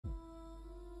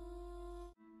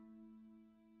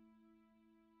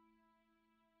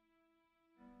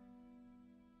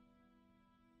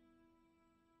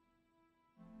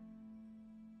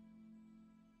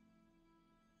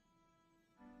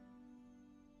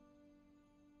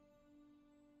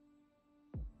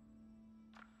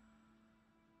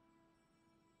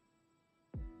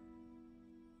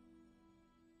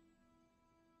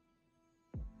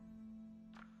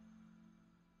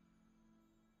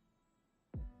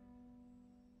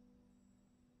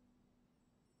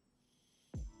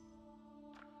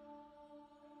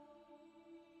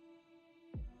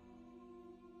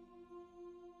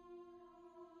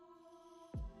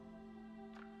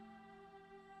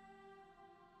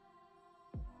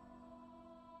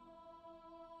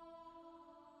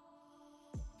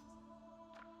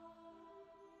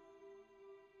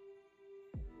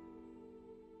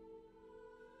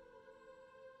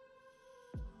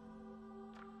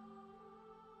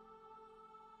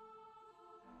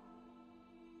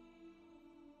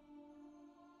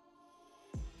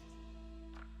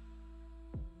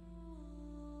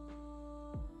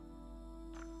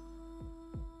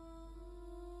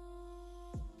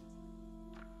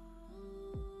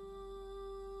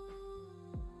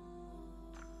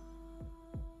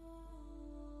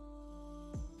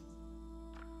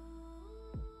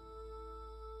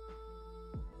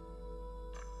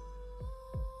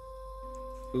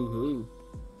Ooh.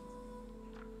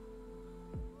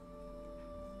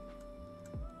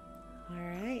 All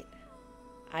right.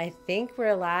 I think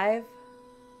we're live.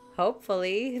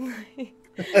 Hopefully.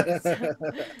 so,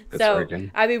 It's so,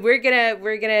 working. I mean, we're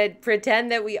gonna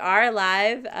pretend that we are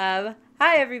live. Hi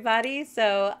everybody.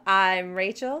 So I'm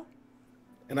Rachel.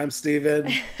 And I'm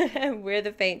Steven. We're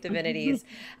the Faint Divinities.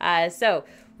 So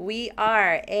we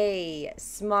are a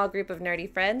small group of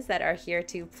nerdy friends that are here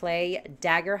to play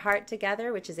Daggerheart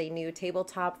together, which is a new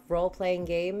tabletop role-playing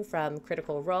game from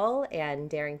Critical Role and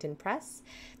Darrington Press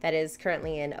that is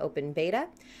currently in open beta.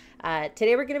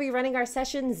 Today we're going to be running our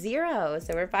session 0,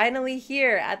 so we're finally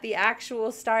here at the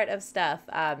actual start of stuff.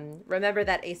 Remember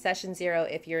that a session 0,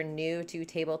 if you're new to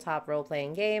tabletop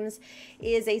role-playing games,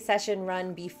 is a session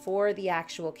run before the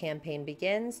actual campaign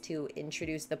begins to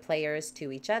introduce the players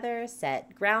to each other,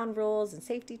 set ground rules and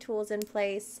safety tools in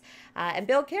place, and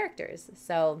build characters.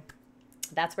 So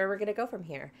that's where we're going to go from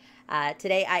here.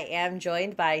 Today I am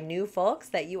joined by new folks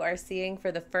that you are seeing for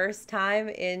the first time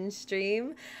in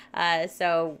stream.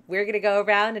 So we're going to go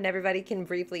around and everybody can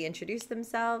briefly introduce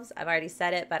themselves. I've already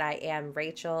said it, but I am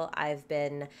Rachel. I've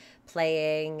been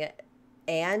playing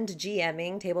and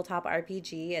GMing tabletop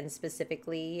RPG and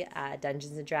specifically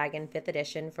Dungeons & Dragons 5th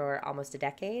edition for almost a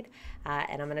decade.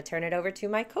 And I'm going to turn it over to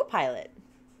my co-pilot.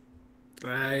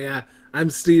 Yeah,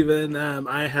 I'm Steven.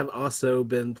 I have also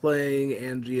been playing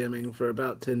and GMing for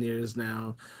about 10 years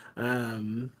now,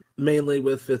 mainly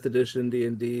with 5th edition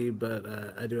D&D, but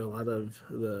I do a lot of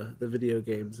the video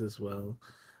games as well.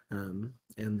 And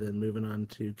then moving on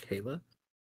to Kayla.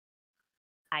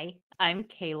 Hi, I'm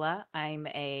Kayla. I'm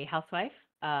a housewife.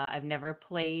 I've never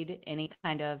played any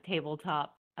kind of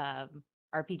tabletop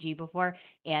RPG before,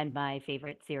 and my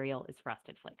favorite cereal is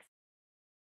Frosted Flakes.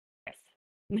 Chris.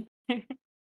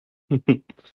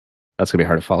 That's gonna be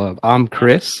hard to follow up. I'm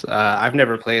Chris. I've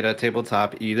never played a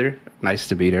tabletop either. Nice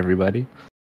to meet everybody.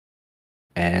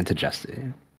 And to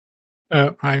Justin.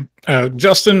 Hi,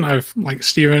 Justin. I've, like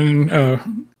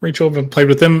Steven, Rachel, I've been played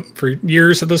with them for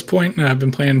years at this point, and I've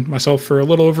been playing myself for a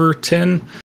little over 10.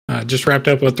 Just wrapped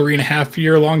up a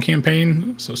 3.5-year long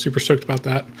campaign, so super stoked about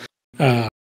that. A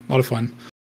lot of fun.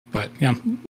 But yeah,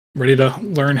 I'm ready to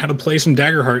learn how to play some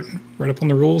Daggerheart. Read up on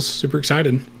the rules. Super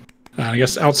excited. I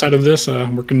guess outside of this,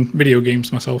 working video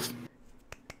games myself.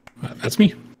 That's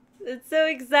me. It's so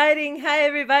exciting. Hi,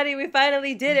 everybody. We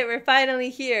finally did it. We're finally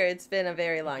here. It's been a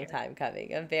very long time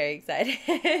coming. I'm very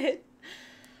excited.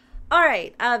 All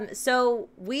right. So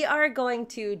we are going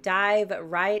to dive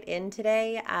right in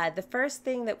today. The first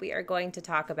thing that we are going to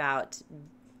talk about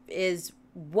is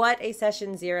what a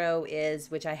session 0 is,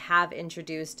 which I have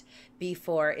introduced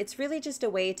before. It's really just a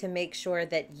way to make sure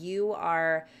that you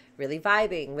are really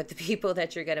vibing with the people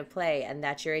that you're going to play and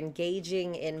that you're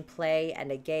engaging in play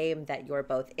and a game that you're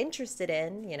both interested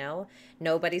in. You know,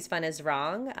 nobody's fun is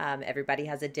wrong. Everybody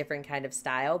has a different kind of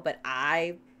style, but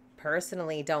I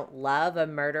personally don't love a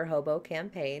murder hobo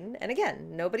campaign. And again,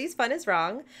 nobody's fun is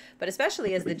wrong, but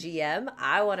especially as the GM,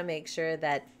 I want to make sure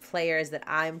that players that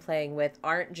I'm playing with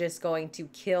aren't just going to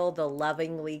kill the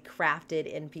lovingly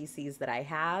crafted NPCs that I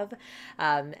have.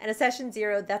 And a session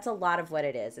 0, that's a lot of what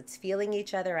it is. It's feeling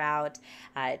each other out.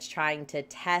 It's trying to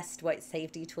test what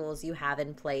safety tools you have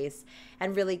in place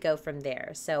and really go from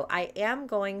there. So I am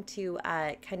going to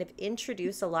kind of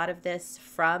introduce a lot of this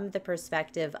from the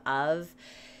perspective of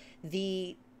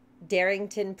the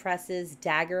Darrington Press's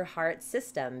Daggerheart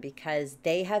system, because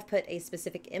they have put a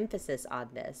specific emphasis on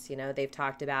this. You know, they've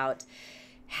talked about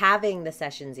having the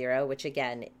session 0, which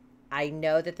again, I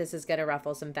know that this is going to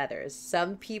ruffle some feathers.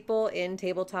 Some people in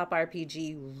tabletop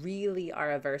RPG really are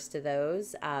averse to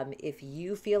those. If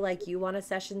you feel like you want a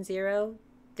session 0,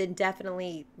 then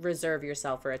definitely reserve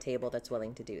yourself for a table that's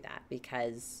willing to do that,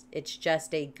 because it's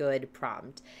just a good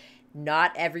prompt.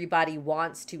 Not everybody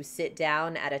wants to sit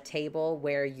down at a table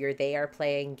where they are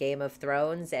playing Game of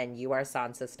Thrones and you are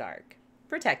Sansa Stark.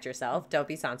 Protect yourself. Don't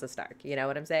be Sansa Stark. You know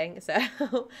what I'm saying?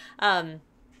 So,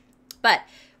 but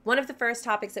one of the first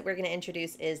topics that we're going to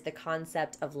introduce is the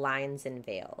concept of lines and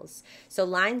veils. So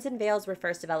lines and veils were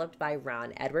first developed by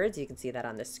Ron Edwards. You can see that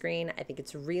on the screen. I think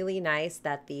it's really nice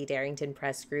that the Darrington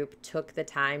Press group took the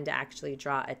time to actually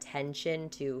draw attention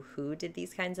to who did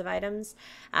these kinds of items.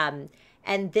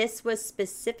 And this was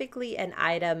specifically an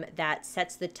item that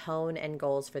sets the tone and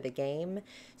goals for the game.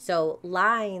 So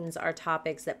lines are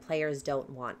topics that players don't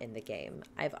want in the game.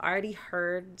 I've already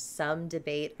heard some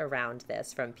debate around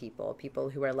this from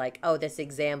people who are like, oh, this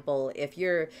example, if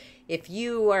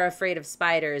you are afraid of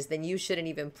spiders, then you shouldn't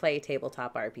even play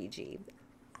tabletop RPG.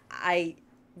 I,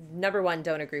 number one,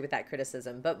 don't agree with that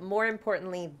criticism, but more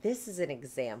importantly, this is an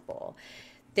example.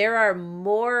 There are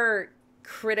more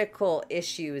critical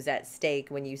issues at stake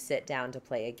when you sit down to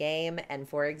play a game. And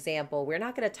for example, we're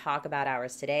not going to talk about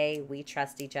ours today. We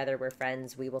trust each other. We're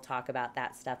friends. We will talk about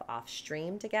that stuff off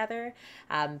stream together.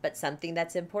 But something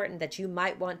that's important that you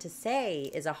might want to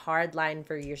say is a hard line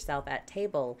for yourself at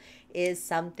table is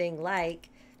something like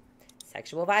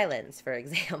sexual violence, for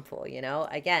example. You know,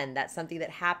 again, that's something that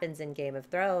happens in Game of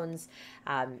Thrones.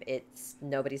 It's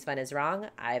nobody's fun is wrong.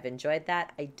 I've enjoyed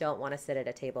that. I don't want to sit at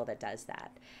a table that does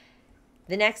that.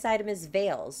 The next item is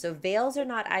veils. So veils are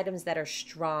not items that are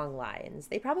strong lines.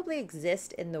 They probably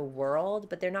exist in the world,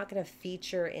 but they're not going to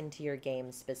feature into your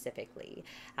game specifically.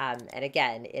 And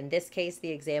again, in this case,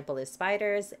 the example is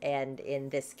spiders. And in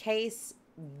this case,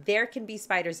 there can be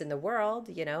spiders in the world,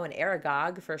 you know, an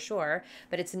Aragog for sure,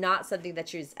 but it's not something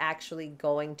that you're actually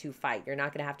going to fight. You're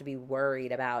not going to have to be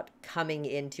worried about coming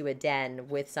into a den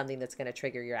with something that's going to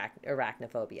trigger your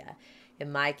arachnophobia.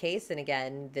 In my case, and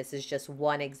again, this is just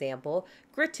one example,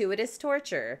 gratuitous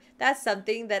torture. That's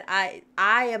something that I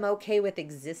am okay with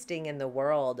existing in the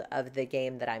world of the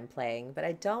game that I'm playing, but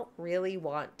I don't really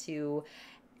want to.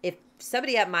 If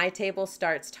somebody at my table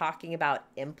starts talking about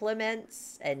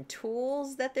implements and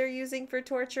tools that they're using for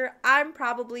torture, I'm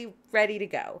probably ready to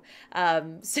go.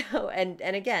 And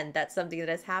again, that's something that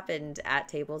has happened at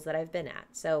tables that I've been at.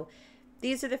 So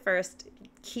these are the first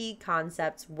key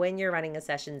concepts when you're running a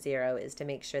session 0, is to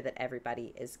make sure that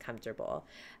everybody is comfortable.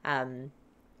 The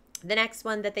next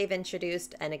one that they've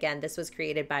introduced, and again, this was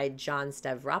created by John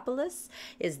Stavropoulos,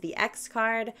 is the X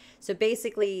card. So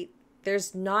basically,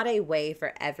 there's not a way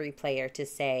for every player to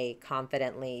say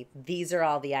confidently, these are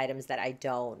all the items that I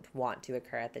don't want to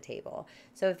occur at the table.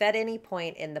 So if at any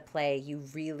point in the play you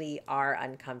really are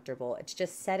uncomfortable, it's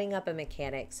just setting up a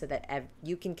mechanic so that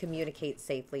you can communicate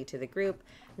safely to the group,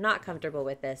 not comfortable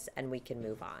with this, and we can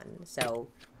move on. So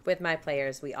with my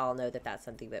players, we all know that that's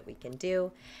something that we can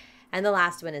do. And the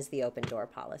last one is the open door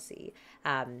policy.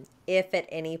 If at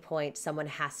any point someone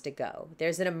has to go,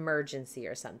 there's an emergency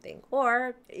or something,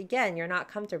 or again, you're not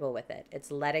comfortable with it,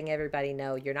 it's letting everybody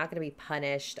know you're not going to be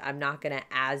punished. I'm not going to,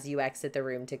 as you exit the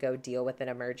room to go deal with an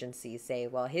emergency, say,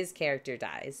 well, his character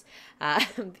dies.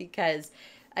 Because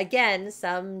again,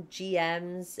 some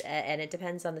GMs, and it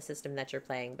depends on the system that you're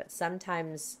playing, but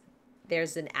sometimes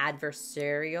there's an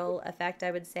adversarial effect,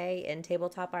 I would say, in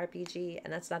tabletop RPG,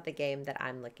 and that's not the game that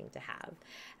I'm looking to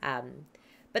have.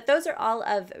 But those are all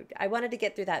of, I wanted to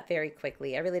get through that very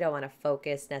quickly. I really don't want to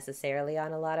focus necessarily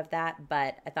on a lot of that,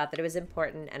 but I thought that it was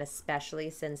important, and especially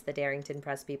since the Darrington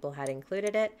Press people had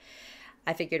included it,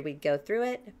 I figured we'd go through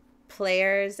it.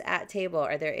 Players at table,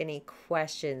 are there any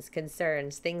questions,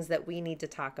 concerns, things that we need to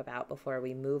talk about before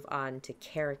we move on to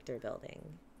character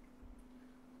building?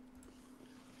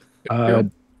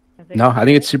 No, I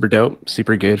think it's super dope,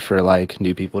 super good for like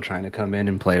new people trying to come in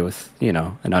and play with, you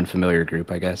know, an unfamiliar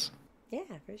group, I guess. Yeah,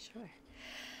 for sure.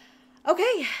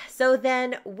 Okay, so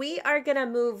then we are going to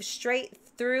move straight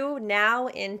through now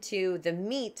into the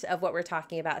meat of what we're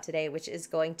talking about today, which is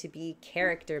going to be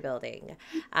character building.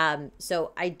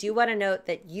 So I do want to note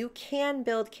that you can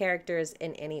build characters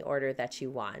in any order that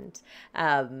you want.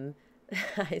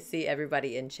 I see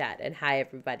everybody in chat, and hi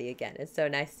everybody again. It's so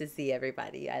nice to see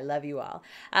everybody. I love you all.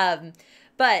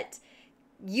 But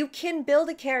you can build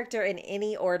a character in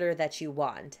any order that you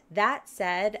want. That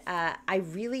said, I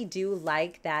really do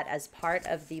like that as part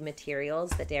of the materials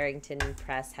that Darrington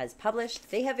Press has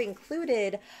published, they have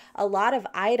included a lot of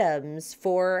items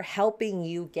for helping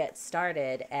you get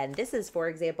started. And this is, for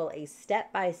example, a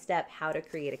step-by-step how to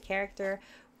create a character.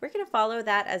 We're going to follow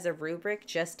that as a rubric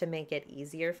just to make it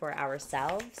easier for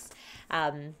ourselves.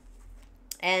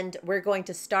 And we're going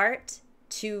to start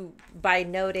by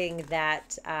noting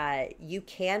that you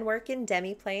can work in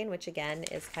Demiplane, which again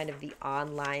is kind of the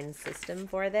online system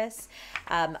for this.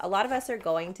 A lot of us are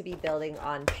going to be building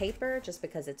on paper just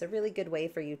because it's a really good way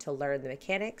for you to learn the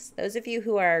mechanics. Those of you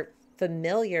who are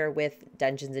familiar with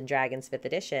Dungeons & Dragons 5th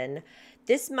edition,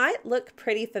 this might look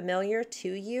pretty familiar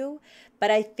to you,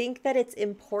 but I think that it's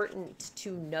important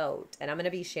to note, and I'm going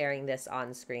to be sharing this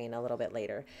on screen a little bit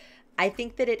later. I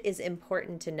think that it is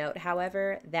important to note,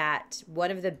 however, that one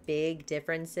of the big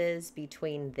differences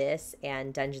between this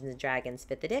and Dungeons & Dragons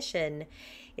 5th edition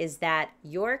is that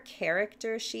your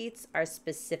character sheets are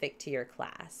specific to your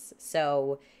class.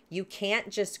 So you can't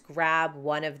just grab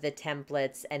one of the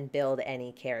templates and build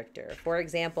any character. For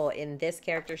example, in this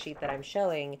character sheet that I'm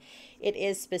showing, it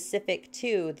is specific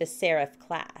to the Seraph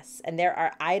class. And there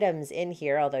are items in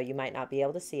here, although you might not be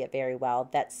able to see it very well,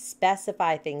 that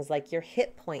specify things like your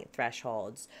hit point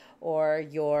thresholds or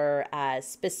your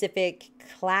specific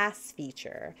class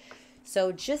feature.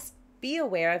 So just be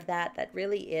aware of that. That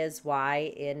really is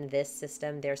why in this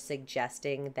system they're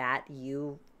suggesting that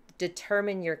you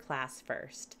determine your class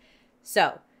first.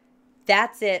 So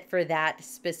that's it for that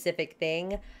specific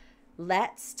thing.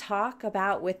 Let's talk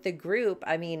about with the group.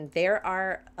 I mean, there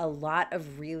are a lot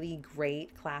of really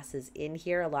great classes in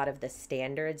here. A lot of the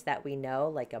standards that we know,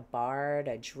 like a bard,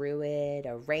 a druid,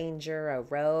 a ranger, a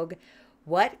rogue.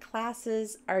 What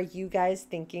classes are you guys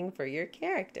thinking for your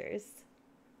characters?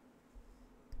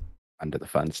 Under the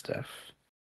fun stuff.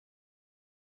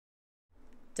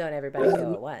 Don't everybody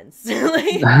go at once.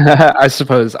 I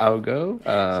suppose I'll go.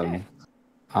 Sure.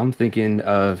 I'm thinking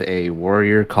of a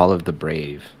warrior call of the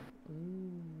brave.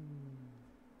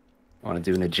 I want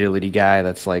to do an agility guy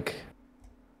that's like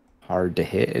hard to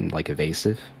hit and like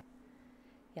evasive.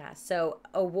 Yeah, so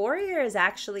a warrior is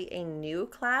actually a new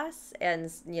class,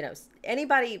 and you know,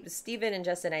 anybody, Steven and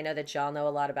Justin, I know that y'all know a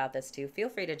lot about this too. Feel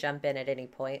free to jump in at any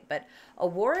point, but a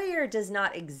warrior does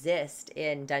not exist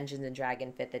in Dungeons and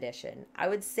Dragons 5th edition. I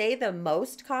would say the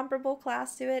most comparable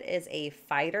class to it is a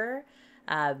fighter.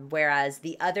 Whereas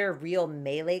the other real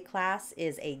melee class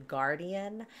is a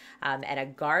guardian, and a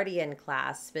guardian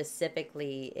class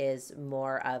specifically is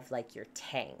more of like your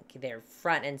tank. They're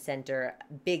front and center,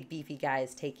 big beefy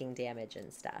guys taking damage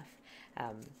and stuff.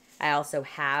 I also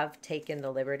have taken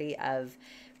the liberty of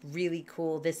really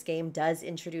cool. This game does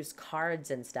introduce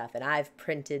cards and stuff, and I've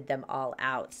printed them all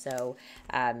out. So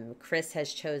Chris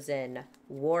has chosen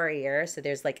warrior. So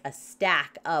there's like a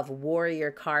stack of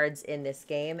warrior cards in this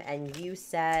game. And you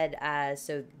said,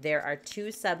 so there are 2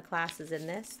 subclasses in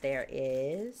this. There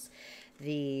is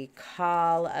the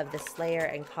Call of the Slayer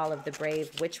and Call of the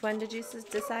Brave. Which one did you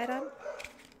decide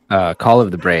on? Call of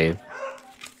the Brave.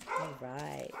 All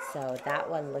right. So that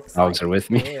one looks Dogs like are with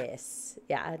me. this.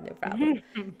 Yeah, no problem.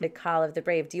 The Call of the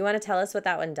Brave. Do you want to tell us what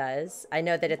that one does? I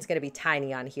know that it's going to be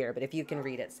tiny on here, but if you can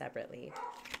read it separately.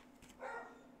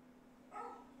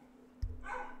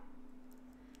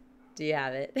 Do you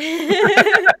have it?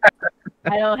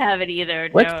 I don't have it either.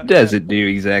 What no. does it do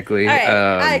exactly? All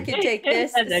right, I can take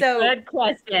this. That's a So good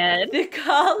question.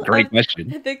 Great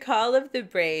question. The Call of the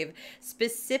Brave,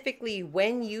 specifically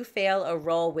when you fail a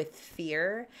roll with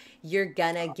fear, you're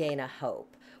gonna gain a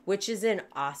hope, which is an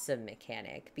awesome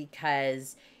mechanic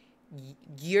because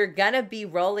you're gonna be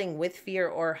rolling with fear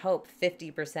or hope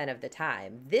 50% of the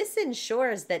time. This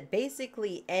ensures that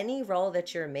basically any roll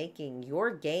that you're making,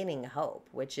 you're gaining hope,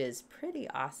 which is pretty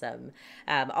awesome.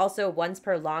 Also, once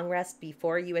per long rest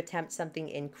before you attempt something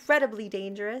incredibly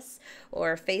dangerous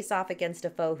or face off against a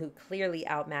foe who clearly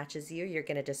outmatches you, you're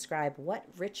gonna describe what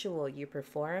ritual you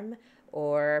perform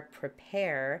or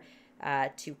prepare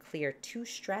to clear 2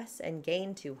 stress and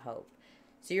gain 2 hope.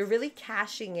 So you're really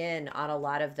cashing in on a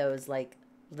lot of those like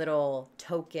little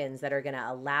tokens that are going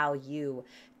to allow you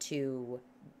to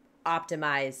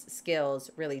optimize skills,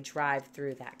 really drive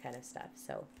through that kind of stuff.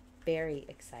 So very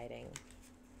exciting.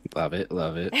 Love it.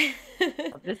 Love it.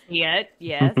 Love to see it.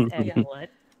 Yes, excellent.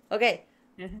 Okay.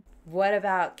 What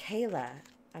about Kayla?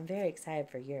 I'm very excited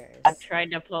for yours. I'm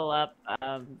trying to pull up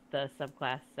the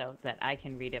subclass so that I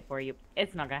can read it for you.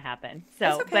 It's not gonna happen.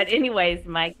 So, okay. But anyways,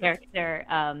 my character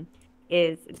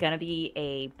is gonna be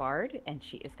a bard, and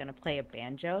she is gonna play a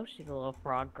banjo. She's a little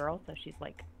frog girl, so she's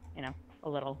like, you know, a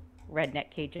little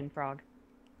redneck Cajun frog.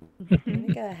 Let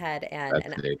me go ahead and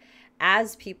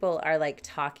as people are like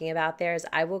talking about theirs,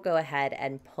 I will go ahead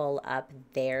and pull up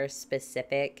their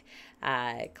specific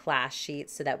class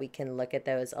sheets so that we can look at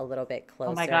those a little bit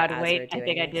closer. Oh my God! As Wait, I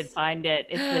think I did find it.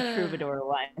 It's the troubadour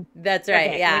one. That's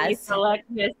right. Okay, yeah. When you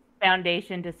select this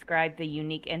foundation, describe the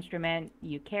unique instrument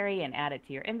you carry and add it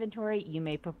to your inventory. You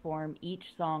may perform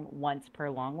each song once per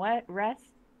long rest.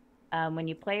 When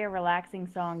you play a relaxing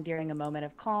song during a moment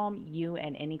of calm, you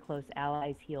and any close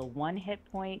allies heal 1 hit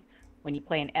point. When you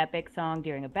play an epic song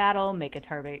during a battle, make a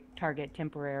target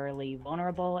temporarily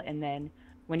vulnerable. And then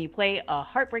when you play a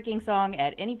heartbreaking song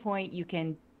at any point, you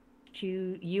can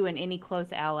choose, you and any close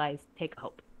allies take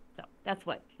hope. So that's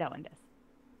what that one does.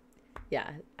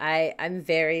 Yeah, I'm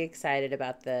very excited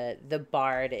about the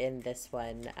bard in this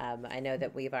one. I know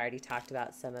that we've already talked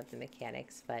about some of the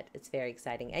mechanics, but it's very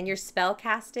exciting. And your spell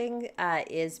casting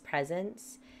is present.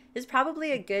 This is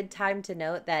probably a good time to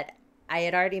note that I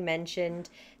had already mentioned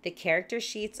the character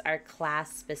sheets are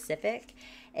class specific.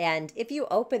 And if you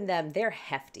open them, they're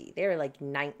hefty. They're like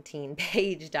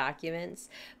 19-page documents.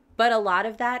 But a lot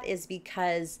of that is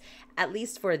because, at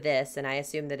least for this, and I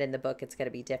assume that in the book it's going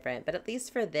to be different, but at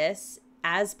least for this,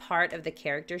 as part of the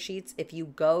character sheets, if you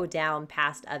go down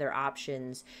past other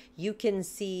options, you can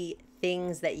see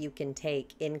things that you can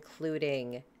take,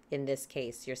 including, in this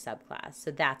case, your subclass.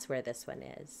 So that's where this one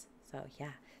is. So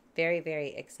yeah, Very,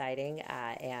 very exciting.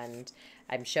 And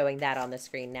I'm showing that on the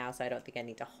screen now, so I don't think I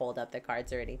need to hold up the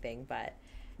cards or anything. But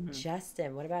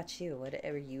Justin, what about you? What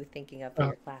are you thinking of for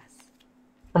your class?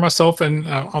 For myself, and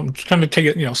I'm just kind of take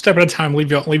it, step at a time.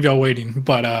 Leave y'all waiting.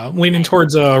 But leaning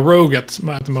towards rogue at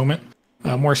the moment.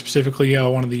 More specifically,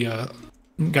 one of the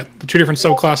got the two different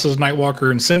subclasses,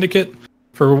 Nightwalker and Syndicate.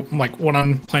 For like what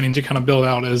I'm planning to kind of build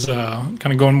out is kind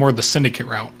of going more the Syndicate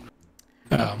route,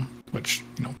 which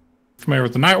familiar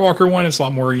with the Nightwalker one. It's a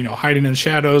lot more hiding in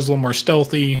shadows, a little more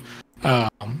stealthy.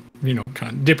 Kind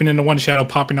of dipping into one shadow,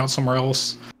 popping out somewhere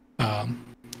else.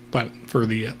 But for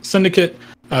the Syndicate,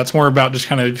 it's more about just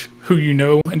kind of who you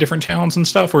know in different towns and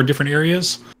stuff or different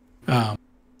areas. Yeah,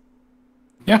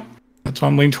 that's what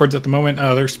I'm leaning towards at the moment.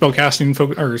 Their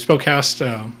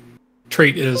spellcast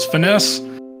trait is finesse,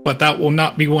 but that will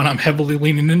not be one I'm heavily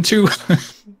leaning into,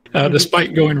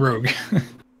 despite going rogue.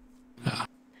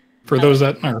 For those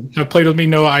that have played with me,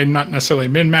 know I'm not necessarily a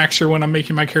min-maxer when I'm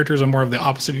making my characters. I'm more of the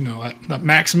opposite. That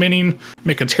max minning,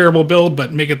 make a terrible build,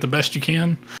 but make it the best you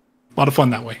can. A lot of fun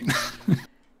that way.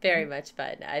 Very much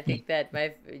fun. I think that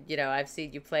I've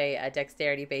seen you play a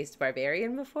dexterity-based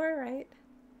barbarian before, right?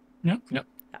 Yep.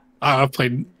 I've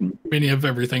played many of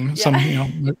everything. Some,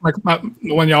 like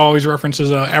the one y'all always reference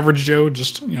is Average Joe,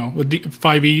 just with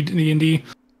 5e D&D,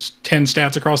 10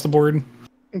 stats across the board.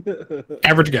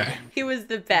 Average guy. He was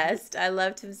the best. I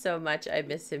loved him so much. I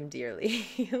miss him dearly.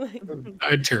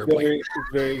 Died terribly. Very,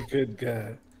 very good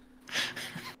guy.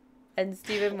 And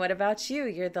Steven, what about you?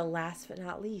 You're the last but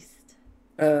not least.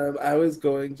 I was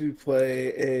going to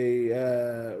play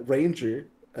a ranger,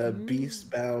 a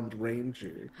beast-bound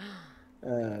ranger.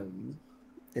 And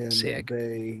Sick.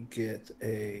 they get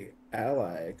a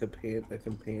ally, a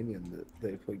companion that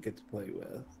they get to play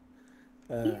with.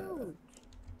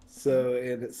 So,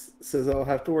 and it says I'll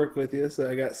have to work with you. So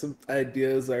I got some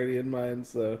ideas already in mind.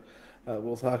 So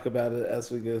we'll talk about it as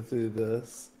we go through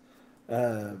this.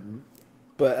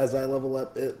 But as I level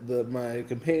up, my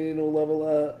companion will level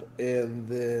up, and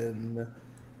then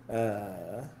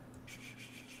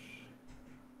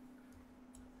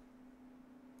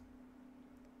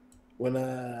when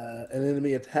an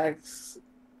enemy attacks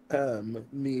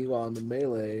me while in the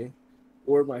melee,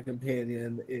 or my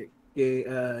companion,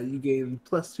 you gain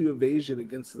 +2 evasion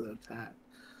against the attack.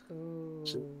 Ooh.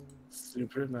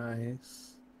 Super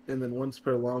nice. And then once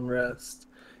per long rest,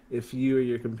 if you or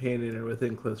your companion are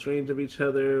within close range of each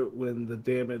other, when the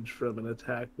damage from an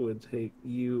attack would take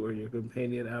you or your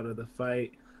companion out of the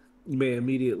fight, you may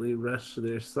immediately rush to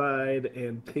their side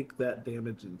and take that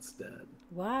damage instead.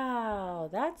 Wow,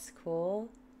 that's cool.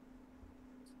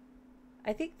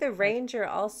 I think the ranger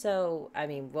also,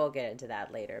 we'll get into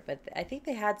that later, but I think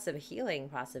they had some healing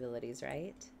possibilities,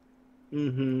 right?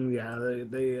 Yeah,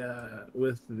 they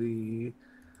with the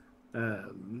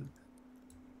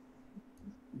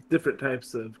different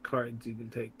types of cards you can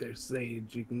take. There's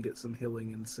Sage, you can get some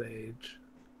healing in Sage.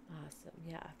 Awesome.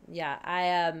 Yeah.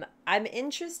 I'm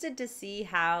interested to see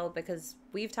how, because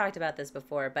we've talked about this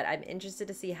before, but I'm interested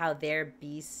to see how their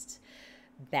beast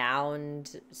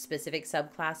bound specific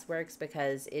subclass works,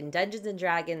 because in Dungeons and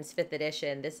Dragons 5th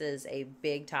edition, this is a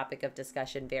big topic of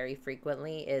discussion very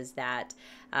frequently, is that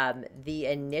the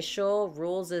initial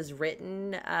rules as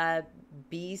written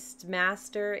beast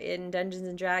master in Dungeons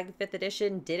and Dragons 5th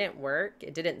edition didn't work.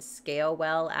 It didn't scale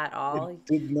well at all. It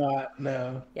did not,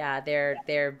 no. Yeah,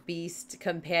 their beast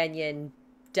companion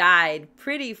died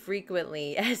pretty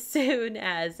frequently as soon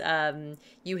as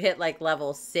you hit like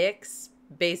level 6.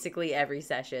 Basically every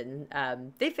session.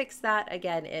 They fixed that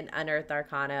again in Unearthed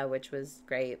Arcana, which was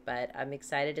great, but I'm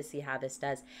excited to see how this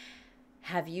does.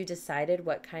 Have you decided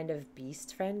what kind of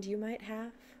beast friend you might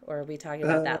have? Or are we talking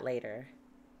about that later?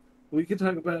 We can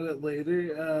talk about it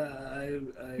later.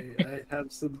 I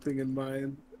have something in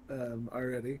mind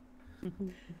already.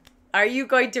 Are you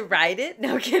going to ride it?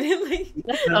 No kidding.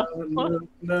 No,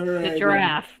 The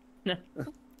giraffe.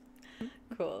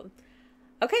 Cool.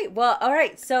 Okay, well, all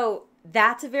right. So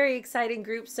that's a very exciting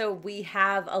group. So we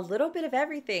have a little bit of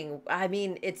everything.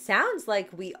 It sounds like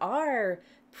we are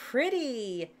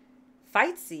pretty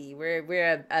fightsy.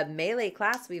 We're a melee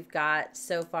class. We've got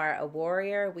so far a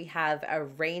warrior. We have a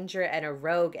ranger and a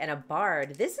rogue and a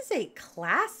bard. This is a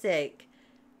classic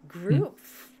group.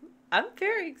 I'm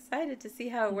very excited to see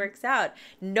how it works out.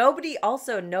 Nobody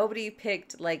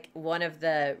picked like one of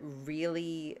the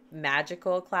really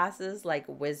magical classes like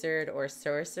wizard or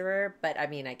sorcerer, but I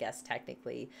guess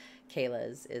technically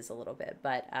Kayla's is a little bit,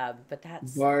 but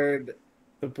that's Bard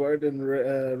and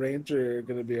Ranger are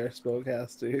going to be our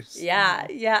spellcasters. Yeah.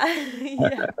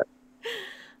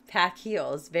 pack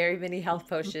heals, very many health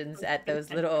potions at those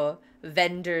little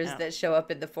vendors that show up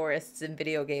in the forests and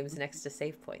video games next to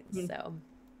save points. So,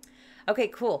 okay,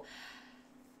 cool.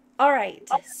 All right,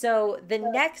 so the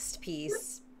next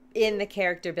piece in the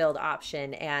character build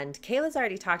option, and Kayla's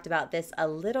already talked about this a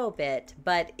little bit,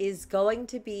 but is going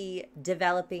to be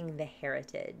developing the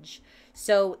heritage.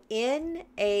 So in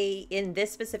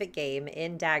this specific game,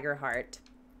 in Daggerheart,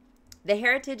 the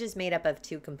heritage is made up of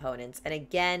 2 components. And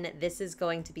again, this is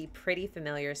going to be pretty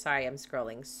familiar. Sorry, I'm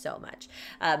scrolling so much.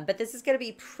 But this is going to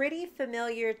be pretty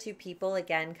familiar to people,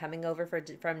 again, coming over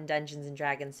from Dungeons &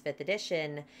 Dragons 5th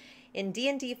edition. In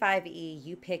D&D 5e,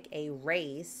 you pick a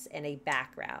race and a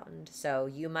background. So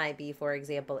you might be, for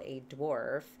example, a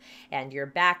dwarf, and your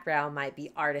background might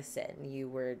be artisan. You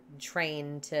were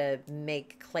trained to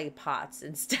make clay pots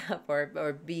and stuff,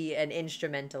 or be an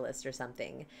instrumentalist or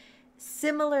something.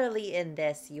 Similarly, in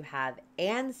this, you have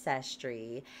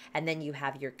ancestry, and then you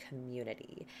have your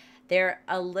community. They're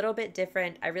a little bit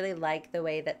different. I really like the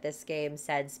way that this game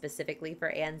said specifically for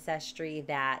ancestry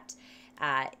that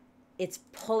it's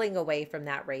pulling away from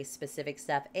that race-specific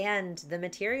stuff. And the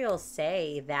materials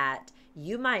say that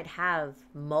you might have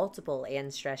multiple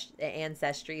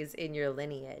ancestries in your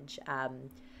lineage.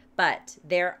 But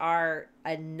there are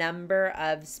a number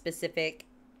of specific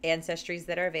ancestries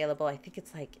that are available. I think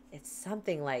it's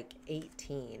something like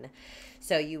 18.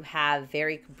 So you have,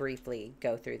 very briefly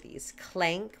go through these.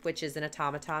 Clank, which is an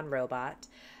automaton robot.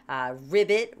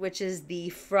 Ribbit, which is the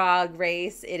frog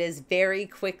race. It is very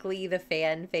quickly the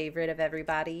fan favorite of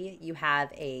everybody. You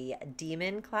have a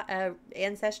demon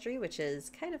ancestry, which is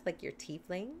kind of like your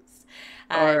tieflings.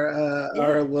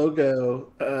 Our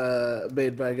logo,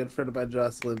 made by a good friend of mine,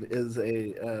 Jocelyn, is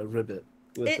a ribbit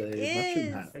with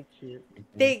mushroom hat.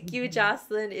 Thank you,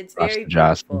 Jocelyn. It's very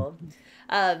Jocelyn. beautiful.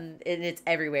 And it's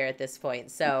everywhere at this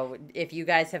point. So if you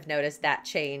guys have noticed that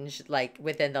change like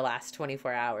within the last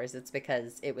 24 hours, it's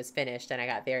because it was finished and I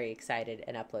got very excited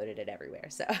and uploaded it everywhere.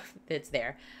 So it's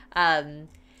there. Then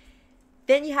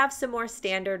you have some more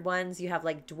standard ones. You have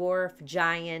like dwarf,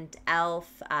 giant,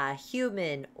 elf,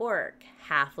 human, orc,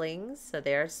 halflings. So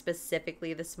they're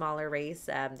specifically the smaller race.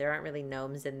 There aren't really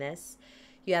gnomes in this.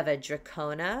 You have a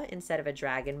Dracona instead of a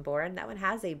Dragonborn. That one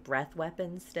has a breath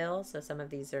weapon still, so some of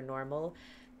these are normal.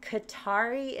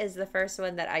 Katari is the first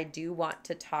one that I do want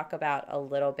to talk about a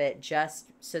little bit, just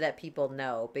so that people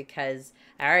know, because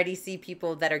I already see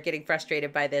people that are getting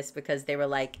frustrated by this because they were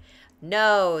like,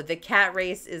 no, the cat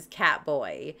race is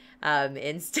Catboy,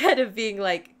 instead of being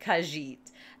like Khajiit.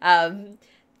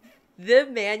 The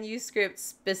manuscript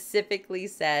specifically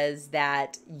says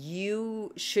that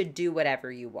you should do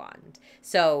whatever you want.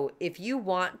 So if you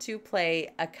want to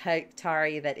play a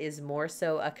Katari that is more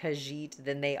so a Khajiit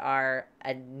than they are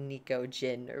a Nico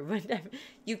Jin or whatever,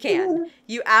 you can.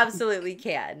 You absolutely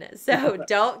can. So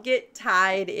don't get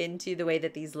tied into the way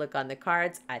that these look on the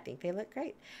cards. I think they look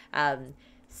great.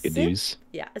 Good news.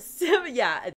 Yeah.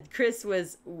 Yeah. Chris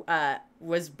was bummed a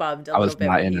little bit. I was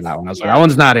not into that one. I was like, that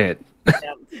one's not it. But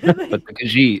the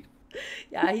Khajiit.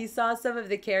 Yeah, he saw some of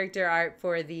the character art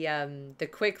for the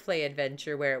quick play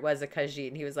adventure where it was a Khajiit,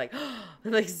 and he was like, oh,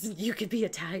 like, you could be a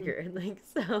tiger. And like,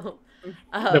 so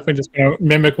definitely just gonna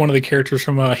mimic one of the characters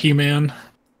from He-Man.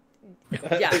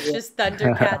 Yeah, just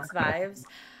Thundercats vibes.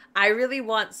 I really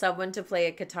want someone to play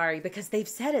a Katari because they've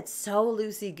said it's so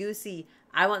loosey-goosey.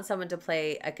 I want someone to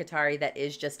play a Katari that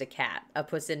is just a cat, a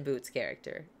Puss in Boots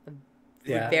character.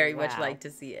 Would very much like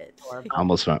to see it. I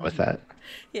almost went with that.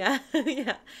 Yeah,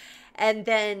 yeah. And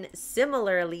then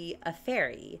similarly, a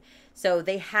fairy. So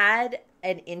they had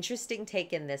an interesting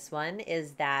take in this one,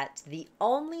 is that the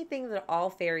only thing that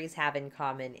all fairies have in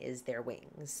common is their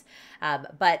wings.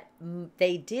 But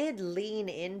they did lean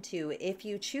into, if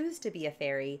you choose to be a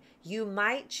fairy, you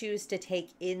might choose to take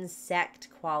insect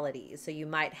qualities. So you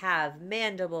might have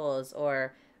mandibles,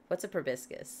 or what's a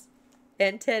proboscis?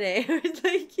 Antennae.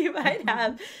 Like, you might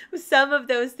have some of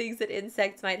those things that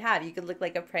insects might have. You could look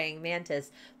like a praying mantis,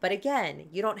 but again,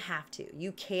 you don't have to.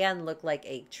 You can look like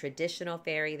a traditional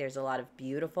fairy. There's a lot of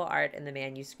beautiful art in the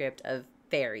manuscript of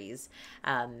fairies,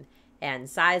 and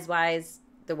size wise,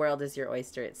 the world is your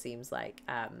oyster, it seems like.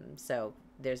 So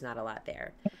there's not a lot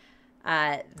there.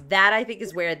 That I think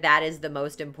is where that is the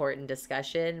most important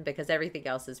discussion, because everything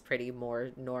else is pretty more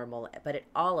normal, but it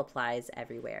all applies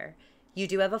everywhere. You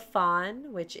do have a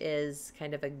fawn, which is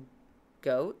kind of a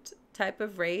goat type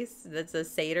of race. That's a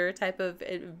satyr type of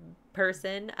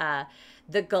person.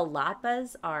 The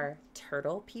Galapas are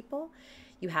turtle people.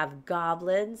 You have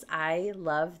goblins. I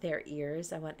love their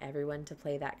ears. I want everyone to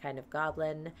play that kind of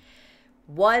goblin.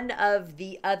 One of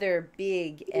the other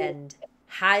big and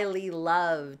highly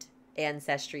loved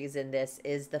ancestries in this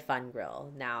is the Fun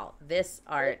Grill. Now, this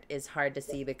art is hard to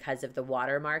see because of the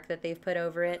watermark that they've put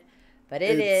over it, but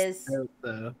It's dope,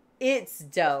 though. it's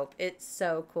dope. It's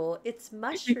so cool. It's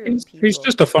mushroom He's people.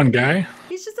 just a fun guy.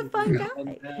 He's just a fun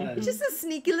guy. He's just a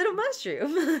sneaky little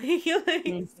mushroom.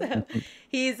 So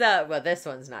he's well, this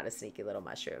one's not a sneaky little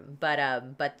mushroom, but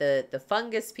the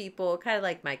fungus people, kind of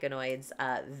like myconoids,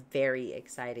 very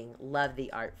exciting. Love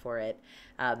the art for it.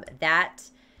 That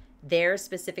their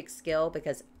specific skill,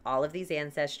 because all of these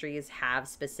ancestries have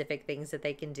specific things that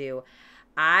they can do.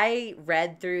 I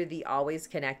read through the always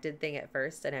connected thing at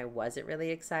first and I wasn't really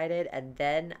excited. And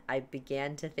then I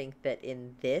began to think that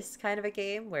in this kind of a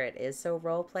game where it is so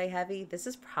role play heavy, this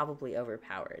is probably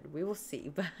overpowered. We will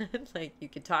see. But like you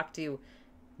could talk to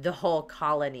the whole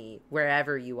colony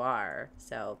wherever you are.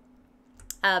 So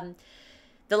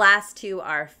the last two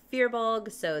are Firbolg.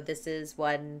 So this is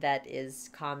one that is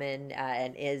common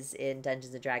and is in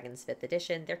Dungeons & Dragons 5th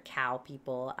edition. They're cow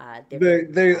people. I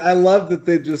love that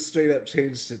they just straight up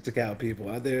changed it to cow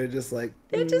people. They're just like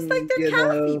they're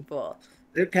cow people.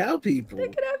 They're cow people.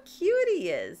 Look at how cute he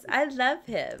is. I love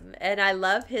him. And I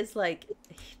love his, like,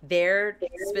 their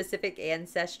specific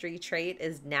ancestry trait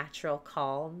is natural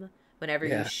calm. Whenever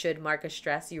you should mark a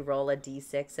stress, you roll a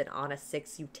d6, and on a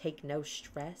 6, you take no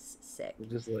stress. Sick.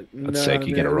 Just like, That's sick.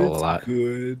 You get to roll a lot.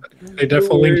 Good. They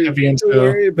definitely lean heavy into. Don't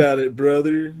worry about it,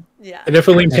 brother. Yeah. They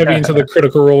definitely lean heavy into the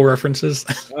critical role references.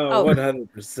 Oh,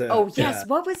 100%. Oh, yes. Yeah.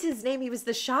 What was his name? He was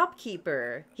the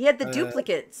shopkeeper. He had the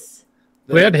duplicates.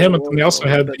 They had him, and they also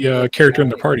had the character in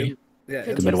the party. Yeah,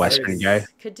 the Midwestern guy.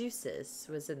 Caduceus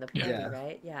was in the party,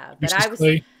 right? Yeah. But I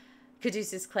was.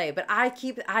 Caduceus Clay, but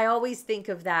I always think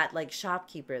of that like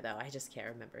shopkeeper though. I just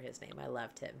can't remember his name. I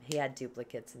loved him. He had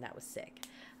duplicates and that was sick.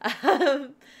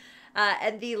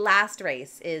 And the last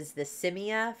race is the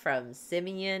Simia from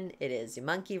Simeon. It is a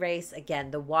monkey race.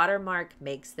 Again, the watermark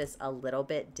makes this a little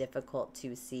bit difficult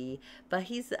to see, but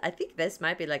I think this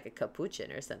might be like a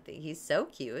capuchin or something. He's so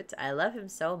cute. I love him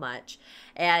so much.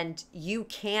 And you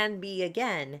can be,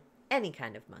 again, any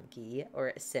kind of monkey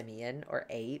or a simian or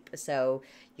ape. So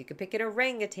you could pick an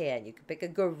orangutan, you could pick a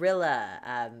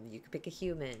gorilla, you could pick a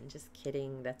human. Just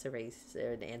kidding. That's a race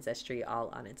or an ancestry all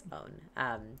on its own.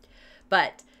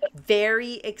 But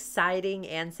very exciting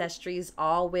ancestries,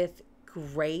 all with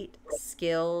great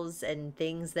skills and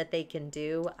things that they can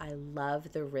do. I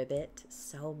love the ribbit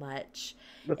so much.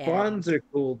 The fawns are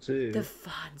cool too. The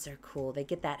fawns are cool. They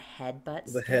get that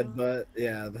headbutt. The headbutt,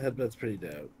 yeah, the headbutt's pretty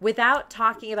dope. Without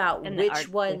talking about and which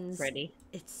ones, pretty.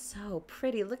 It's so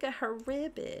pretty. Look at her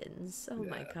ribbons. Oh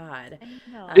my god!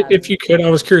 If you could, I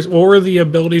was curious. What were the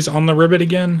abilities on the ribbit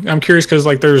again? I'm curious because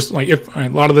like there's like if a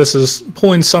lot of this is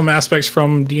pulling some aspects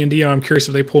from D&D. I'm curious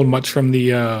if they pulled much from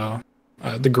the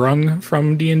grung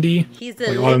from D&D. He's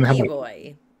a like, licky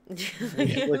boy.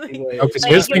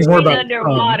 His thing's more about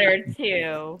underwater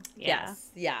too.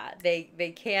 Yes, yeah.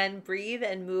 They can breathe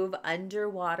and move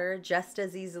underwater just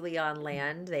as easily on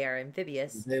land. They are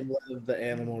amphibious. They love the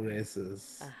animal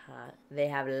races. They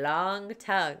have long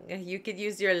tongue. You could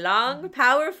use your long,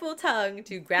 powerful tongue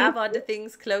to grab onto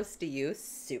things close to you.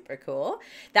 Super cool.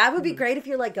 That would be great if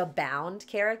you're like a bound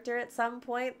character at some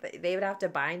point. They would have to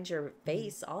bind your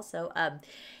face also.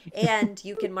 And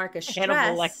you can mark a stress.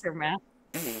 Hannibal Lecter math.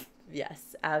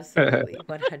 Yes, absolutely,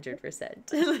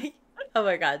 100%. Like, oh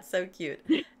my god, so cute.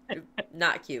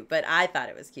 Not cute, but I thought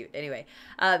it was cute. Anyway,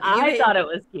 I thought it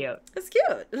was cute. It's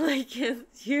cute. Like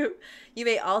you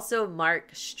may also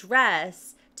mark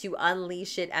stress to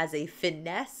unleash it as a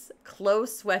finesse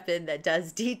close weapon that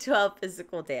does D12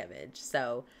 physical damage.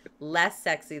 So less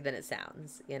sexy than it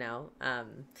sounds, you know.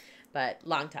 But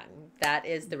long tongue. That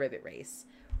is the ribbit race.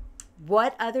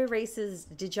 What other races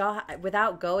did y'all,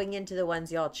 without going into the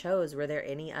ones y'all chose, were there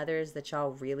any others that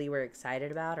y'all really were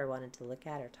excited about or wanted to look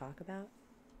at or talk about?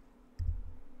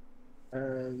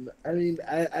 I mean,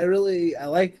 I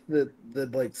like the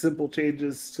like simple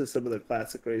changes to some of the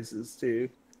classic races too.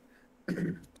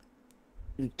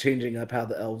 Changing up how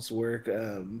the elves work,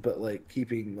 but like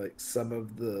keeping like some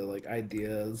of the like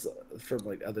ideas from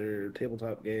like other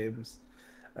tabletop games.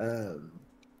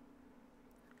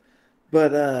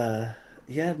 But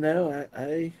yeah, no,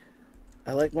 I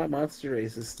like my monster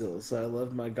races still. So I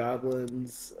love my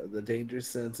goblins. The danger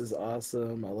sense is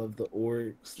awesome. I love the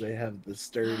orcs. They have the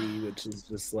sturdy, which is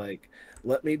just like,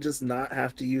 let me just not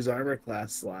have to use armor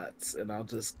class slots, and I'll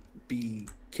just be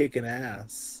kicking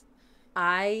ass.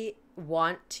 I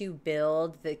want to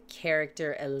build the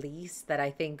character Elise that I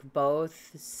think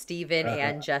both Steven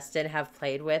and Justin have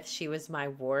played with. She was my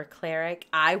war cleric.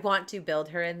 I want to build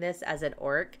her in this as an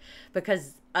orc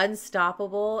because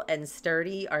unstoppable and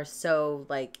sturdy are so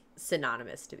like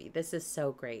synonymous to me. This is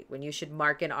so great. When you should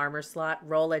mark an armor slot,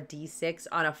 roll a d6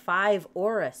 on a 5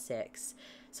 or a 6.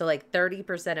 So like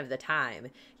 30% of the time,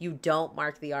 you don't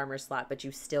mark the armor slot, but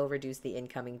you still reduce the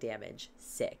incoming damage.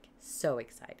 Sick. So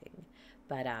exciting.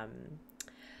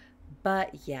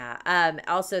 But yeah.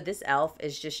 Also, this elf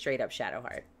is just straight up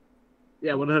Shadowheart.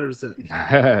 Yeah,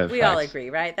 100%. We all agree,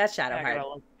 right? That's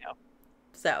Shadowheart.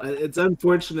 So it's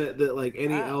unfortunate that like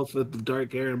any elf with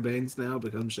dark hair and bangs now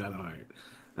becomes Shadowheart.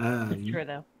 That's true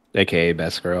though. AKA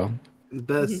best girl.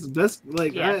 Best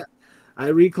like Yeah. I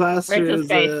reclassed her Rachel's as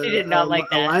face, she did not like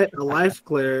that. a life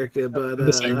cleric, but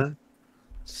The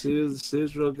she was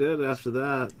real good after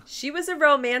that. she was a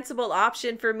romanceable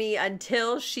option for me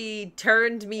until she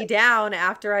turned me down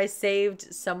after I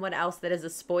saved someone else that is a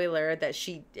spoiler that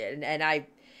she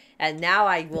and now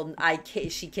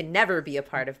she can never be a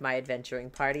part of my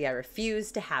adventuring party. I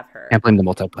refuse to have her. Can't blame the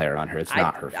multiplayer on her. It's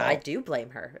not her fault. I do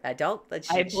blame her. I don't.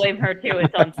 I blame her too.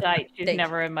 It's on site. She's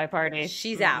never in my party.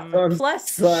 She's out. On Plus,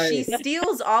 site. she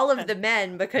steals all of the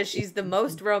men because she's the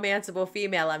most romanceable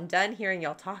female. I'm done hearing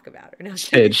y'all talk about her. No, It's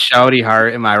Shouty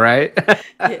Heart, am I right?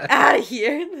 get out of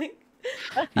here.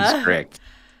 He's correct.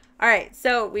 All right,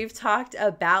 so we've talked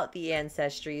about the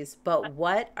ancestries, but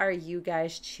what are you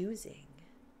guys choosing?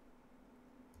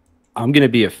 I'm gonna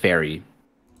be a fairy.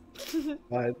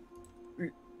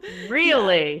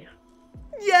 Really?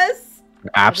 Yes.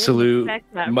 Absolute,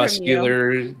 expect that from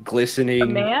muscular, glistening, A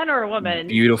man or a woman?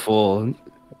 beautiful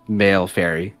male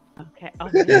fairy. Okay. Oh,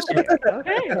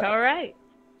 okay. All right.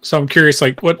 So I'm curious,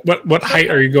 like, what height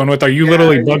are you going with? Are you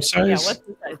literally bug Yeah. size? What's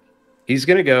the size? He's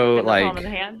gonna go In the palm of like the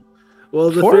hand? Well,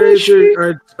 the Four-ish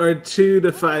fairies are 2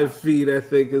 to 5 feet, I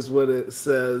think, is what it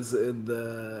says in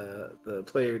the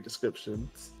player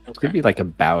descriptions. it's gonna be like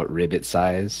about ribbit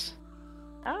size.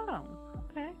 Oh.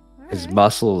 Okay. All His right.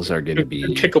 muscles are gonna be,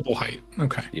 Kickable height.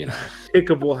 Okay. you know.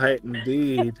 Kickable height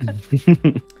indeed.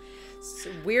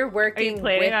 So we're Are you working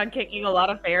planning with. on kicking a lot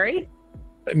of fairies?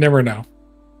 Never know.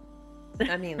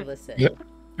 I mean, listen. Yeah.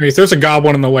 I mean, if there's a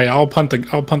goblin in the way, I'll punt the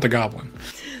goblin.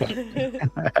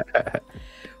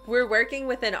 We're working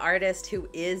with an artist who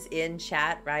is in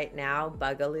chat right now,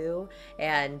 Bugaloo,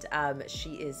 and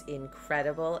she is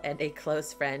incredible and a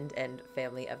close friend and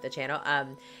family of the channel.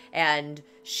 And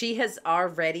she has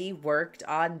already worked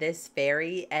on this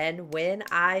fairy, and when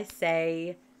I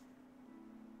say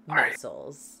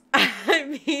muscles,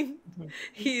 I mean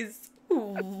he's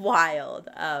wild.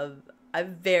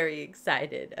 I'm very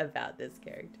excited about this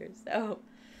character. So.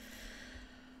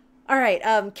 All right,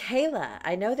 Kayla,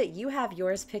 I know that you have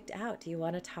yours picked out. Do you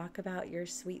want to talk about your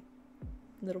sweet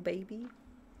little baby?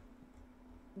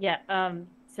 Yeah.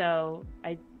 So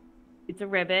it's a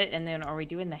ribbit, and then are we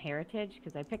doing the heritage?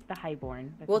 Because I picked the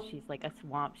highborn because Well- she's like a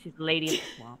swamp. She's a lady of the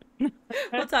swamp.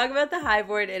 We'll talk about the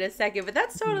highborn in a second, but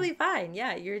that's totally fine.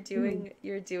 Yeah, you're doing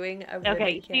a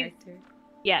ribbit character.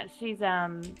 Yeah, she's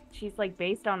like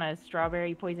based on a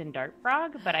strawberry poison dart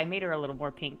frog, but I made her a little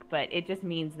more pink. But it just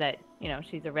means that, you know,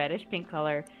 she's a reddish pink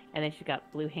color, and then she's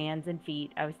got blue hands and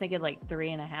feet. I was thinking like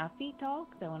 3.5 feet tall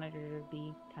because I wanted her to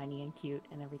be tiny and cute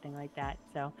and everything like that.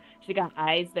 So she got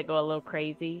eyes that go a little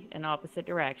crazy in opposite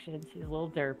directions. She's a little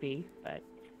derpy, but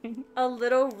A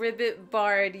little ribbit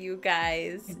bard, you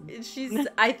guys.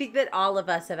 I think that all of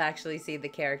us have actually seen the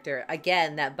character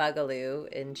again that Bugaloo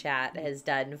in chat has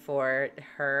done for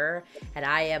her, and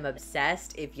I am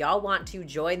obsessed. If y'all want to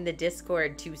join the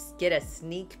Discord to get a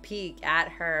sneak peek at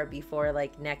her before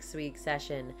like next week's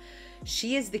session,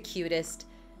 she is the cutest.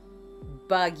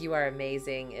 Bug, you are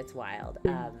amazing. It's wild.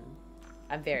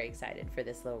 I'm very excited for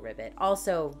this little ribbit.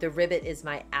 Also, the ribbit is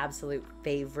my absolute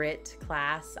favorite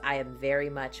class. I am very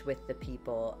much with the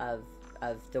people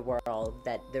of the world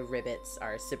that the ribbits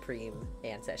are supreme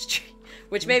ancestry,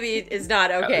 which maybe is not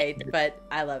okay, but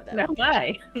I love them. no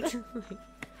way.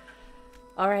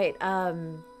 All right,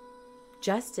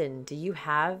 Justin,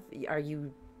 are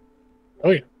you? Oh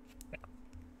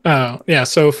yeah. Yeah.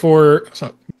 So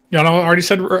y'all know, I already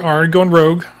said we're already going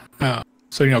rogue.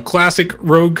 So you know, classic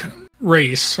rogue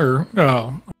race or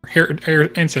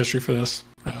ancestry for this.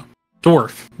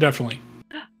 Dwarf, definitely.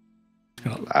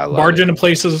 I love Barge it. into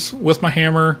places with my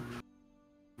hammer.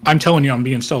 I'm telling you, I'm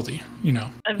being stealthy. You know,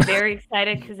 I'm very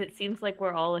excited because it seems like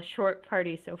we're all a short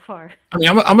party so far. I mean,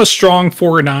 I'm a strong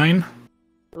 4'9".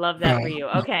 Love that for you.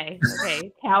 Okay.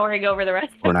 Towering over the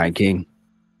rest Or of Nine King.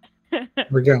 There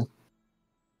we go.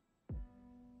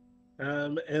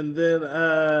 And then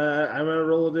I'm gonna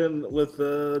roll it in with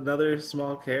another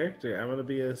small character. I'm gonna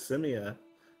be a simia.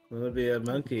 I'm gonna be a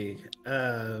monkey.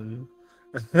 I'm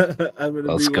gonna Let's be one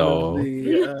of go.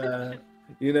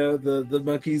 the the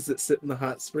monkeys that sit in the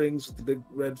hot springs with the big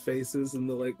red faces and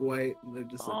the like white, and they're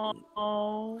just like,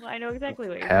 Oh, I know exactly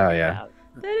what you're Hell talking yeah. about.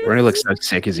 We're gonna look so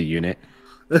sick as a unit.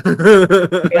 We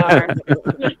are.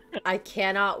 I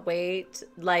cannot wait.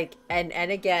 Like, and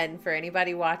again, for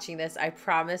anybody watching this, I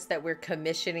promise that we're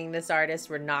commissioning this artist.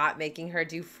 We're not making her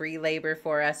do free labor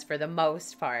for us for the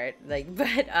most part. Like,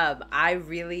 but I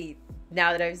really,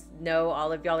 now that I know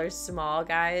all of y'all are small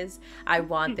guys, I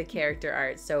want the character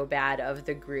art so bad of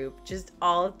the group. Just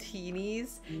all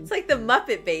teenies. It's like the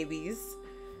Muppet Babies.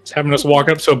 Just having us walk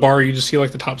up to a bar, you just see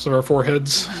like the tops of our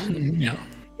foreheads. Yeah.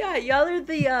 Yeah, y'all are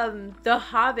the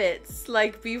hobbits,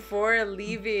 like before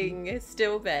leaving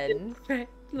Stillben.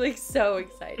 Like, so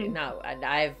excited. No, and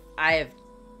I have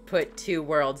put two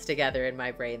worlds together in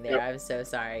my brain there. Yep. I'm so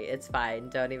sorry. It's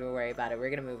fine. Don't even worry about it. We're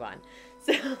gonna move on.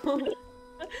 So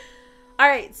all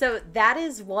right, so that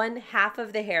is one half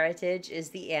of the heritage is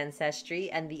the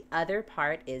ancestry, and the other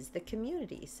part is the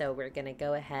community. So we're gonna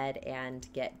go ahead and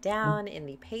get down in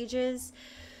the pages.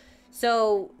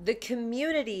 So the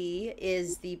community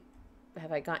is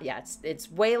have I gone? Yeah,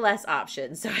 it's way less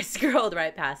options. So I scrolled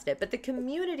right past it. But the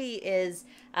community is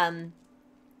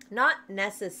not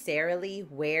necessarily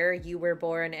where you were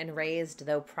born and raised,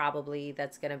 though probably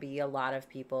that's going to be a lot of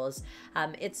people's.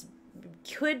 It's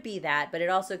could be that, but it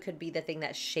also could be the thing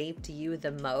that shaped you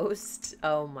the most.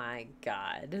 Oh my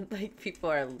god, like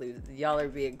people are losing, y'all are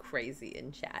being crazy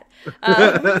in chat.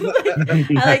 I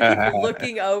like keep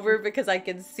looking over because I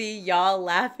can see y'all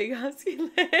laughing.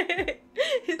 I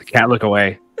can't look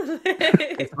away.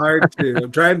 It's hard to.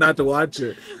 I'm trying not to watch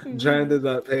it. I'm trying to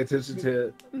not pay attention to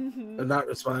it. I'm not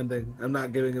responding. I'm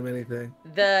not giving him anything.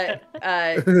 The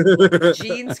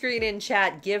Gene screen in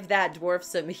chat, give that dwarf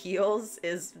some heals,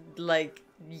 is like,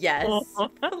 yes,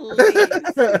 please. We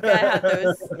gotta have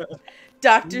those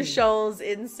Dr. Scholl's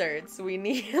inserts. We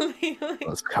need.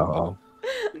 Let's go.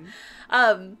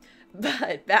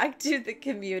 But back to the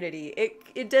community,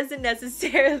 it doesn't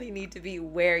necessarily need to be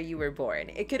where you were born.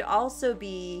 It could also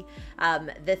be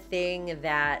the thing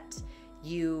that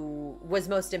was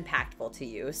most impactful to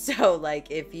you. So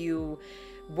like if you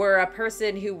were a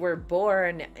person who were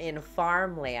born in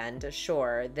farmland,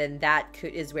 sure, then that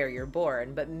is where you're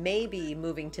born. But maybe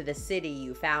moving to the city,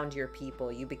 you found your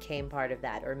people, you became part of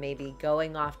that. Or maybe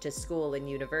going off to school and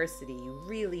university, you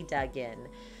really dug in.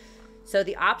 So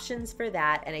the options for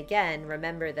that, and again,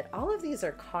 remember that all of these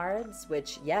are cards,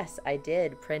 which yes, I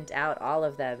did print out all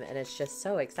of them, and it's just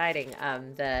so exciting.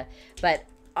 But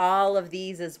all of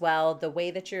these as well, the way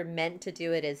that you're meant to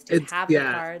do it is to have the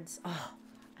cards. Oh,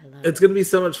 I love it's gonna be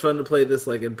so much fun to play this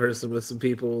like in person with some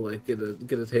people, like get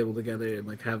a table together and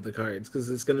like have the cards, because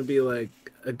it's gonna be like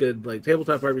a good like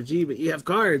tabletop RPG, but you have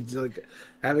cards. Like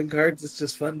having cards is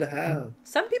just fun to have.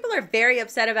 Some people are very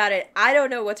upset about it. I don't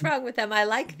know what's wrong with them. I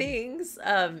like things.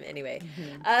 Anyway,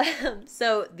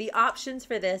 so the options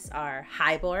for this are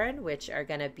highborn, which are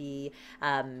gonna be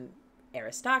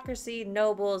aristocracy,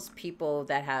 nobles, people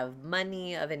that have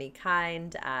money of any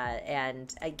kind,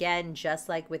 and again, just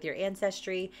like with your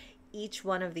ancestry, each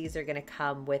one of these are going to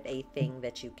come with a thing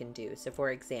that you can do. So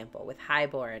for example, with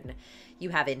highborn, you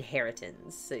have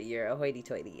inheritance, so you're a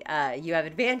hoity-toity. You have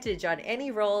advantage on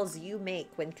any rolls you make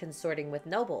when consorting with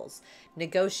nobles.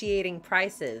 Negotiating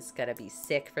prices, gonna be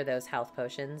sick for those health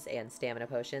potions and stamina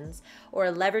potions, or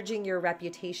leveraging your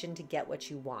reputation to get what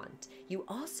you want. You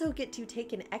also get to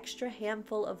take an extra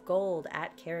handful of gold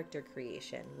at character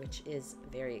creation, which is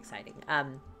very exciting.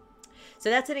 So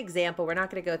that's an example. We're not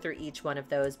going to go through each one of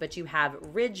those, but you have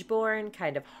Ridgeborn,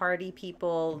 kind of hardy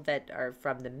people that are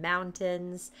from the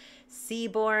mountains.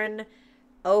 Seaborn,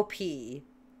 OP,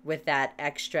 with that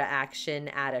extra action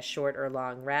at a short or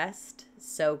long rest.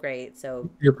 So great. So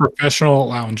you're professional at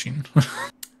lounging.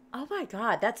 Oh my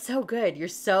god, that's so good. You're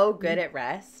so good at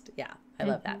rest. Yeah, I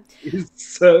love that. He's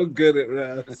so good at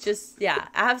rest. Just, yeah,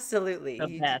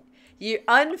 absolutely. You're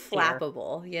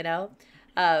unflappable, you know?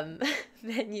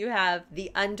 Then you have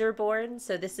the Underborn.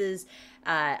 So this is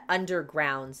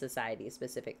underground society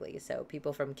specifically. So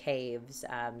people from caves,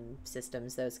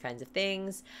 systems, those kinds of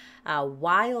things.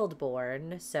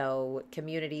 Wildborn. So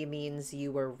community means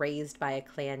you were raised by a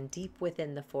clan deep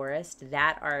within the forest.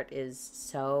 That art is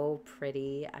so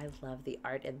pretty. I love the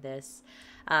art in this.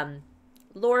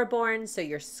 Loreborn. So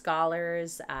your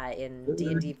scholars in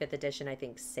D&D 5th edition, I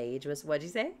think Sage was, what'd you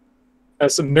say?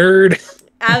 That's a nerd.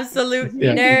 Absolute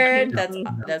nerd.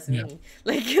 That's me.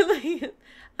 Like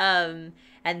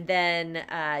And then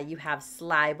you have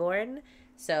Slyborn.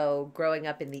 So, growing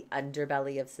up in the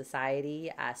underbelly of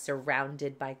society,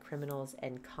 surrounded by criminals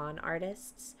and con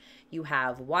artists. You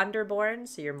have Wanderborn,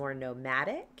 so you're more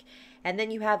nomadic. And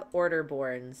then you have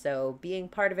Orderborn. So, being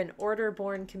part of an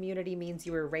Orderborn community means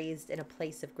you were raised in a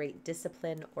place of great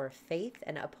discipline or faith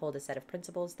and uphold a set of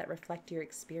principles that reflect your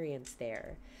experience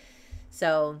there.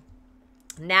 So,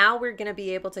 now we're going to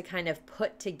be able to kind of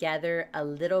put together a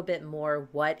little bit more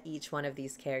what each one of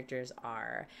these characters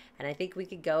are. And I think we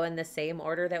could go in the same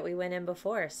order that we went in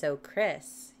before. So,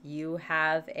 Chris, you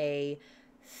have a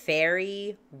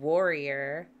fairy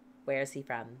warrior. Where is he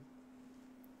from?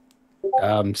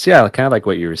 So yeah, kind of like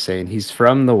what you were saying. He's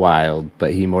from the wild,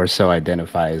 but he more so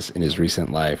identifies in his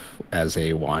recent life as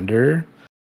a wanderer.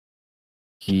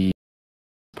 He's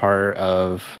part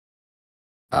of...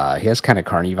 he has kind of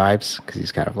carny vibes because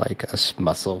he's kind of like a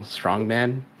muscle strong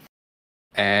man.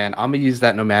 And I'm going to use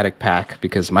that nomadic pack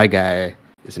because my guy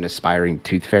is an aspiring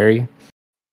tooth fairy.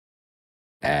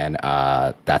 And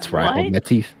that's where I hold my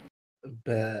teeth.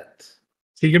 Bet.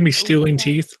 So you gonna be stealing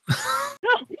teeth? Oh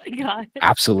my god.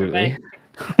 Absolutely.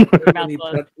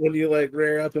 When you like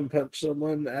rear up and punch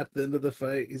someone at the end of the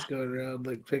fight, he's going around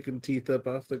like picking teeth up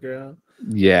off the ground.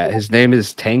 Yeah, his name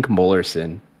is Tank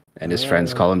Mullerson, and his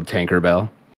friends call him Tankerbell.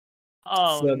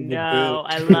 Oh Son of a no,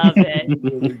 bitch. I love it.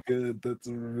 Really good. That's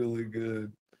really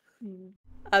good.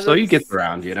 So he gets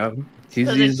around, you know. He's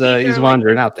So the teeth are like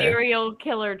wandering out there. Serial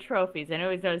killer trophies. I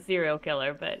know he's not a serial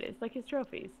killer, but it's like his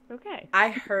trophies. Okay.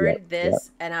 I heard Yep,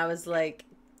 this and I was like,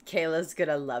 Kayla's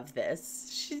gonna love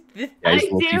this. Yeah, I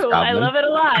he's low-key do. I goblin. love it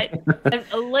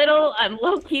a lot. I'm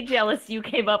low-key jealous you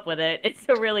came up with it. It's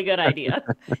a really good idea.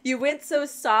 You went so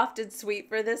soft and sweet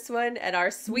for this one, and our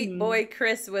sweet boy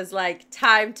Chris was like,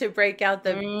 time to break out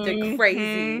the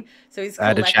crazy. So he's I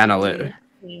had to channel collecting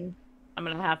it. I'm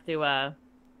gonna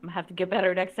have to get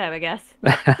better next time, I guess.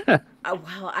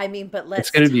 well, I mean, but let's.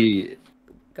 It's gonna be.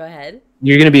 Go ahead.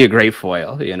 You're gonna be a great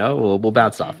foil. You know, we'll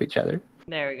bounce off each other.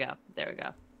 There we go.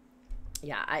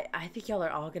 Yeah, I think y'all are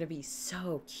all gonna be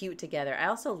so cute together. I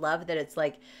also love that it's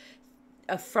like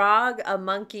a frog, a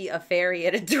monkey, a fairy,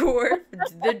 and a dwarf.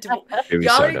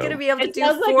 Y'all are gonna be able to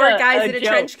do four guys in a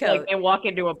trench coat. Like they walk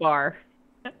into a bar.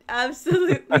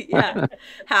 Absolutely, yeah.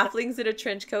 Halflings in a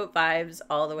trench coat vibes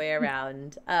all the way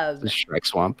around. The Shrek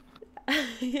Swamp.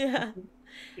 Yeah.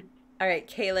 All right,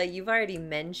 Kayla, you've already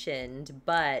mentioned,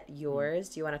 but yours,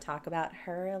 do you want to talk about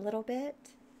her a little bit?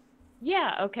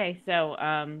 Yeah, okay. So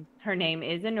her name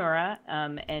is Anura,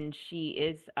 and she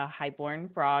is a highborn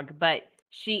frog, but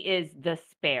she is the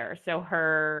spare. So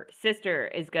her sister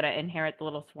is going to inherit the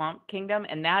little swamp kingdom,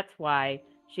 and that's why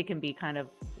she can be kind of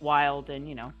wild and,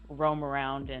 you know, roam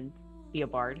around and be a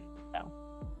bard. So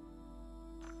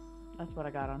that's what I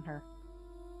got on her.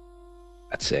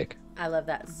 That's sick. I love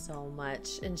that so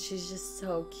much. And she's just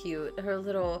so cute. Her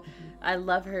little, I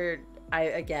love her.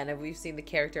 We've seen the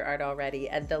character art already,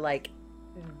 and the like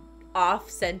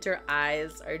off-center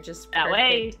eyes are just perfect. That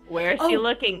way, where is she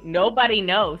looking? Nobody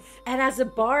knows. And as a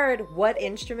bard, what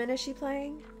instrument is she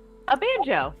playing? A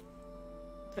banjo.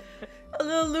 A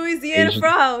little Louisiana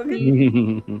frog.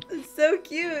 It's so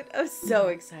cute. I'm so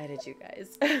excited, you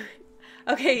guys.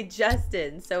 Okay,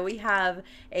 Justin. So we have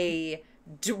a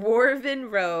dwarven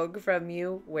rogue from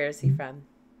you. Where's he from?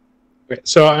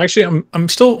 So actually, I'm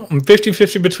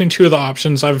 50-50 between two of the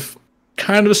options. I've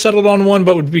kind of settled on one,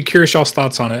 but would be curious y'all's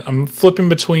thoughts on it. I'm flipping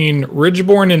between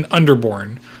Ridgeborn and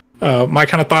Underborn. My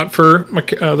kind of thought for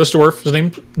this dwarf, his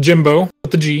name's Jimbo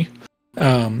with the G.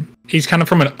 He's kind of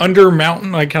from an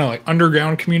under-mountain, like kind of like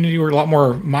underground community where a lot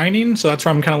more mining. So that's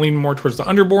why I'm kind of leaning more towards the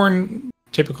Underborn,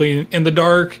 typically in the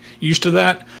dark, used to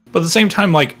that. But at the same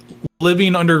time, like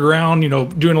living underground, you know,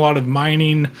 doing a lot of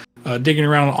mining, digging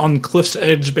around on cliff's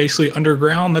edge, basically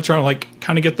underground. That's where I like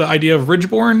kind of get the idea of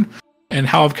Ridgeborn and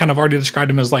how I've kind of already described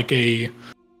him as like a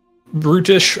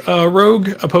brutish rogue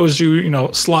opposed to, you know,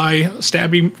 sly,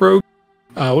 stabby rogue.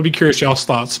 We'll be curious y'all's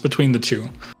thoughts between the two.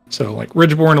 So like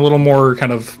Ridgeborn, a little more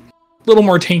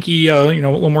tanky, you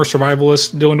know, a little more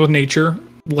survivalist, dealing with nature.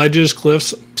 Ledges,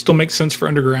 cliffs, still makes sense for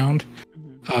underground.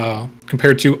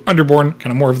 Compared to Underborn,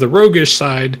 kind of more of the roguish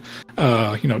side,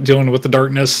 you know, dealing with the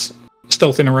darkness,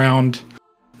 stealthing around.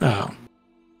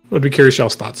 Would be curious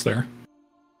y'all's thoughts there.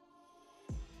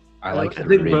 I like. I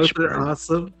think both are Ridgeborn.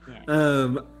 awesome. Yeah.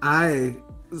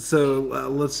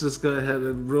 Let's just go ahead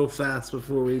and real fast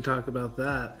before we talk about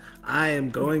that. I am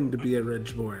going to be a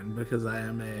Ridgeborn because I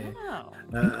am a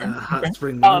hot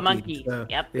spring monkey. Oh, a monkey. So,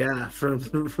 Yep. Yeah, from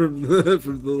the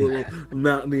little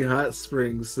mountainy hot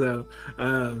springs. So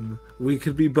we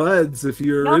could be buds if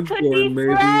you're a Y'all could be Ridgeborn,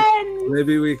 maybe. friends.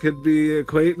 Maybe we could be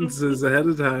acquaintances ahead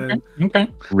of time. Okay.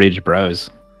 Ridge Bros.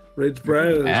 Ridge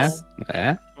Bros.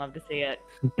 Yeah. Love to see it.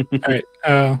 All right.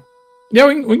 Yeah,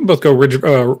 we can both go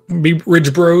be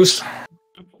Ridge Bros.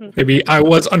 Maybe I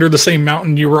was under the same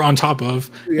mountain you were on top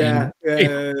of. Yeah, and- yeah, hey, yeah.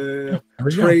 there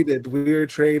we go. Traded. We're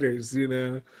traders, you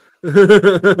know.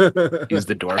 Use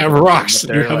the door. I have rocks.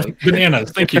 You have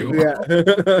bananas. Thank you. Yeah.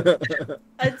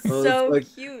 That's Well, so it's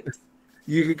like- cute.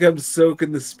 You can come soak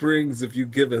in the springs if you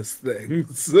give us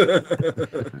things.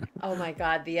 Oh my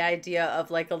god, the idea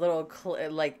of like a little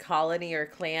like colony or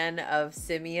clan of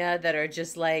Simia that are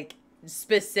just like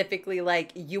specifically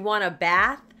like, you want a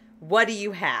bath? What do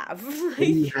you have?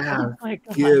 We Like, have Oh my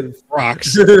God. give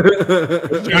Rocks.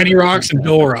 Shiny rocks and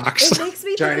dull rocks. it makes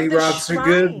me Shiny think of the rocks are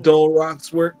good. shrine. Dull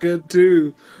rocks work good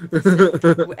too.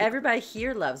 Everybody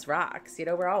here loves rocks. You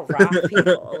know, we're all rock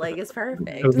people. Like, it's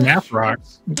perfect. Those math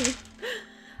rocks.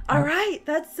 All right,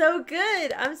 that's so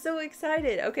good. I'm so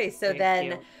excited. Okay, so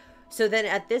Thank then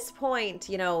at this point,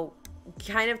 you know,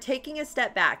 kind of taking a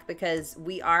step back, because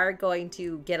we are going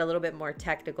to get a little bit more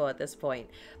technical at this point.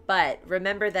 But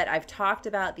remember that I've talked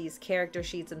about these character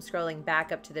sheets. I'm scrolling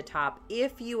back up to the top.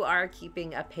 If you are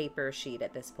keeping a paper sheet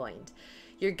at this point,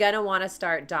 you're going to want to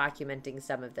start documenting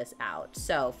some of this out.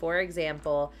 So, for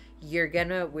example,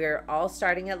 we're all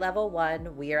starting at level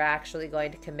 1. We are actually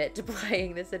going to commit to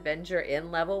playing this adventure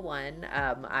in level 1.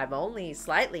 I'm only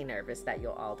slightly nervous that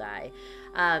you'll all die.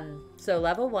 So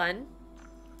level 1.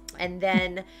 And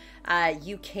then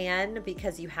you can,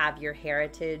 because you have your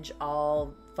heritage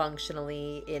all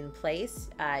functionally in place,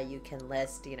 you can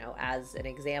list, you know, as an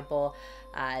example,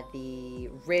 the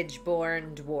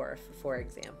Ridgeborn Dwarf, for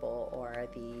example, or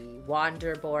the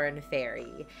Wanderborn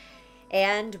Fairy.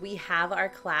 And we have our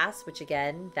class, which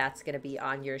again, that's going to be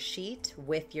on your sheet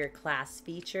with your class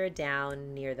feature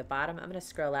down near the bottom. I'm going to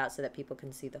scroll out so that people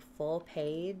can see the full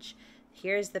page.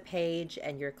 Here's the page,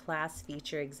 and your class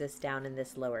feature exists down in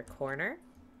this lower corner.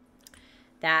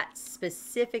 That's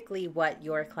specifically what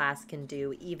your class can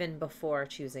do even before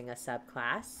choosing a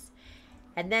subclass.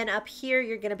 And then up here,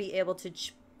 you're going to be able to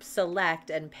select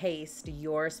and paste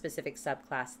your specific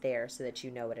subclass there so that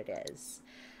you know what it is.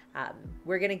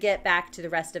 We're going to get back to the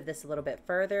rest of this a little bit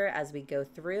further as we go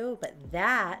through, but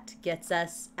that gets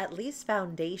us at least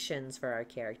foundations for our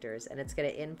characters, and it's going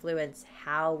to influence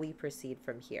how we proceed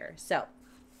from here. So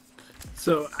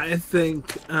I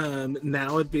think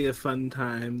now would be a fun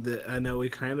time. That I know we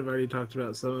kind of already talked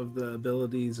about some of the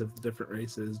abilities of the different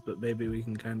races, but maybe we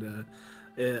can kind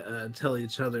of tell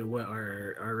each other what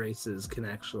our races can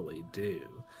actually do.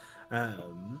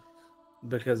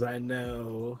 Because I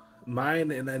know mine,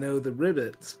 and I know the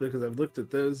ribbits because I've looked at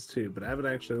those two, but I haven't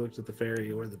actually looked at the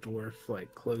fairy or the dwarf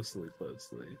like closely.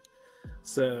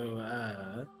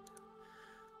 So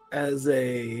as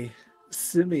a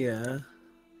Simia,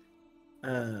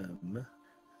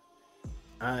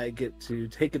 I get to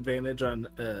take advantage on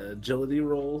agility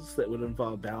rolls that would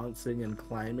involve balancing and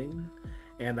climbing,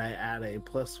 and I add a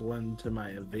 +1 to my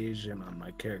evasion on my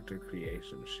character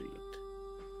creation sheet.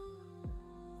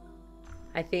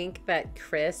 I think that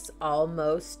Chris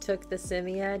almost took the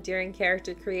Simia during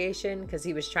character creation because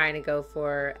he was trying to go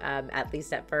for, at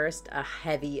least at first, a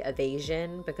heavy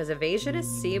evasion, because evasion is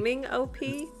seeming OP.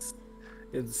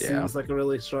 It seems like a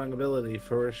really strong ability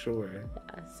for sure.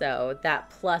 Yeah, so that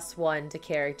 +1 to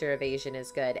character evasion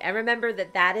is good. And remember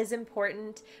that is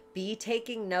important. Be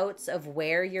taking notes of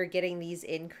where you're getting these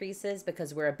increases,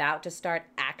 because we're about to start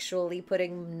actually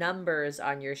putting numbers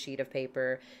on your sheet of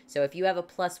paper. So if you have a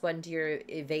 +1 to your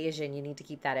evasion, you need to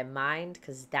keep that in mind,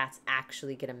 because that's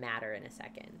actually going to matter in a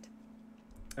second.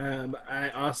 I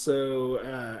also,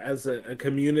 as a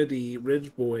community,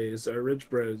 Ridge Boys or Ridge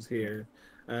Bros here,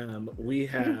 we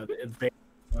have advanced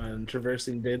on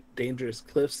traversing dangerous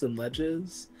cliffs and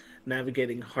ledges,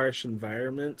 navigating harsh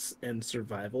environments, and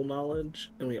survival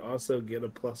knowledge. And we also get a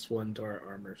 +1 to our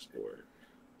armor score.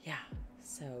 Yeah,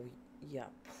 so yeah,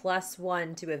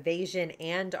 +1 to evasion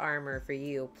and armor for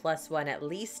you, +1 at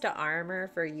least to armor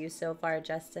for you so far,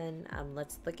 Justin.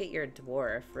 Let's look at your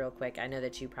dwarf real quick. I know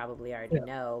that you probably already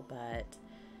know, but...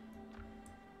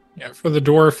 Yeah, for the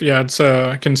dwarf, it's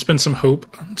I can spend some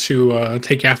hope to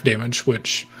take half damage,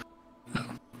 which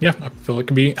I feel like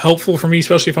could be helpful for me,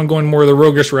 especially if I'm going more of the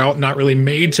roguish route, not really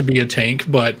made to be a tank,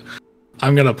 but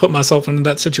I'm gonna put myself into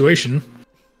that situation.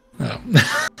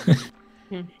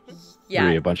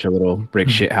 Yeah, a bunch of little brick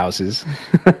shit houses.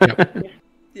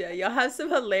 yeah, you'll have some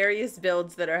hilarious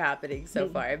builds that are happening so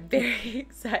far. I'm very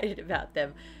excited about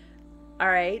them. All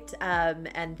right,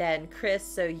 and then Chris,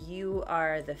 so you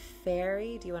are the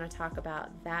fairy. Do you want to talk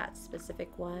about that specific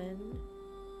one?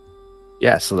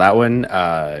 Yeah, so that one,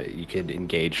 you could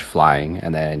engage flying,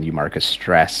 and then you mark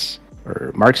stress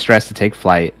to take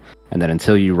flight, and then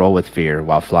until you roll with fear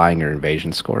while flying, your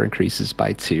invasion score increases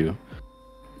by 2.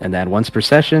 And then once per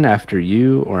session, after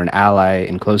you or an ally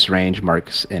in close range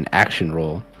marks an action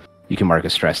roll, you can mark a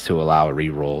stress to allow a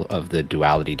reroll of the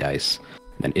duality dice.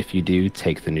 And if you do,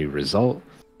 take the new result.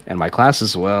 And my class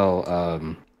as well,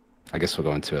 I guess we'll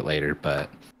go into it later, but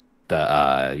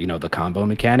the combo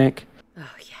mechanic, Oh,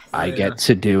 yes. I get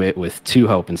to do it with 2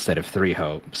 hope instead of 3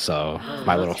 hope. So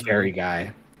my little that's fairy nice.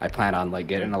 guy, I plan on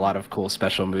getting a lot of cool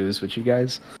special moves with you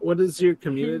guys. What does your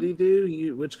community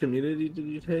do? Which community did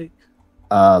you take?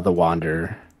 The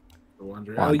Wanderer. The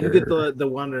Wanderer. Oh, you get the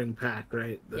Wandering Pack,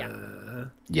 right? For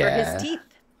Yeah. his teeth.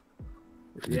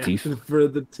 The teeth. For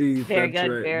the teeth. Very that's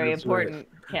good, right, very that's important. Right.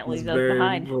 Can't leave It's those very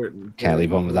behind. Important. Can't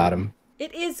leave home without him.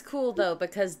 It is cool though,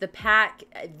 because the pack,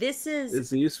 this is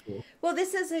It's useful. well,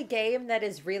 this is a game that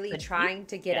is really trying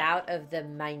to get out of the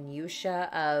minutia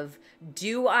of,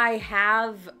 do I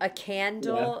have a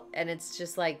candle? And it's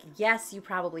just like, yes, you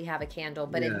probably have a candle,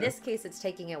 but in this case, it's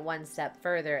taking it one step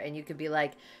further, and you could be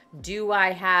like, do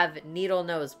I have needle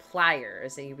nose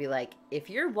pliers? And you'd be like,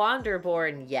 if you're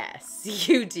Wanderborn, yes,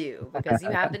 you do, because you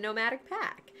have the nomadic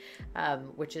pack,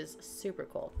 which is super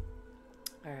cool.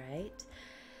 All right.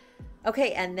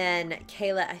 Okay, and then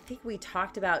Kayla, I think we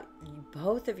talked about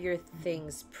both of your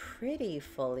things pretty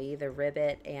fully, the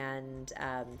ribbit and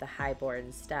the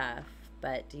highborn stuff.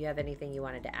 But do you have anything you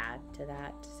wanted to add to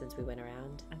that since we went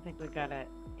around? I think we got it.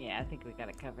 Yeah, I think we got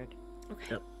it covered.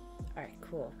 Okay. Yep. All right,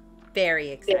 cool. Very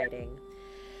exciting.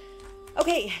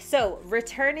 Okay, so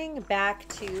returning back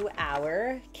to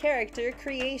our character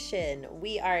creation,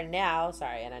 we are now,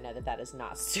 sorry, and I know that is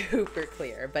not super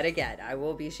clear, but again, I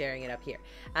will be sharing it up here.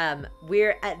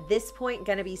 We're at this point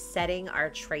going to be setting our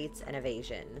traits and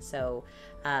evasion. So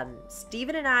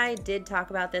Stephen and I did talk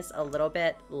about this a little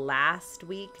bit last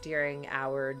week during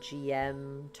our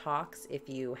GM talks. If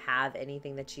you have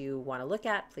anything that you want to look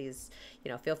at, please,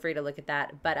 feel free to look at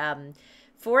that. But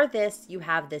for this, you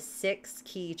have the 6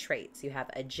 key traits. You have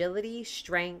agility,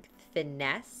 strength,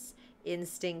 finesse,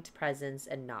 instinct, presence,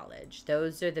 and knowledge.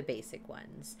 Those are the basic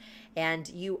ones. And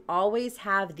you always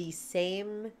have the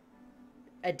same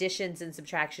additions and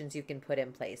subtractions you can put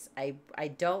in place. I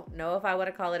don't know if I want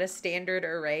to call it a standard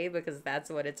array, because that's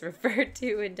what it's referred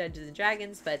to in Dungeons &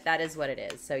 Dragons, but that is what it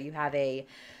is. So you have a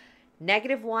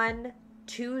 -1,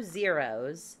 2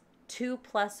 zeros, 2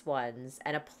 +1s,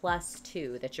 and a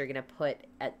 +2 that you're going to put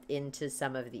into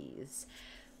some of these.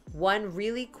 One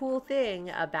really cool thing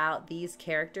about these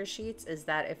character sheets is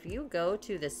that if you go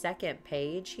to the second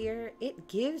page here, it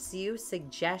gives you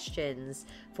suggestions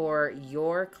for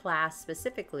your class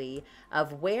specifically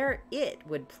of where it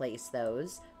would place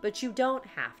those, but you don't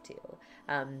have to.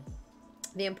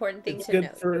 The important thing to note.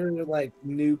 It's good for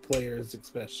new players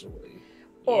especially.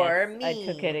 Or yes, me. I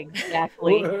took it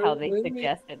exactly how they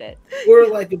suggested it. Or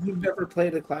if you've never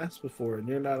played a class before and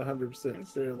you're not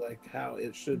 100% sure how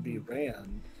it should be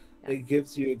ran, it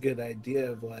gives you a good idea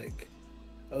of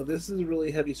oh, this is a really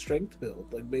heavy strength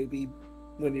build. Maybe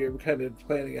when you're kind of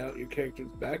planning out your character's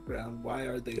background, why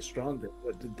are they stronger?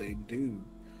 What did they do?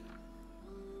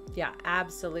 Yeah,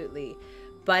 absolutely.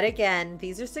 But again,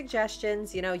 these are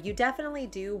suggestions. You definitely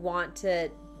do want to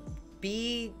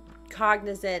be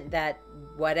cognizant that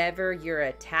whatever you're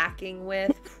attacking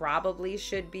with probably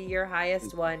should be your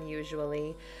highest one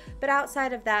usually, but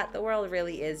outside of that, the world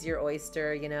really is your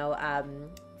oyster.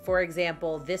 For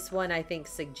example, this one I think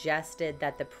suggested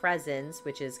that the presence,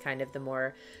 which is kind of the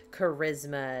more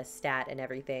charisma stat and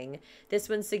everything, this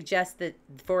one suggests that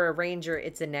for a ranger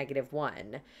it's a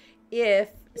 -1.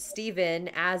 If Steven,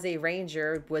 as a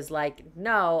ranger, was like,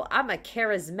 no, I'm a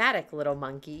charismatic little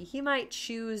monkey, he might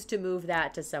choose to move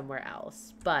that to somewhere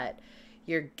else. But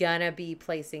you're gonna be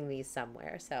placing these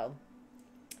somewhere. So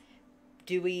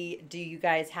do you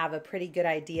guys have a pretty good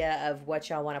idea of what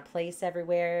y'all want to place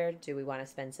everywhere? Do we want to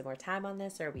spend some more time on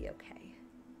this, or are we okay?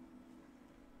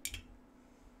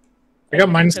 I got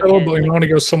mine settled, but we want to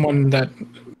go someone that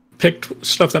picked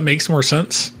stuff that makes more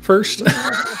sense first.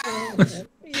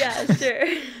 Yeah,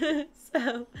 sure.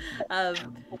 So,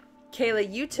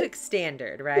 Kayla, you took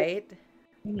standard, right?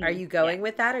 Are you going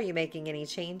with that? Are you making any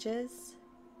changes?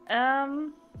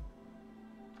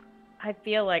 I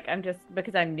feel like I'm just,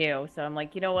 because I'm new, so I'm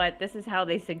like, you know what? This is how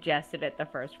they suggested it the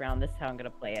first round. This is how I'm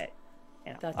going to play it.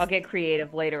 I'll get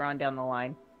creative later on down the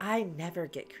line. I never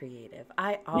get creative.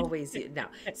 I always do. No,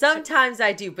 sometimes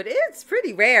I do, but it's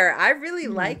pretty rare. I really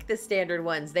like the standard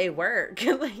ones. They work.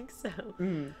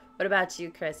 What about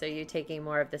you, Chris? Are you taking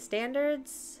more of the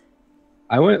standards?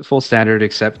 I went full standard,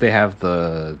 except they have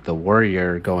the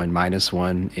warrior going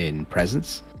 -1 in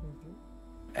presence,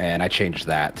 and I changed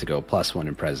that to go +1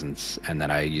 in presence, and then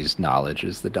I used knowledge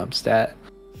as the dump stat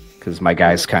because my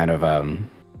guy's kind of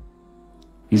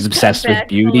he's obsessed with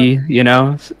beauty, you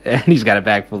know, and he's got a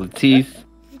bag full of teeth,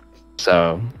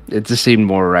 so it just seemed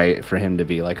more right for him to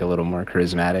be like a little more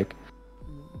charismatic.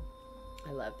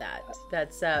 I love that.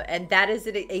 That's and that is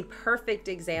a perfect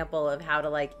example of how to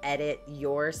like edit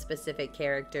your specific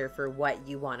character for what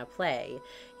you want to play.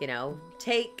 You know,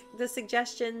 take the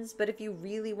suggestions, but if you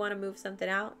really want to move something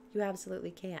out, you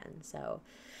absolutely can. So,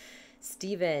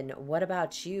 Steven, what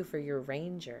about you for your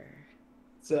ranger?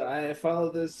 So I follow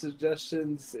those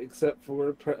suggestions, except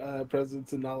for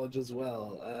presence and knowledge as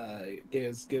well.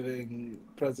 Is giving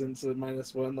presence a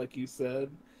 -1, like you said.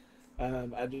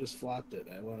 I just flopped it.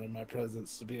 I wanted my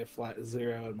presence to be a flat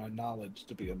 0 and my knowledge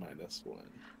to be a -1.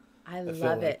 I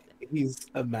love it. He's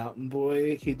a mountain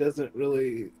boy. He doesn't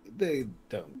really. They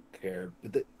don't care.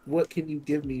 But what can you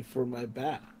give me for my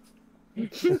bath?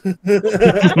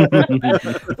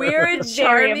 We're a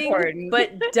charming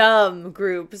but dumb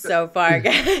group so far,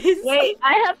 guys. Wait,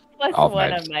 I have +1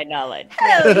 vibes. on my knowledge.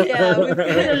 Hell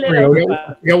yeah. We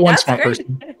got one That's smart great.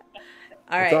 person.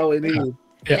 All right. That's all we need.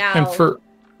 Yeah, Now- and for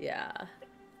Yeah.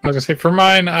 I was gonna say for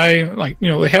mine, I like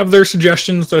they have their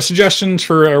suggestions. The suggestions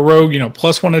for a rogue,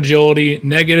 +1 agility,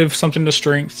 negative something to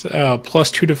strength,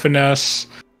 +2 to finesse,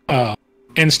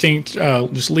 instinct,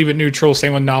 just leave it neutral.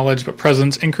 Same with knowledge, but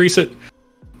presence increase it.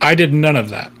 I did none of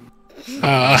that.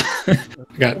 I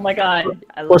got Oh my god.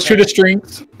 I love +2 to it.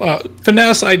 strength,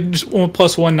 finesse. I just went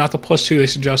 +1, not the +2 they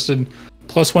suggested.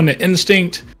 +1 to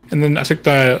instinct, and then I took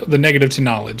the negative to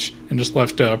knowledge and just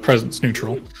left presence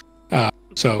neutral.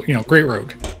 So great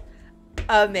rogue.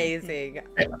 Amazing.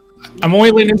 I'm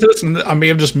only leaning into this, and I may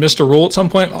have just missed a rule at some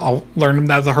point. I'll learn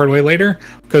that the hard way later,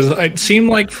 because it seemed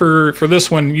like for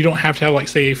this one, you don't have to have like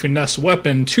say a finesse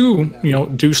weapon to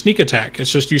do sneak attack.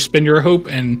 It's just you spend your hope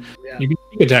and you can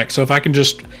sneak attack. So if I can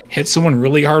just hit someone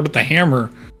really hard with the hammer,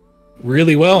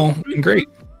 really well, and great.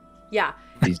 Yeah.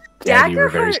 These daddy were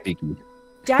very Daggerheart- sneaky.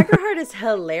 Daggerheart is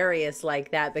hilarious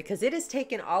like that because it has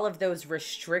taken all of those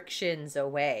restrictions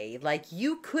away. Like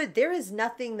there is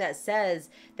nothing that says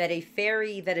that a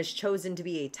fairy that is chosen to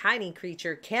be a tiny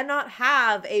creature cannot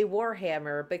have a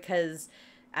warhammer because,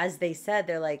 as they said,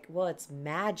 they're like, well, it's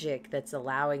magic that's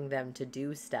allowing them to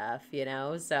do stuff,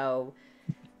 So,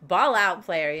 ball out,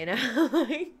 player,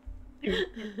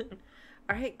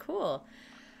 All right, cool.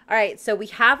 All right, so we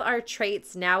have our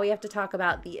traits. Now we have to talk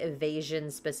about the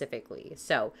evasion specifically.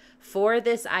 So for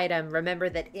this item, remember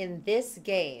that in this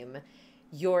game,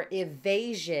 your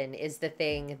evasion is the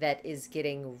thing that is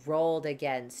getting rolled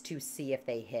against to see if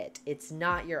they hit. It's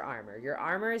not your armor. Your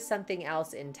armor is something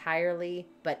else entirely,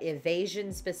 but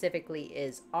evasion specifically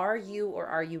is, are you or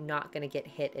are you not going to get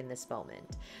hit in this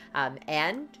moment?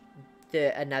 And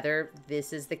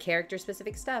this is the character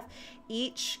specific stuff.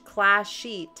 Each class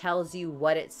sheet tells you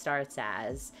what it starts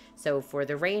as. So for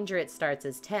the ranger, it starts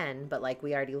as 10, but like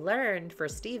we already learned for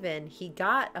Steven, he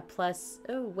got a plus.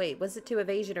 Oh, wait, was it to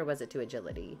evasion or was it to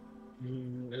agility?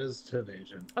 It is to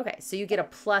evasion. Okay, so you get a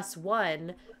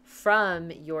 +1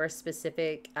 from your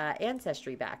specific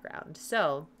ancestry background.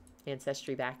 So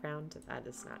ancestry background, that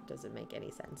doesn't make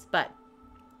any sense, but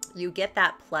you get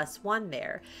that +1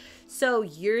 there. So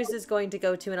yours is going to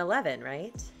go to an 11,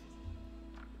 right?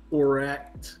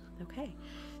 Correct. Okay.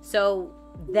 So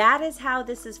that is how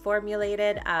this is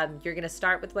formulated. You're going to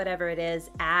start with whatever it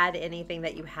is, add anything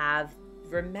that you have.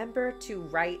 Remember to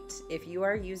write, if you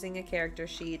are using a character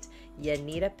sheet, you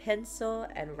need a pencil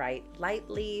and write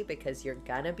lightly because you're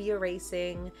going to be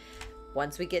erasing.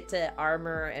 Once we get to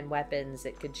armor and weapons,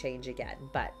 it could change again,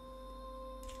 but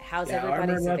how's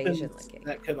everybody's evasion looking?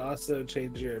 That could also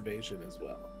change your evasion as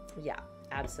well. Yeah,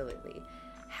 absolutely.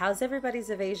 How's everybody's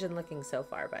evasion looking so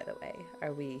far, by the way?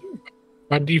 Are we...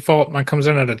 By default, mine comes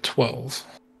in at a 12,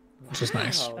 which is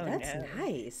nice. Oh, that's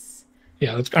nice.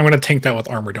 Yeah, I'm going to tank that with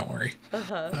armor, don't worry.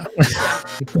 Uh-huh.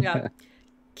 Yeah.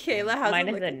 Kayla, how's Mine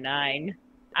it is a looking? 9.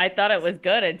 I thought it was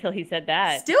good until he said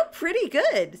that. Still pretty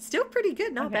good.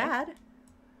 Not Okay. bad.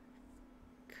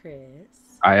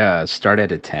 Chris. I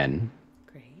started at 10.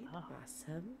 Great.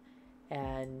 Awesome.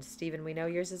 And Steven, we know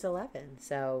yours is 11.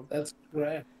 So That's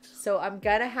correct. I'm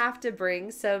gonna have to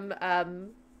bring some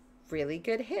really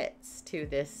good hits to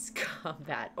this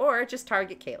combat, or just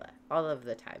target Kayla all of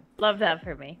the time. Love that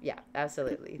for me. Yeah,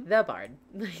 absolutely. The bard.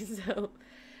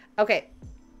 Okay.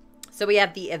 So we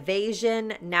have the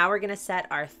evasion. Now we're gonna set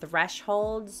our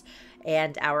thresholds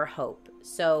and our hope.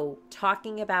 So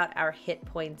talking about our hit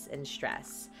points and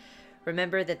stress.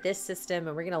 remember that this system,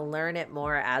 and we're going to learn it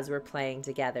more as we're playing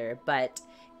together, but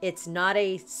it's not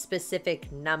a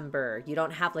specific number. You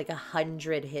don't have like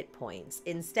 100 hit points.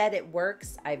 Instead, it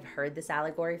works, I've heard this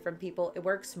allegory from people, it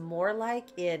works more like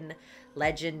in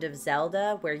Legend of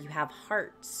Zelda, where you have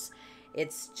hearts.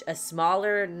 It's a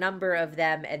smaller number of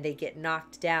them, and they get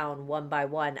knocked down one by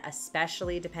one,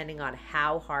 especially depending on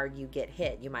how hard you get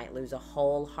hit. You might lose a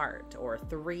whole heart or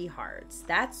 3 hearts.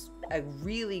 That's a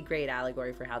really great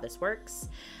allegory for how this works.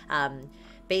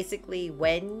 Basically,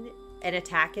 when an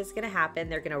attack is going to happen,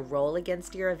 they're going to roll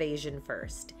against your evasion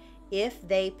first. If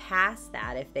they pass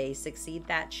that, if they succeed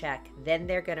that check, then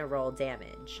they're going to roll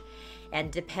damage. And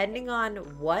depending on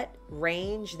what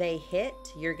range they hit,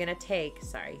 you're going to take,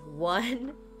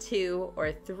 1, 2,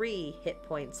 or 3 hit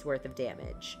points worth of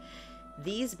damage.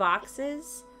 These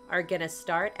boxes are going to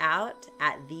start out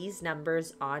at these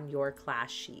numbers on your class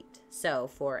sheet. So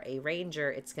for a ranger,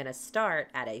 it's going to start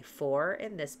at a 4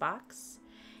 in this box,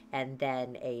 and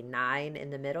then a 9 in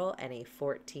the middle, and a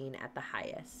 14 at the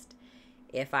highest.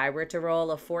 If I were to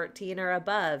roll a 14 or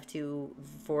above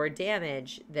for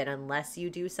damage, then unless you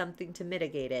do something to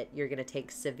mitigate it, you're going to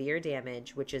take severe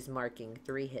damage, which is marking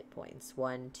 3 hit points.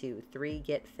 1, 2, 3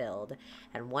 get filled.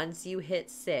 And once you hit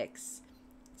 6,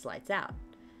 it's lights out.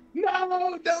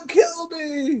 No, don't kill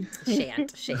me.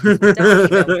 Shan't. Don't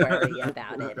even worry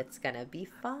about it. It's going to be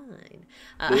fine.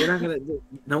 You're not gonna,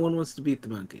 no one wants to beat the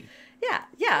monkey. Yeah,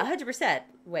 100%.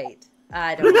 Wait.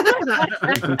 I don't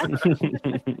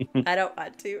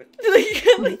want to.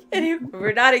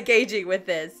 We're not engaging with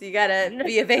this. You gotta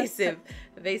be evasive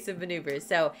maneuvers.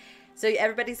 So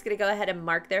everybody's gonna go ahead and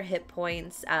mark their hit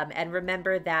points. And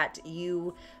remember that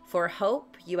for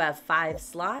hope, you have 5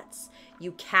 slots.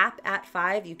 You cap at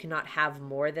 5. You cannot have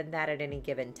more than that at any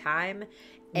given time.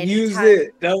 Use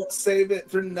it. Don't save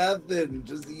it for nothing.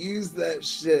 Just use that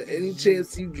shit any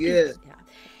chance you get. Yeah.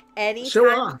 Anytime. Show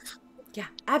off. Yeah,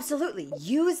 absolutely.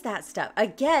 Use that stuff.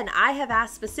 Again, I have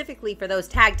asked specifically for those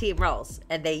tag team rolls,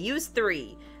 and they use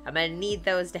 3. I'm going to need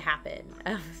those to happen.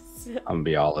 I'm going to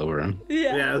be all over them.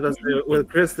 Yeah, with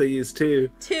Chris, they use 2.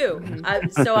 2.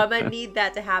 So I'm going to need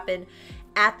that to happen.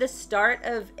 At the start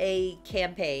of a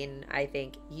campaign, I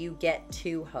think, you get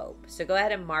 2 hope. So go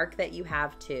ahead and mark that you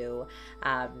have 2,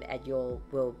 and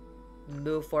we'll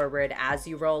move forward. As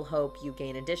you roll hope, you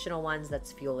gain additional ones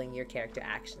that's fueling your character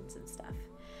actions and stuff.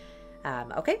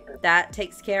 Okay, that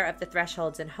takes care of the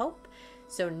thresholds and hope.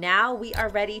 So now we are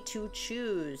ready to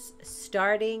choose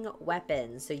starting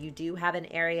weapons. So you do have an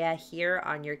area here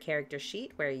on your character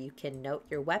sheet where you can note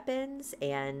your weapons,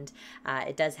 and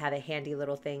it does have a handy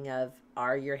little thing of,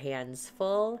 are your hands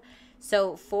full?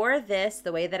 So for this,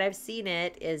 the way that I've seen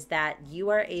it is that you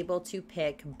are able to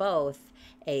pick both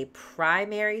a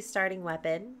primary starting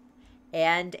weapon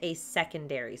and a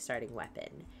secondary starting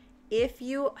weapon. If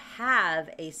you have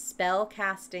a spell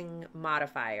casting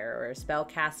modifier or a spell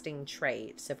casting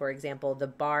trait, so for example, the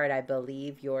Bard, I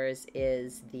believe yours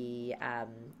is the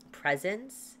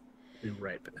Presence. Be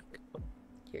right back.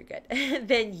 You're good.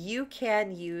 Then you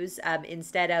can use,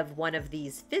 instead of one of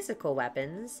these physical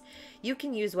weapons, you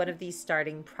can use one of these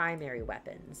starting primary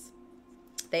weapons.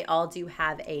 They all do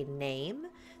have a name.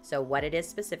 So what it is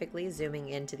specifically, zooming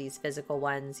into these physical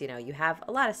ones, you have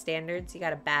a lot of standards. You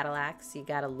got a battle axe, you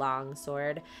got a long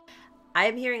sword.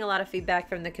 I'm hearing a lot of feedback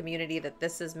from the community that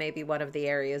this is maybe one of the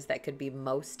areas that could be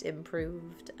most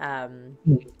improved,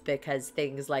 because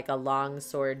things like a long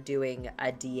sword doing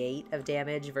a D8 of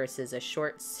damage versus a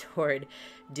short sword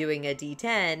doing a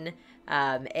D10,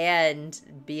 and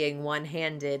being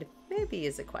one-handed maybe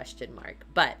is a question mark.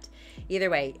 But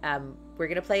either way, we're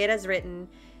going to play it as written.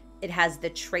 It has the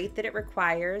trait that it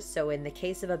requires. So in the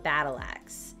case of a battle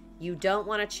axe, you don't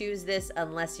want to choose this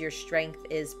unless your strength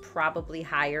is probably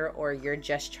higher or you're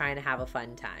just trying to have a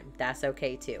fun time. That's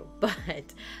okay too.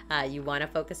 But you want to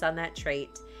focus on that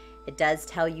trait. It does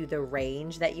tell you the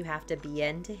range that you have to be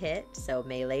in to hit. So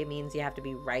melee means you have to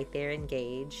be right there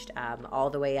engaged, all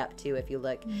the way up to, if you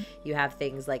look, you have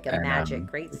things like a magic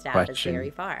greatstaff is very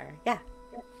far. Yeah.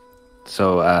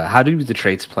 So how do the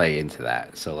traits play into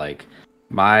that? So like,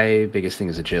 my biggest thing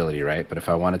is agility, right? But if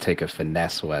I want to take a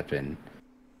finesse weapon,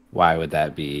 why would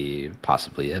that be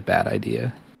possibly a bad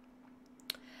idea?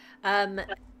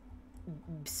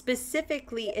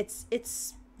 Specifically,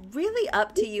 it's really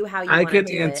up to you how you want to do it.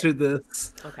 I can answer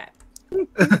this. Okay.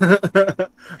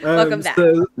 Welcome back.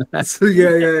 So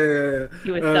yeah.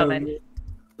 He was summoned.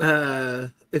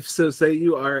 If so, say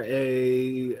you are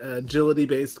a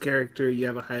agility-based character, you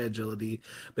have a high agility,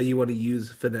 but you want to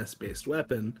use a finesse-based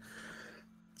weapon.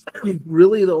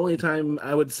 Really, the only time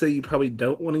I would say you probably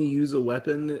don't want to use a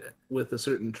weapon with a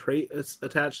certain trait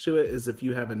attached to it is if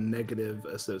you have a negative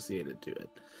associated to it.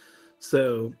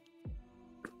 So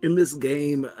in this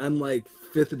game, unlike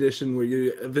 5th edition, where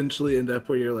you eventually end up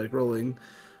where you're like rolling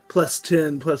plus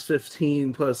 10, plus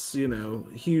 15, plus,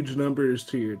 huge numbers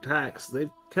to your attacks, they've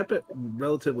kept it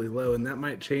relatively low, and that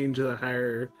might change at a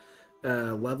higher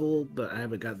level, but I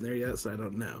haven't gotten there yet, so I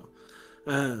don't know.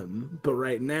 But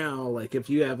right now, like if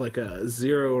you have like a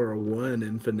 0 or a 1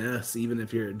 in finesse, even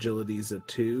if your agility's a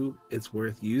 2, it's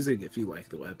worth using if you like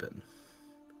the weapon.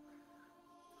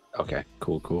 Okay,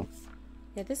 cool.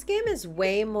 Yeah, this game is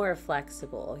way more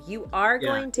flexible. You are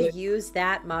going to use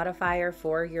that modifier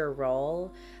for your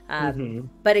roll.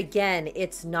 But again,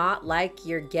 it's not like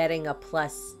you're getting a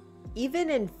plus. Even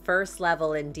in first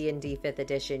level in D&D 5th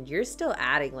edition, you're still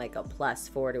adding like a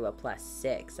 +4 to a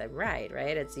 +6. I'm right?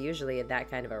 It's usually in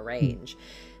that kind of a range.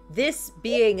 This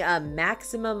being a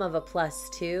maximum of a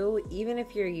 +2, even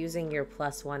if you're using your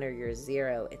 +1 or your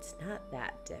 0, it's not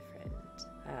that different.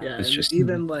 Yeah, It's just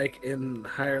even like in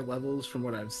higher levels, from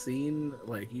what I've seen,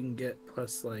 like you can get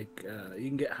you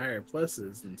can get higher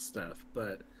pluses and stuff,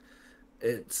 but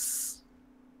it's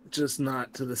just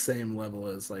not to the same level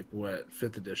as like what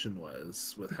 5th edition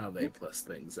was with how they plus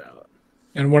things out.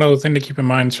 And one other thing to keep in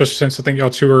mind, especially since I think y'all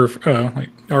two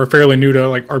are fairly new to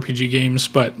like RPG games,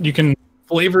 but you can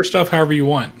flavor stuff however you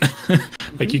want.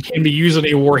 Like you can be using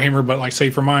a warhammer, but like say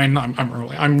for mine,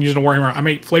 I'm using a warhammer. I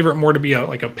may flavor it more to be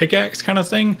like a pickaxe kind of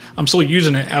thing. I'm still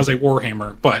using it as a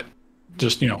warhammer, but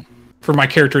just for my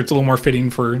character, it's a little more fitting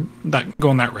for that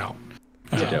going that route.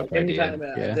 Anytime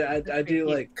I do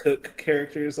like cook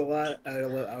characters a lot. I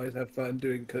always have fun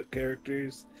doing cook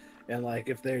characters, and like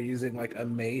if they're using like a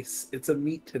mace, it's a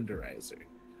meat tenderizer.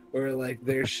 Or like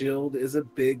their shield is a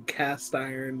big cast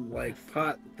iron like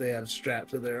pot that they have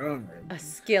strapped to their arm. A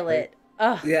skillet.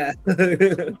 Like, yeah.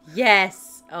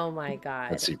 Yes. Oh my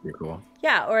god. That's super cool.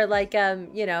 Yeah, or like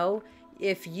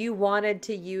if you wanted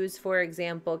to use, for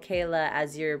example, Kayla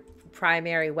as your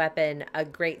primary weapon, a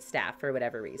great staff for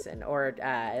whatever reason, or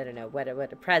I don't know what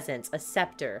a presence, a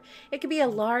scepter. It could be a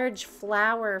large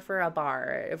flower for a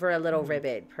bar, for a little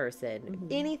ribbit person.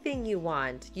 Anything you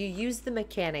want. You use the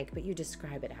mechanic, but you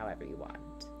describe it however you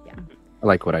want. Yeah. I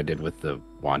like what I did with the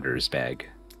Wanderer's bag.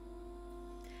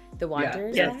 The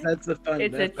Wanderer's bag? bag? That's a fun.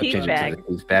 It's a tea bag.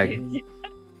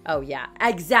 Oh yeah,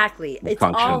 exactly. It's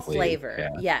all flavor. Yeah.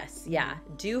 Yes, yeah.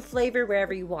 Do flavor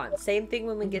wherever you want. Same thing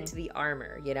when we get to the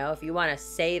armor. If you want to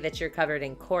say that you're covered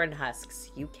in corn husks,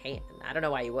 you can. I don't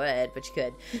know why you would, but you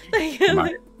could.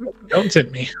 Don't tip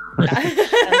me.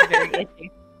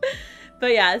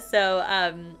 But yeah, so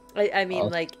I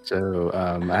mean, I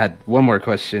had one more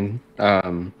question.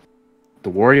 The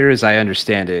warriors, I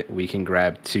understand it. We can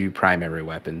grab 2 primary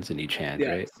weapons in each hand,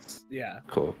 right? Yeah.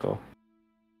 Cool.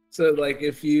 So, like,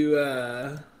 if you,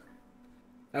 I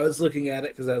was looking at it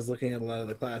because I was looking at a lot of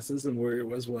the classes, and Warrior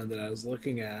was one that I was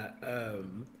looking at.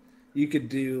 You could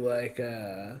do, like,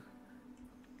 a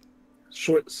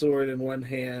short sword in one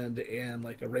hand and,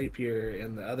 like, a rapier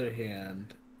in the other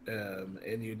hand,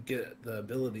 and you'd get the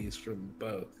abilities from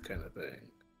both kind of thing.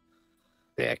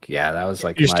 Sick. Yeah, that was,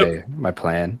 like, my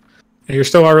plan. You're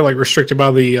still are like restricted by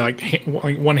the like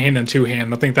one hand and 2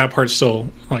 hand. I think that part's still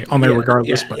like on there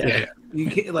regardless. But yeah. You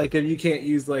can't you can't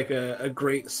use like a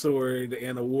great sword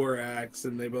and a war axe,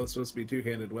 and they both supposed to be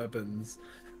 2-handed weapons,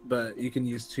 but you can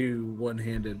use 2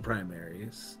 one-handed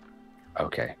primaries.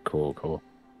 Okay, cool.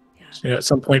 Yeah, at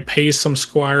some point, pay some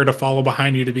squire to follow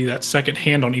behind you to be that second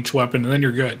hand on each weapon, and then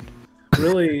you're good.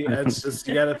 Really, it's just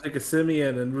you gotta pick a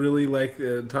simian and really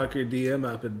talk your DM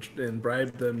up and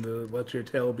bribe them to let your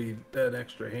tail be an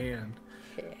extra hand.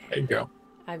 There you go.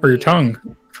 Or your tongue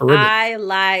for ribbit. I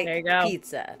like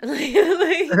pizza.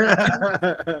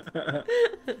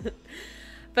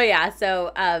 But yeah,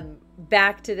 so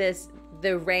back to this,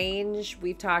 the range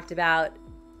we've talked about.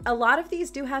 A lot of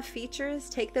these do have features.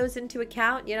 Take those into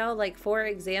account. Like for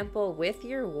example, with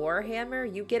your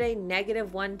Warhammer, you get a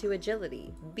 -1 to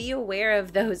agility. Be aware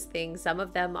of those things. Some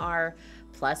of them are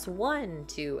 +1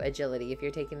 to agility if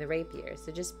you're taking the rapier.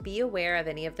 So just be aware of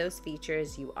any of those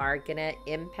features. You are going to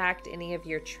impact any of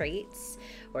your traits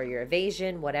or your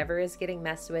evasion, whatever is getting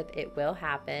messed with, it will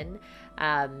happen.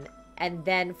 And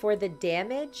then for the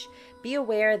damage, be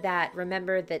aware that,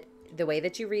 remember that the way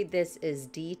that you read this is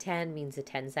D10 means a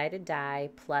 10-sided die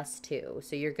 +2.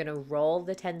 So you're going to roll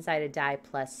the 10-sided die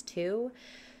 +2.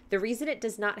 The reason it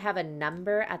does not have a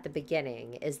number at the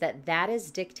beginning is that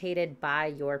is dictated by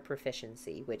your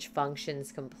proficiency, which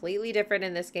functions completely different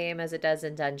in this game as it does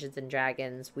in Dungeons and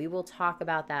Dragons. We will talk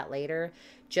about that later.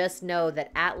 Just know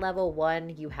that at level 1,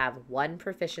 you have 1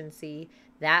 proficiency.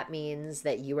 That means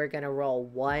that you are going to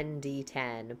roll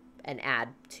 1d10 and add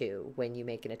 2 when you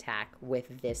make an attack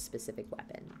with this specific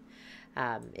weapon.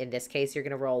 In this case, you're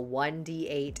going to roll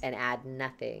 1d8 and add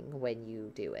nothing when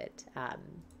you do it.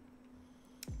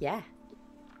 Yeah.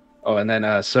 Oh, and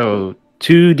then so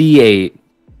 2d8,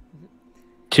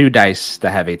 2 dice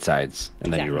that have 8 sides,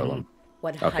 and then you roll them.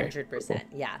 100%. Okay.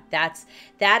 Yeah,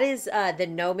 that is the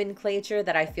nomenclature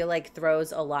that I feel like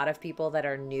throws a lot of people that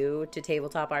are new to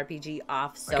tabletop RPG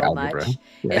off so Like algebra. much.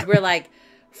 Yeah. Is we're like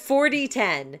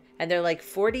 40-10, and they're like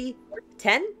 40-10,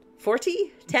 40-10.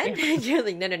 And you're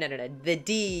like, no. The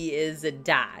D is a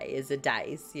die, is a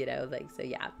dice, you know, like, so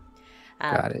yeah.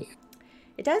 Got it.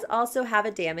 It does also have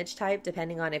a damage type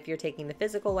depending on if you're taking the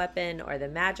physical weapon or the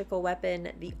magical weapon.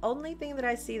 The only thing that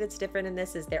I see that's different in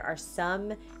this is there are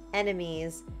some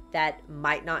enemies that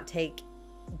might not take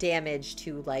damage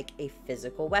to like a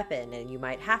physical weapon, and you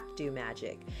might have to do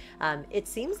magic. It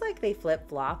seems like they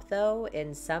flip-flop though.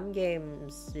 In some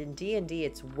games in D&D,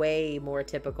 it's way more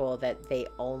typical that they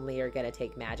only are going to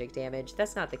take magic damage.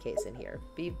 That's not the case in here.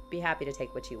 Be happy to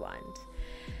take what you want.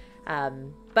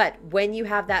 But when you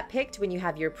have that picked, when you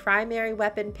have your primary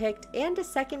weapon picked and a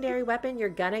secondary weapon, you're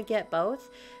gonna get both.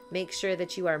 Make sure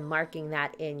that you are marking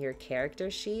that in your character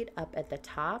sheet up at the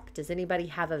top. Does anybody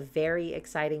have a very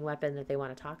exciting weapon that they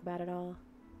want to talk about at all?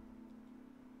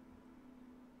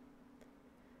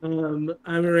 I'm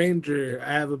a ranger.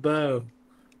 I have a bow.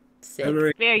 Sick.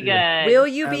 Very good. Will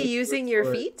you be using your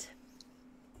feet?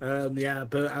 Yeah,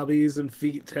 but I'll be using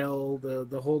feet, tail,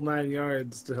 the whole 9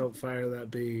 yards to help fire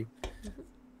that bee.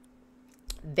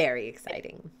 Very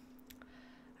exciting.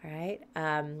 All right.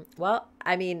 Well,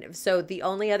 I mean, so the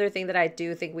only other thing that I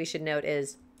do think we should note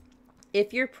is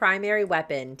if your primary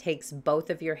weapon takes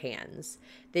both of your hands,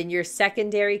 then your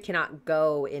secondary cannot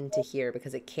go into here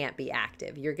because it can't be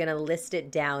active. You're going to list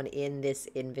it down in this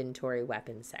inventory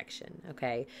weapon section,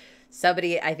 okay?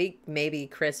 Somebody, I think maybe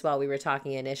Chris, while we were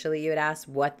talking initially, you had asked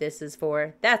what this is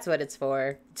for. That's what it's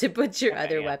for, to put your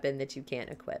other weapon that you can't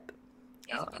equip.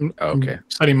 Yeah, Okay. I'm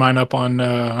setting mine up on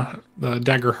the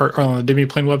Daggerheart or on the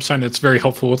Demiplane website. It's very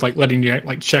helpful with like letting you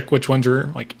like check which ones are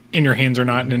like in your hands or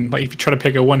not. And then like if you try to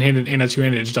pick a one-handed and a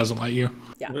two-handed, it just doesn't let you.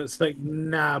 Yeah. It's like,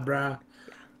 nah, bruh.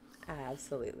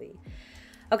 Absolutely.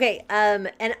 Okay,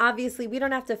 and obviously we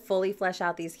don't have to fully flesh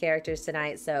out these characters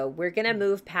tonight, so we're going to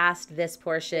move past this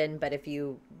portion, but if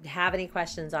you have any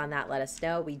questions on that, let us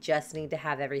know. We just need to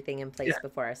have everything in place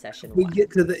before our session We 1.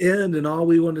 get to the end and all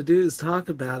we want to do is talk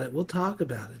about it. We'll talk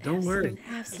about it. Don't worry.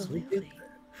 Absolutely.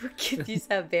 You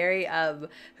sound very,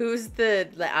 who's the,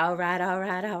 all right. All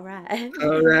right.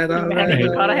 Matthew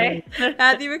McConaughey.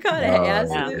 Matthew McConaughey,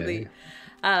 absolutely.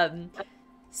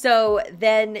 So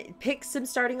then pick some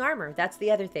starting armor. That's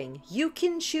the other thing. You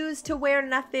can choose to wear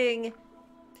nothing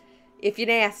if you're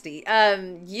nasty.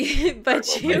 You're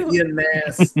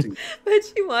nasty.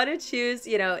 But you want to choose,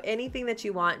 you know, anything that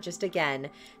you want. Just again,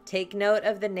 take note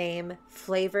of the name,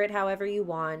 flavor it however you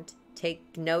want,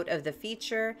 take note of the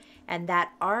feature, and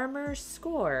that armor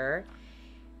score,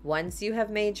 once you have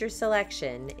made your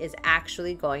selection, is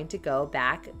actually going to go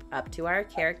back up to our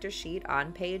character sheet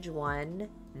on page 1.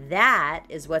 That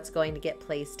is what's going to get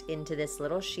placed into this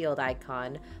little shield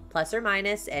icon, plus or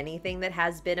minus anything that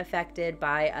has been affected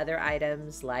by other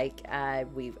items, like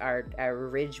our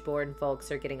Ridgeborn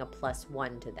folks are getting a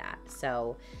 +1 to that.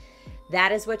 So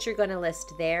that is what you're going to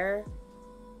list there.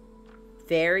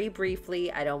 Very briefly,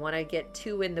 I don't want to get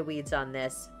too in the weeds on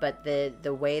this, but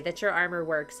the way that your armor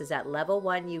works is at level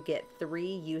 1, you get 3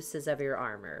 uses of your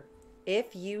armor.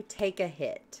 If you take a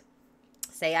hit,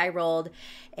 say I rolled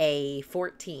a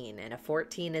 14, and a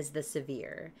 14 is the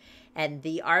severe, and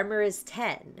the armor is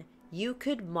 10, you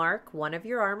could mark one of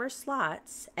your armor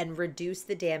slots and reduce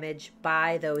the damage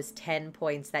by those 10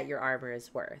 points that your armor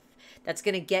is worth. That's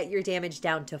going to get your damage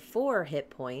down to 4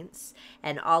 hit points,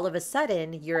 and all of a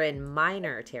sudden you're in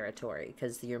minor territory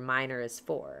because your minor is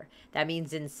 4. That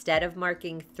means instead of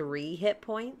marking 3 hit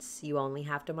points, you only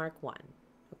have to mark 1,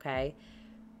 okay?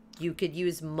 You could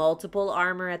use multiple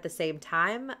armor at the same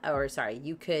time, or sorry,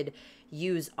 you could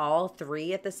use all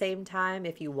 3 at the same time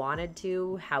if you wanted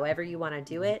to, however you want to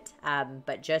do it.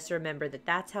 But just remember that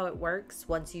that's how it works.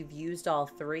 Once you've used all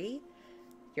 3,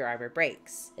 your armor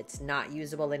breaks. It's not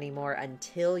usable anymore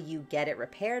until you get it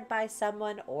repaired by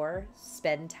someone or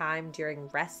spend time during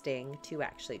resting to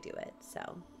actually do it.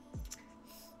 So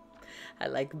I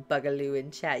like bugaloo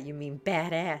in chat. You mean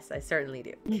badass? I certainly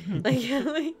do.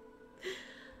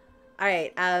 All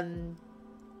right.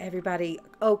 Everybody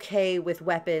okay with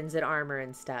weapons and armor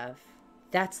and stuff?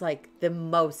 That's like the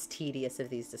most tedious of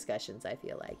these discussions, I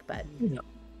feel like. But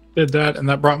did that, and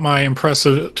that brought my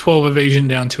impressive 12 evasion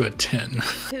down to a 10.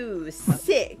 Ooh,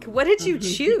 sick. What did you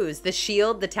choose? The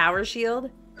shield, the tower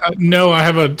shield? No, I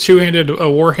have a two-handed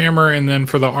warhammer, and then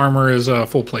for the armor is a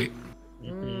full plate.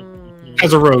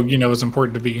 As a rogue, you know, it's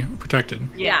important to be protected.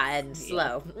 Yeah, and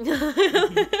slow.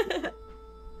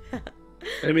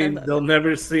 I mean, they'll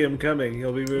never see him coming.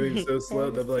 He'll be moving so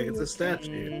slow, they'll be like, it's a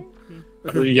statue.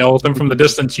 Yell at them from the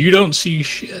distance, you don't see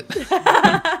shit.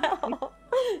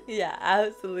 Yeah,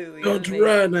 absolutely. Don't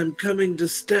run, I'm coming to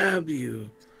stab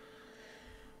you.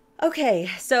 Okay,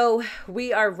 so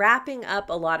we are wrapping up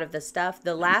a lot of the stuff.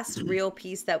 The last real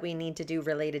piece that we need to do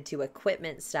related to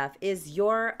equipment stuff is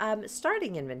your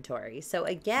starting inventory. So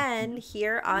again,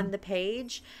 here on the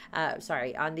page,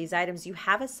 on these items, you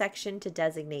have a section to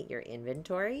designate your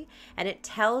inventory, and it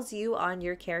tells you on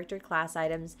your character class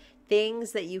items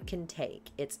things that you can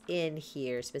take. It's in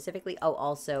here specifically. Oh,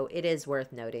 also, it is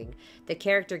worth noting, the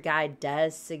character guide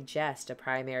does suggest a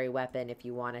primary weapon. If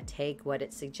you want to take what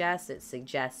it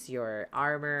suggests your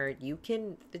armor. You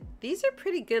can, these are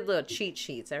pretty good little cheat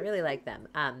sheets. I really like them.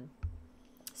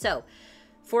 So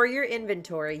for your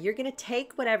inventory, you're going to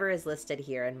take whatever is listed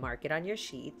here and mark it on your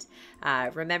sheet.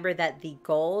 Remember that the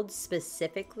gold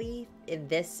specifically in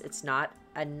this, it's not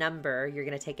a number. You're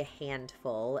going to take a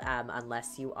handful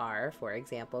unless you are, for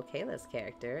example, Kayla's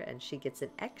character, and she gets an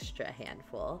extra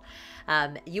handful.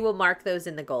 You will mark those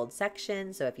in the gold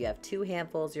section. So if you have 2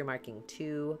 handfuls, you're marking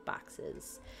 2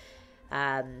 boxes.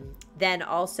 Then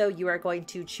also you are going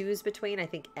to choose between, I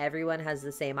think everyone has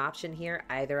the same option here,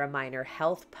 either a minor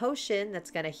health potion that's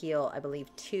going to heal, I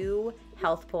believe, 2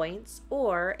 health points,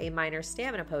 or a minor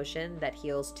stamina potion that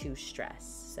heals 2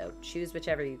 stress. So choose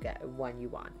whichever one you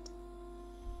want.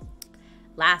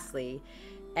 Lastly,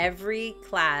 every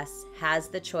class has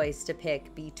the choice to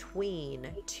pick between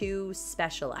 2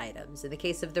 special items. In the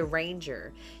case of the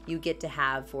Ranger, you get to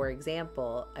have, for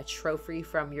example, a trophy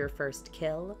from your first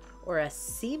kill or a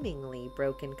seemingly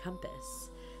broken compass.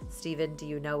 Steven, do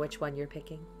you know which one you're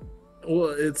picking? Well,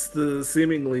 it's the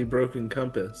seemingly broken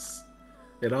compass.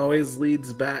 It always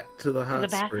leads back to the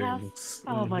hot springs.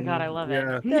 Oh my god, I love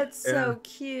it. That's so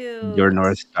cute. Your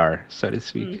North Star, so to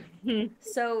speak.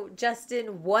 So,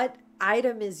 Justin, what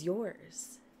item is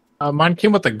yours? Mine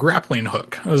came with a grappling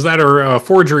hook. Is that or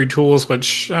forgery tools,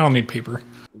 which I don't need paper.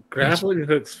 Grappling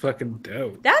hook's fucking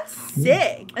dope. That's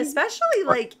sick, especially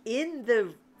like in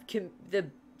the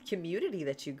community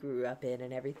that you grew up in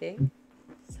and everything.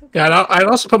 So yeah, I'd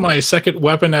also put my second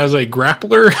weapon as a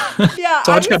grappler. Yeah,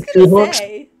 so I I just got was 2 gonna hooks.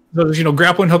 say. So there's,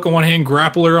 grappling hook on one hand,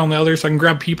 grappler on the other, so I can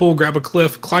grab people, grab a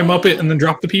cliff, climb up it, and then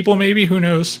drop the people, maybe. Who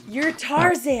knows? You're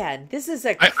Tarzan. This is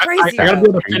a I crazy gotta be road.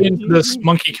 able to fit into this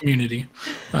monkey community.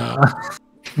 I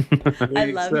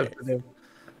love it.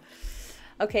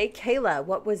 Okay, Kayla,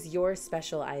 what was your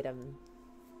special item?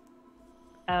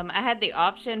 I had the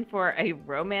option for a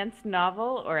romance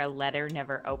novel or a letter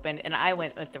never opened, and I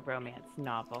went with the romance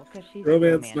novel because she's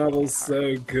romance novel's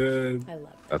so good. I love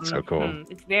that. That's so cool.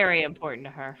 It's very important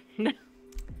to her.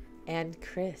 And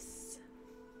Chris,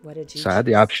 what did you So I had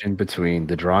the choose? option between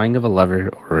the drawing of a lover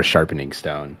or a sharpening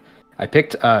stone. I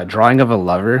picked drawing of a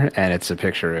lover, and it's a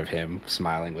picture of him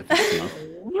smiling with his teeth.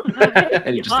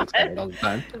 And he just looks at it all the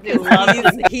time.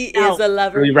 He is a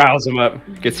lover. Really riles him up,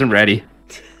 gets him ready.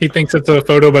 He thinks it's a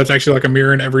photo, but it's actually like a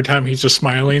mirror, and every time he's just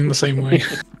smiling the same way.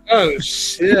 Oh,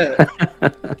 shit.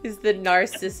 He's the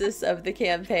Narcissus of the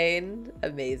campaign.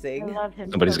 Amazing. I love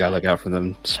him. Somebody's got to look out for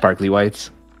them sparkly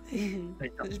whites.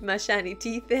 My shiny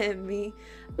teeth in me.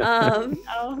 Oh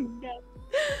no.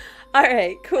 All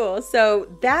right, cool. So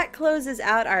that closes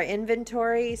out our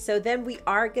inventory. So then we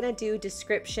are going to do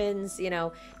descriptions,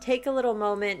 take a little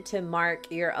moment to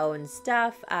mark your own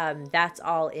stuff. That's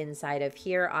all inside of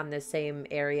here on the same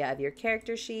area of your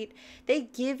character sheet. They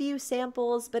give you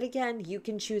samples, but again, you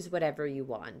can choose whatever you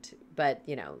want. But,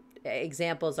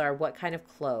 examples are what kind of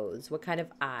clothes, what kind of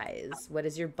eyes, what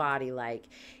is your body like?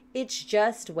 It's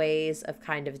just ways of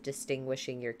kind of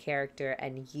distinguishing your character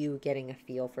and you getting a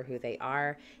feel for who they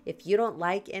are. If you don't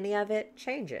like any of it,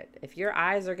 change it. If your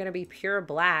eyes are going to be pure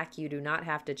black, you do not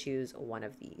have to choose one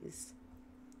of these.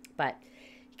 But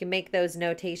you can make those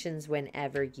notations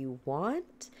whenever you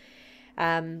want.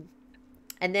 And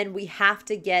then we have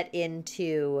to get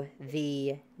into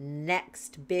the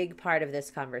next big part of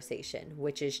this conversation,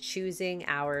 which is choosing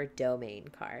our domain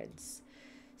cards.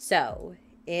 So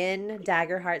in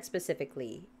Daggerheart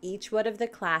specifically, each one of the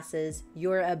classes,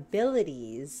 your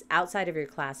abilities outside of your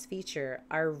class feature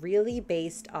are really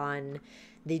based on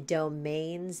the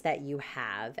domains that you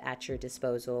have at your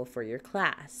disposal for your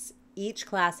class. Each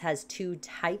class has 2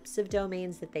 types of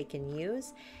domains that they can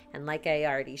use. And like I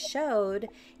already showed,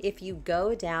 if you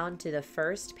go down to the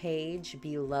first page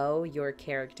below your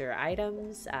character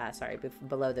items,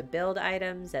 below the build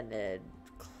items and the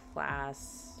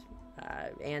class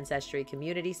ancestry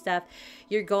community stuff,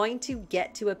 you're going to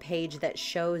get to a page that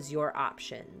shows your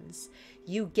options.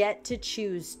 You get to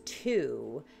choose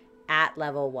 2 at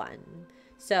level 1.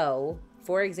 So,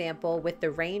 for example, with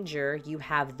the ranger, you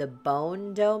have the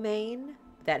bone domain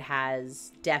that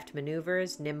has deft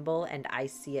maneuvers, nimble, and I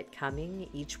see it coming,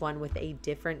 each one with a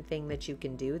different thing that you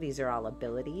can do. These are all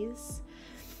abilities.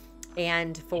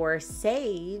 And for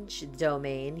Sage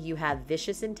domain, you have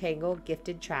Vicious Entangle,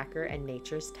 Gifted Tracker, and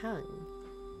Nature's Tongue.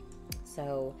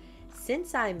 So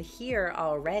since I'm here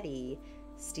already,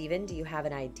 Steven, do you have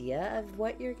an idea of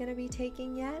what you're going to be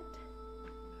taking yet?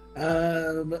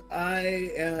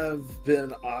 I have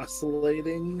been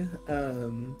oscillating,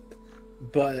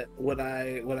 but what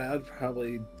I would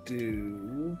probably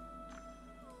do,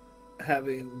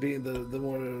 being the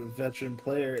more veteran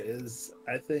player, is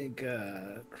I think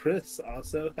Chris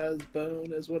also has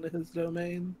bone as one of his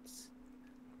domains.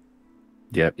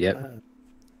 Yep.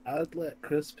 I'd let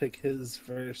Chris pick his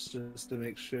first just to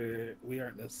make sure we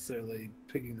aren't necessarily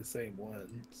picking the same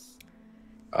ones.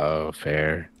 Oh,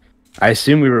 fair. I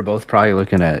assume we were both probably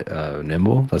looking at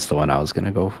Nimble. That's the one I was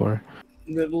gonna go for.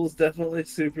 Nimble's definitely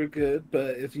super good,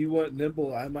 but if you want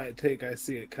Nimble, I might take I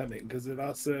See It Coming, because it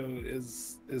also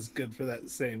is good for that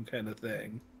same kind of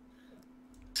thing.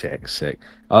 Sick.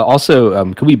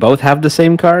 Also, can we both have the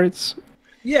same cards?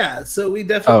 Yeah, so we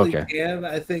definitely okay. can.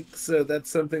 I think so. That's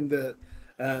something that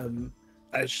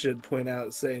I should point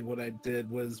out. Saying what I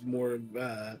did was more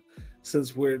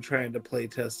since we're trying to play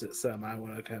test it some, I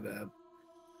want to kind of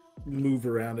move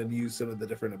around and use some of the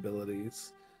different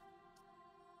abilities.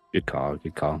 Good call.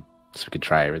 So we could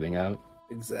try everything out.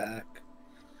 Exact.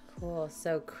 Cool.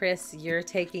 So Chris, you're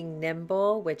taking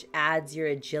Nimble, which adds your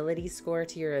agility score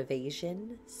to your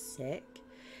evasion. Sick.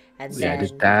 And Yeah, I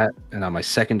did that. And on my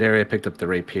secondary, I picked up the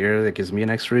Rapier that gives me an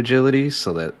extra agility,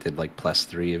 so that did like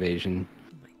 +3 evasion.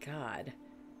 Oh my god.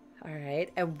 All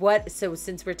right. And so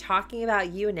since we're talking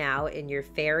about you now in your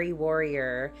Fairy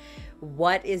Warrior,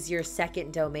 what is your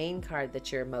second domain card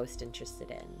that you're most interested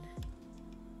in?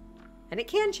 And it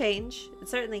can change. It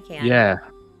certainly can. Yeah.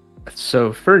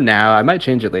 So for now, I might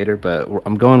change it later, but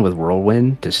I'm going with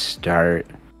Whirlwind to start.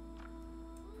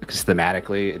 Because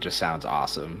thematically, it just sounds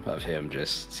awesome of him.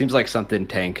 Just seems like something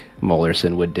Tank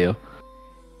Molerson would do.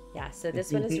 Yeah, so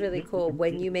this one is really cool.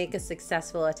 When you make a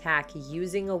successful attack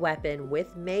using a weapon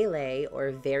with melee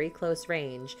or very close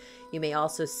range, you may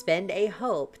also spend a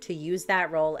hope to use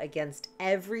that roll against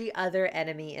every other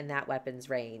enemy in that weapon's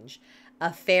range.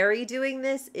 A fairy doing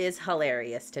this is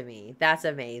hilarious to me. That's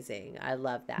amazing. I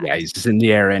love that. Yeah, he's just in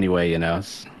the air anyway, you know.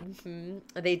 Mm-hmm.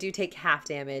 They do take half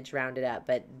damage rounded up,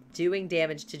 but doing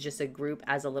damage to just a group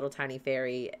as a little tiny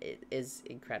fairy is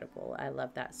incredible. I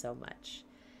love that so much.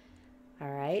 All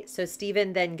right. So,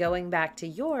 Steven, then going back to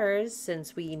yours,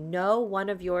 since we know one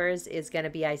of yours is going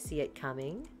to be I See It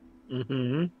Coming.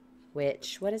 Mm-hmm. What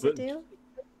does it do?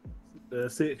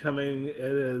 See It Coming, it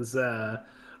is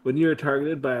when you are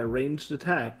targeted by a ranged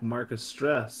attack, mark a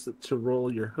stress to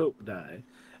roll your hope die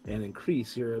and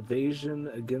increase your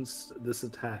evasion against this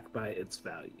attack by its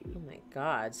value. Oh my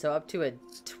god. So up to a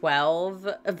 12?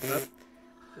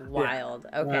 Wild.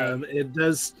 Yeah. Okay. It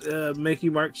does make you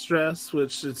mark stress,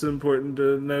 which it's important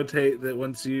to notate that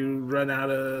once you run out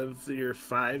of your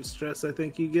 5 stress, I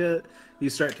think you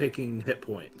start taking hit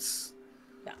points.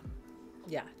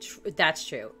 Yeah, that's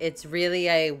true. It's really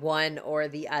a one or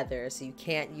the other, so you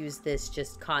can't use this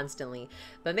just constantly.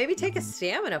 But maybe take a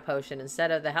stamina potion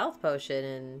instead of the health potion,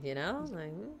 and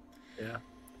yeah.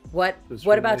 What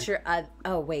about your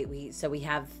so we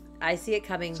have I See It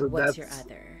Coming. So what's your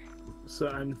other? So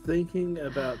I'm thinking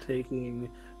about taking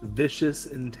Vicious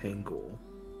Entangle.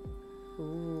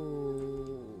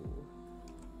 Ooh.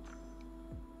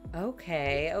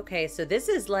 Okay. So this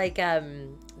is like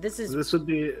this would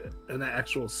be an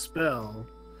actual spell,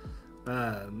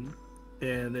 and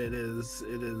it is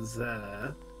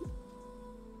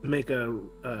make a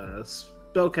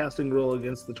spellcasting roll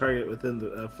against the target within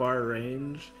the far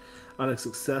range. On a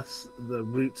success, the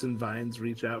roots and vines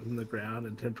reach out from the ground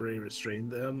and temporarily restrain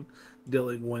them,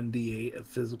 dealing 1d8 of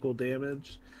physical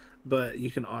damage. but you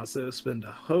can also spend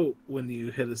a hope when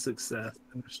you hit a success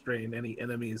and restrain any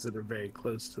enemies that are very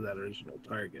close to that original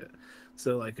target.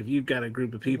 So, like, if you've got a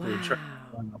group of people trying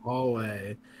to run the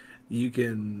hallway, you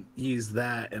can use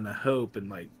that in a hope and,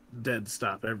 like, dead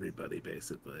stop everybody,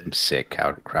 basically. Sick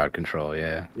crowd control,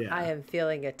 yeah. I am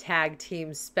feeling a tag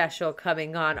team special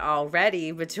coming on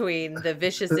already between the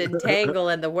Vicious Entangle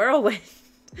and the Whirlwind.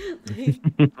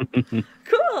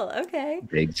 Cool, okay.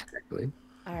 Exactly.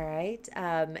 All right.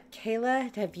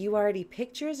 Kayla, have you already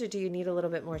pictures or do you need a little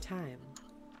bit more time?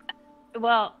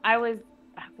 Well, I was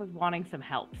wanting some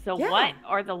help. So Yeah. what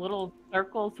are the little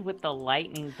circles with the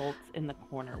lightning bolts in the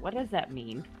corner? What does that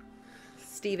mean?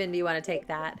 Steven, do you want to take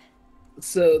that?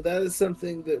 So that is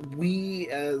something that we,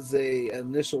 as a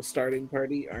initial starting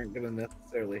party, aren't going to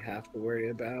necessarily have to worry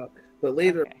about. But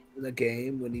later in the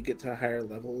game, when you get to higher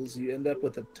levels, you end up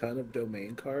with a ton of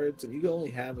domain cards, and you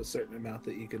only have a certain amount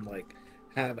that you can like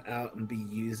have out and be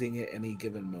using at any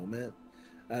given moment.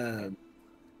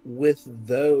 With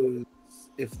those,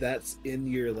 if that's in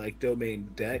your like domain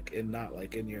deck and not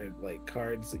like in your like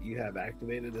cards that you have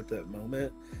activated at that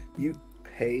moment, you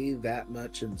pay that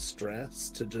much in stress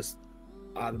to just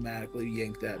automatically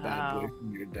yank that bad boy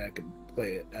from your deck and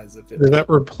play it as if it Does that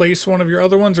replace one of your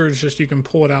other ones, or is just you can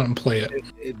pull it out and play it?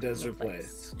 it does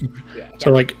replace. Yeah.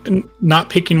 So like not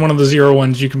picking one of the 0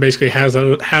 ones, you can basically have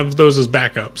those as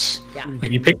backups. Yeah.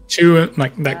 Like you pick 2,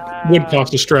 like that would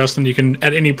cost a stress, and you can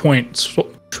at any point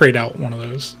trade out one of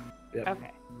those. Yep. Okay.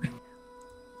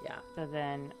 Yeah. So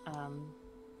then,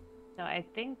 so I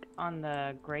think on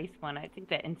the Grace one, I think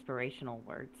the inspirational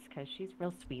words, because she's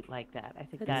real sweet like that. I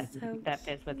think That's so that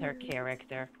fits with her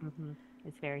character.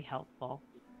 It's very helpful.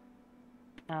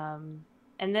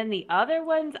 And then the other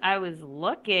ones, I was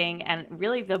looking, and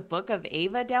really the Book of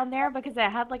Ava down there, because it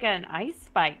had like an ice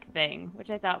spike thing, which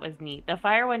I thought was neat. The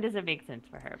fire one doesn't make sense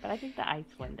for her, but I think the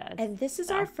ice one does. And this is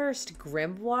our first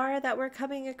grimoire that we're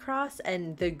coming across,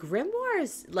 and the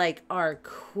grimoires like are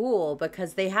cool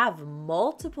because they have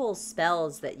multiple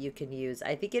spells that you can use.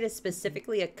 I think it is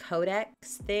specifically a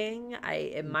codex thing.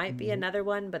 It might be another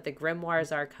one, but the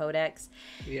grimoires are codex.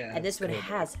 Yeah. And this one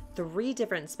has 3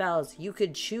 different spells. You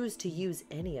could choose to use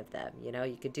any of them. You know,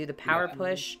 you could do the power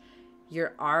push,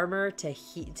 your armor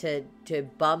to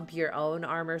bump your own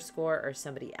armor score or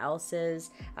somebody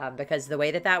else's, because the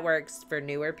way that works for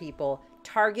newer people,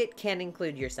 target can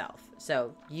include yourself,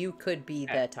 so you could be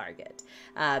the target.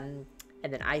 And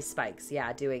then ice spikes,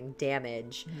 doing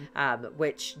damage,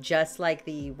 which just like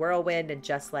the whirlwind and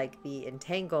just like the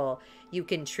entangle, you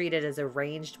can treat it as a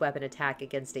ranged weapon attack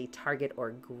against a target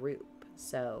or group.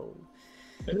 So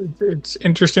it's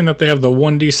interesting that they have the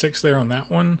 1d6 there on that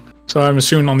one. So I'm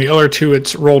assuming on the other 2,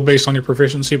 it's rolled based on your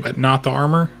proficiency, but not the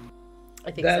armor.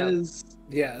 I think that so. is,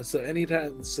 yeah. So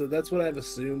anytime, so that's what I've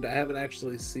assumed. I haven't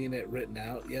actually seen it written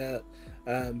out yet,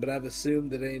 but I've assumed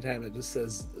that anytime it just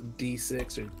says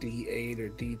D6 or D8 or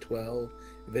D12,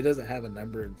 if it doesn't have a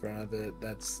number in front of it,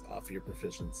 that's off your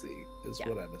proficiency. Is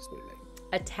what I'm assuming.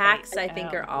 Attacks, I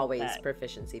think, are always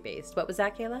proficiency based. What was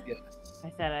that, Kayla? Yes.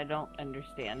 I said I don't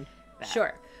understand that.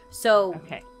 Sure. So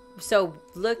Okay. So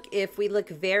if we look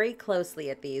very closely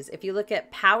at these, if you look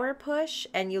at power push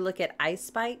and you look at ice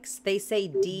spikes, they say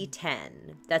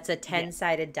D10. That's a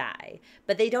 10-sided die,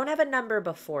 but they don't have a number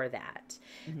before that.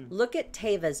 Look at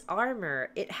Teva's armor.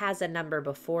 It has a number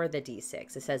before the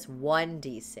D6. It says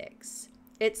 1d6.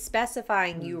 It's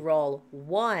specifying you roll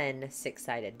 1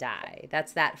 6-sided die.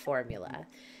 That's that formula.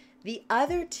 The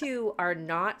other 2 are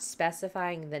not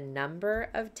specifying the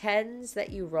number of 10s that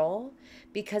you roll,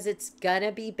 because it's going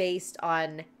to be based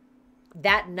on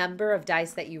that number of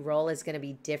dice that you roll is going to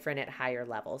be different at higher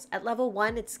levels. At level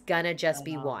 1, it's going to just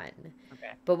be 1.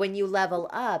 Okay. But when you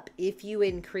level up, if you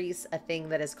increase a thing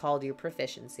that is called your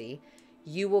proficiency,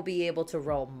 you will be able to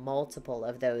roll multiple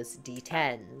of those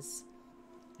D10s.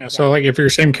 Yeah, so like if your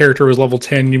same character was level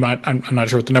 10, you might, I'm not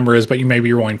sure what the number is, but you may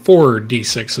be rolling 4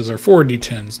 d6s or 4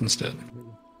 d10s instead.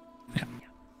 Yeah.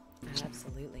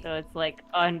 Absolutely. So it's like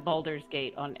on Baldur's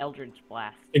Gate on Eldritch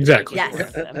Blast. Exactly.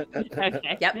 Yes.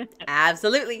 Okay. Yep,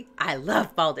 absolutely. I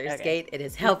love Baldur's Gate. It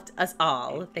has helped us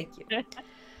all. Thank you.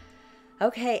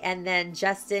 Okay, and then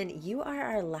Justin, you are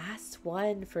our last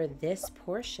one for this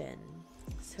portion.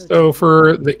 So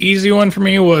for the easy one for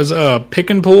me was pick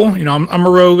and pull. You know, I'm a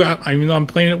rogue. I'm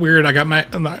playing it weird. I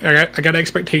got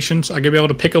expectations. I could be able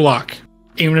to pick a lock,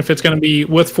 even if it's going to be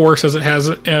with force as it has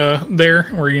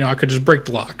there, or you know, I could just break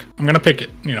the lock. I'm going to pick it.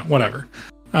 You know, whatever.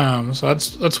 So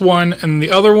that's one, and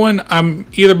the other one I'm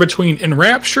either between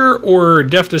Enrapture or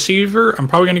Deaf Deceiver. I'm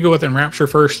probably going to go with Enrapture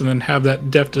first, and then have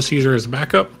that Deaf Deceiver as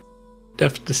backup.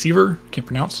 Deaf Deceiver, can't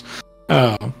pronounce.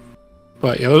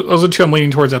 But yeah, those are two I'm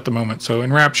leaning towards at the moment. So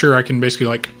in Rapture, I can basically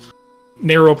like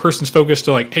narrow a person's focus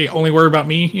to like, hey, only worry about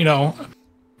me. You know,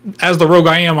 as the rogue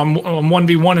I am, I'm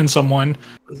 1v1 in someone.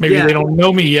 Maybe they don't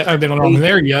know me yet. They don't know I'm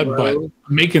there yet, but I'm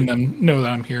making them know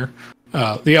that I'm here.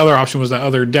 The other option was that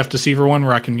other Deaf Deceiver one,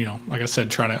 where I can, you know, like I said,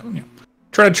 try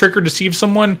to trick or deceive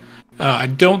someone. I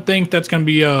don't think that's going to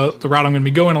be the route I'm going to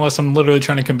be going unless I'm literally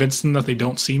trying to convince them that they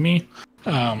don't see me.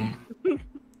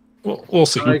 We'll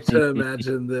see. I like to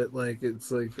imagine that, like, it's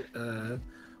like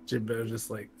Jimbo just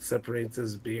like separates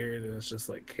his beard and it's just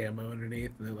like camo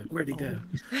underneath, and they're like, "Where'd he go?"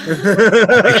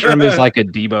 I picture him as like a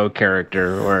Debo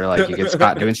character, or like you get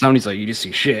Scott doing something, he's like, "You just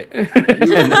see shit."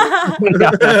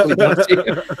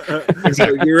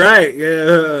 Exactly. You're right.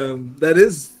 Yeah, that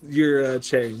is your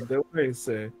chain. Don't worry,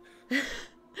 sir.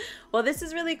 Well, this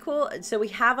is really cool. So we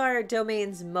have our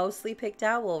domains mostly picked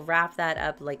out. We'll wrap that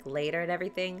up like later and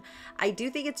everything. I do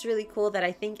think it's really cool that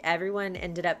I think everyone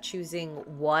ended up choosing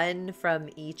one from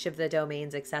each of the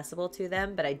domains accessible to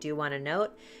them. But I do want to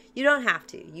note, you don't have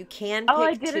to. You can pick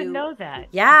I didn't know that.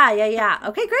 Yeah.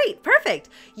 Okay, great. Perfect.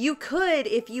 You could,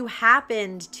 if you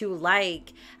happened to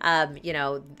like, you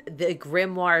know, the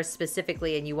grimoires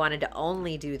specifically, and you wanted to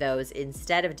only do those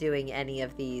instead of doing any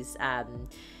of these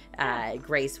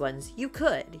grace ones, you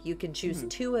can choose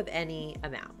two of any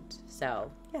amount. So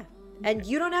yeah, and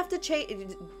you don't have to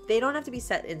change, they don't have to be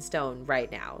set in stone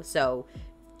right now, so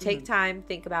take time,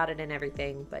 think about it and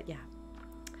everything. But yeah,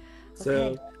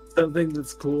 so something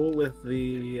that's cool with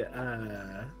the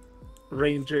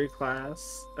ranger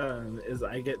class is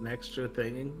I get an extra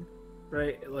thing,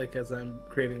 right, like as I'm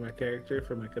creating my character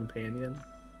for my companion.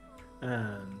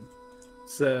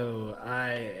 So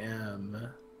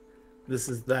this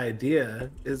is the idea,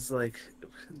 is like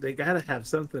they gotta have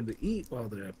something to eat while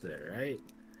they're up there, right?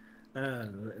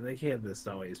 And they can't just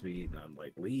always be eating on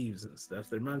like leaves and stuff.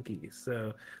 They're monkeys,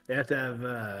 so they have to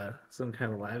have some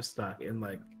kind of livestock. And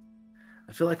like,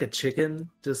 I feel like a chicken,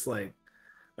 just like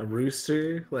a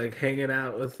rooster, like hanging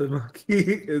out with the monkey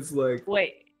is like.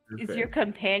 Wait, is your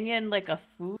companion like a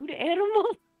food animal?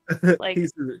 Like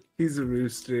he's a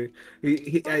rooster. I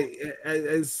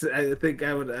think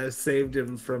I saved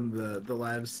him from the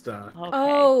livestock. Okay.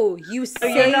 Oh, you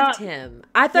saved him.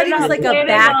 I thought he was like a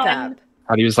backup. I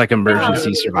thought he was like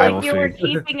emergency survival like you food. were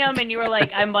keeping him, and you were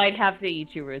like, "I might have to eat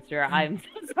you, rooster. I'm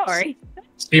so sorry."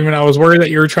 Steven, I was worried that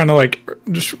you were trying to like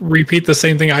just repeat the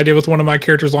same thing I did with one of my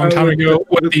characters a long time ago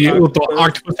with the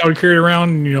octopus I would carry around,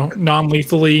 and, you know,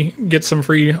 non-lethally get some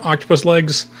free octopus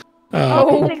legs.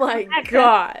 Oh my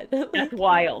god, that's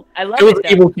wild! I love it. It was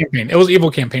evil campaign. It was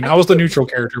evil campaign. I was the neutral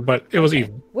character, but it was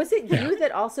evil. Was it you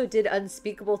that also did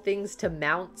unspeakable things to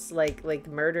mounts, like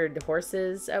murdered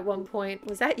horses at one point?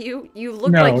 Was that you? You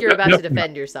looked like you're about to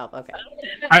defend yourself. Okay.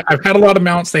 I've had a lot of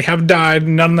mounts. They have died.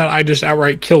 None that I just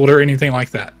outright killed or anything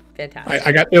like that.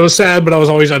 Fantastic. It was sad, but I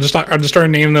just started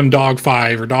naming them Dog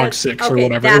 5 or Dog 6 or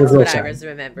whatever. That's what I was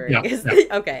remembering. Yeah.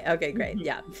 Okay, great.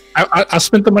 Yeah. I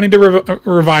spent the money to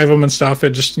revive them and stuff.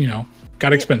 It just, you know,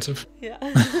 got expensive. Yeah.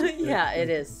 Yeah,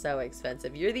 it is so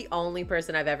expensive. You're the only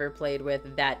person I've ever played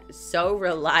with that so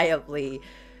reliably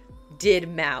did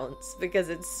mounts, because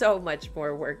it's so much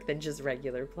more work than just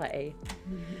regular play.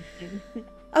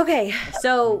 Okay,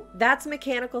 so that's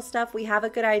mechanical stuff. We have a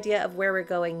good idea of where we're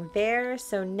going there.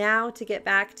 So now to get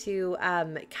back to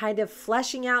kind of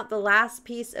fleshing out the last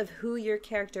piece of who your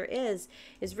character is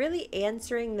really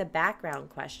answering the background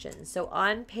questions. So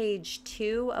on page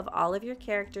 2 of all of your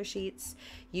character sheets,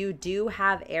 you do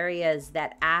have areas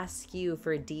that ask you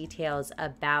for details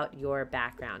about your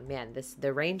background. Man,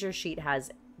 the Ranger sheet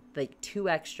has like 2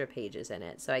 extra pages in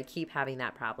it, so I keep having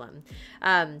that problem.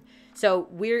 So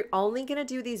we're only going to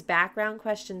do these background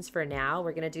questions for now.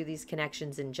 We're going to do these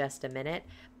connections in just a minute,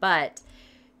 but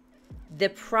the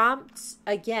prompts,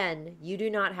 again, you do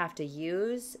not have to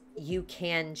use. You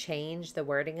can change the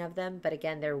wording of them, but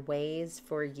again, they're ways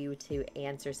for you to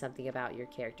answer something about your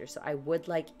character. So I would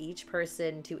like each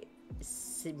person to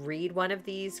read one of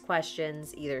these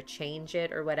questions, either change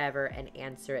it or whatever, and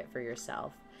answer it for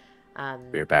yourself.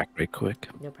 Be back right quick.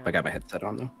 No problem. I got my headset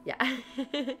on though. Yeah.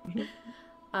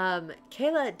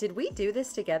 Kayla, did we do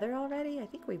this together already? I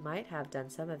think we might have done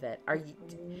some of it. Are you?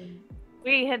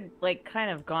 We had like kind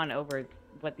of gone over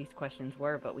what these questions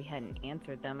were, but we hadn't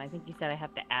answered them. I think you said I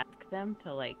have to ask them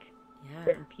to like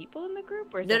certain people in the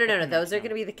group, or no. Those are going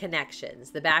to be the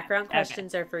connections. The background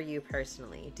questions are for you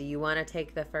personally. Do you want to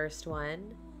take the first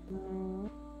one?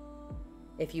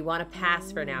 If you want to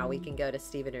pass for now, we can go to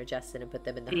Steven or Justin and put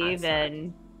them in the hot spot.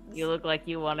 Steven, you look like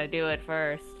you want to do it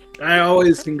first. I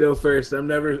always can go first. I'm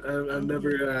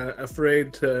never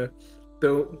afraid to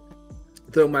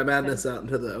throw my madness out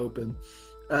into the open.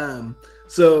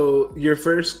 So your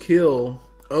first kill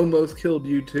almost killed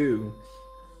you too.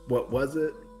 What was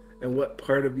it? And what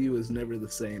part of you is never the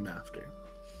same after?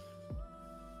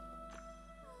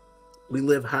 We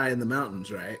live high in the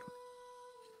mountains, right?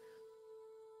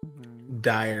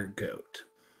 Dire goat.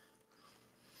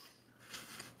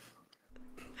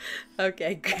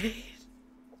 Okay, great.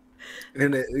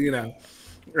 And it,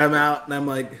 I'm out and I'm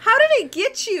like, How did it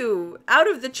get you out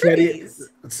of the Teddy. trees?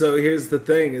 So here's the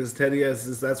thing: is Teddy has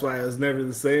this. That's why I was never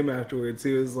the same afterwards.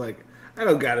 He was like, I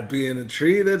don't gotta be in a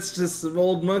tree. That's just some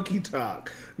old monkey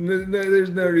talk. There's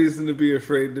no reason to be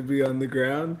afraid to be on the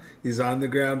ground. He's on the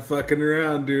ground, fucking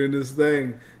around, doing his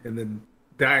thing, and then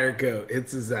Dire Goat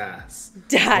hits his ass.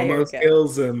 Almost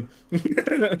kills him,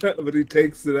 but he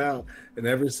takes it out. And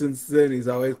ever since then, he's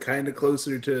always kind of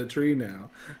closer to a tree now.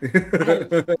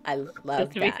 I love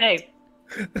Just to be that. safe.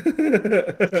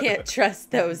 Can't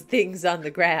trust those things on the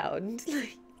ground.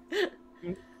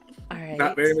 All right.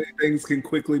 Not very many things can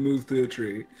quickly move through a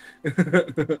tree.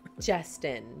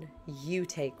 Justin, you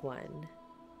take one.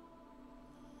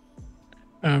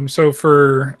 So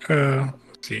for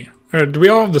let's see, do we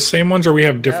all have the same ones, or we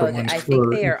have different ones? I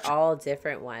think they are all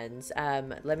different ones.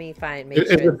 Let me find. Make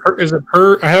Is sure. it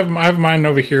per? I have mine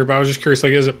over here, but I was just curious.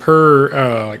 Like, is it per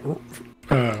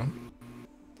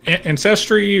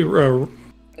ancestry? I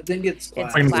think it's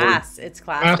class. It's class. It's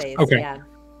class based. Okay. Yeah.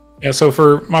 Yeah. So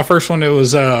for my first one, it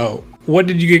was what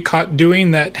did you get caught doing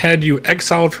that had you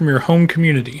exiled from your home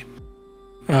community?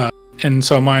 And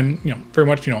so mine, very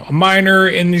much, a miner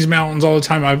in these mountains all the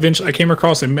time. I came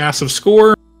across a massive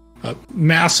score, a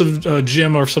massive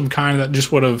gem of some kind that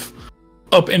just would have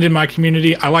upended my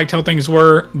community. I liked how things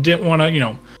were. Didn't want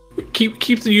to,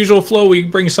 keep the usual flow. We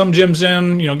bring some gems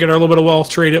in, get our little bit of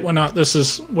wealth, trade it, whatnot.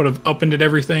 This would have upended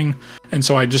everything. And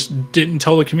so I just didn't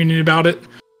tell the community about it.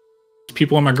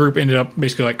 People in my group ended up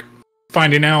basically like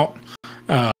finding out.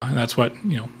 And that's what,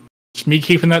 just me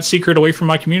keeping that secret away from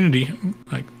my community,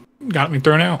 like, got me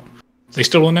thrown out. They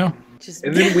still don't know.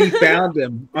 And then we found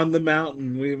him on the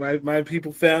mountain. My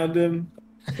people found him.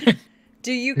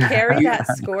 Do you carry that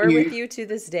score with you to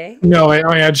this day? No,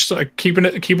 I just like keeping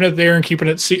it there and keeping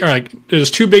it like it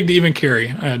was too big to even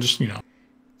carry. I just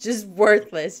just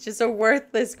worthless, just a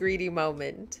worthless greedy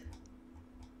moment.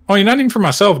 Oh, not even for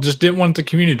myself. Just didn't want the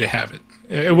community to have it.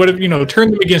 It would have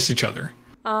turned them against each other.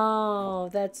 Oh,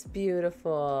 that's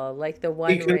beautiful. Like the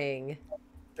One Ring.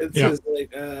 It's just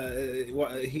like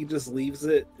he just leaves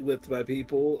it with my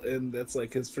people, and that's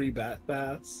like his free bat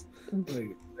pass.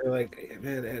 Like, they're like, hey,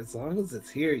 man, as long as it's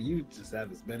here, you just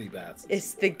have as many bats.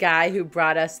 It's the guy who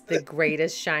brought us the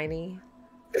greatest shiny.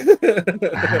 They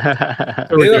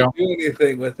don't do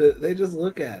anything with it. They just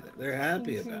look at it. They're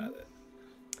happy about it.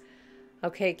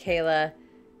 Okay, Kayla.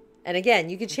 And again,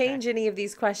 you could change any of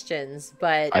these questions,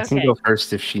 but I can go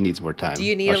first if she needs more time. Do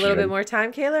you need a little bit more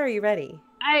time, Kayla? Or are you ready?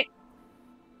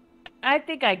 I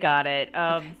think I got it.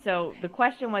 So the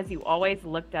question was, you always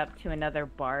looked up to another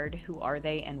bard. Who are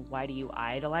they, and why do you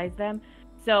idolize them?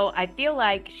 So I feel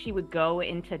like she would go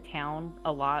into town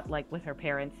a lot, like with her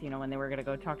parents, when they were going to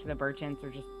go talk to the merchants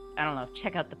or just, I don't know,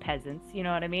 check out the peasants, you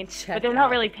know what I mean? But they're not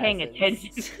really paying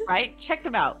attention, right? Check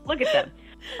them out. Look at them.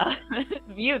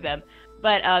 View them.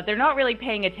 But they're not really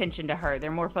paying attention to her. They're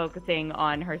more focusing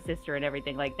on her sister and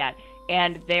everything like that.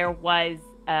 And there was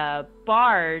a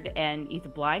bard, and he's a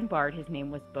blind bard. His name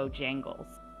was Bojangles.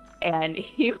 And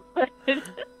he would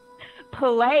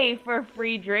play for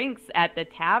free drinks at the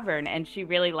tavern, and she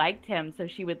really liked him, so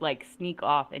she would like sneak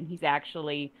off, and he's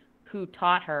actually who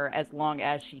taught her as long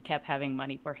as she kept having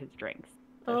money for his drinks.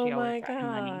 So oh my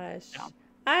gosh.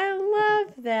 I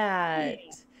love that.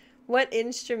 What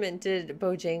instrument did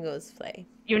Bojangles play?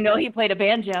 He played a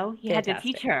banjo. He had to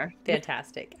teach her.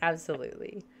 Fantastic.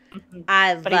 Absolutely.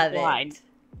 I love it.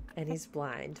 And he's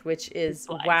blind, which is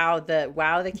wow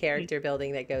the character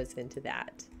building that goes into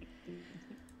that.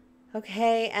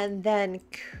 Okay, and then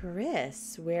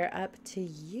Chris, we're up to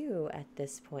you at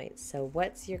this point. So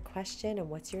what's your question and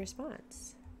what's your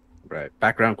response? Right.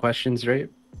 Background questions, right?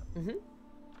 Mm-hmm.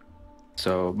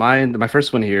 So my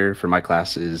first one here for my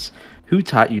class is, who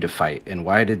taught you to fight, and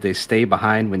why did they stay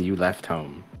behind when you left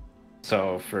home?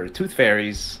 So for Tooth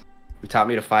Fairies, who taught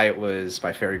me to fight was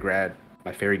my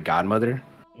fairy godmother.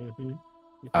 Mm-hmm.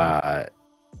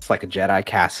 It's like a Jedi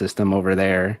caste system over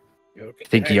there. Okay.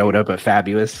 Think Yoda, but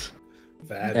fabulous.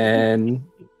 And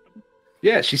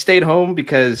yeah, she stayed home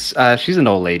because she's an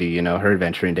old lady. Her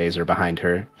adventuring days are behind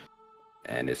her,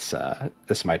 and it's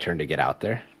my turn to get out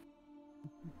there.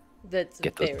 That's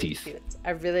get those teeth. Cute.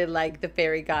 I really like the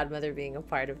fairy godmother being a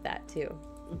part of that too.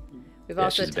 We've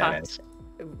also talked.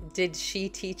 Did she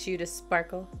teach you to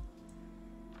sparkle?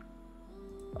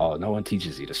 Oh, no one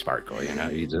teaches you to sparkle, you know.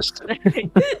 You just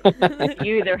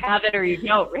You either have it or you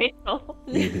don't, Rachel.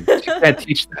 you can't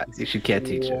teach that. You can't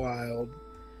teach it. Wild.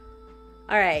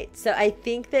 All right, so I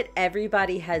think that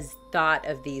everybody has thought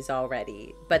of these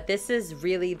already, but this is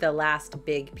really the last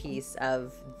big piece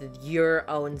of your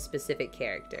own specific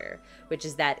character, which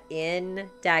is that in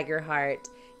Daggerheart,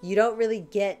 you don't really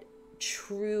get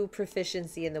true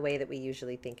proficiency in the way that we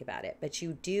usually think about it, but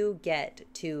you do get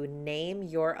to name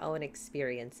your own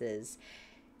experiences.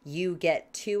 You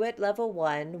get 2 at level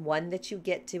 1, one that you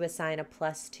get to assign a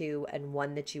 +2, and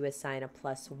one that you assign a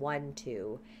 +1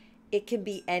 to. It can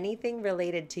be anything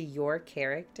related to your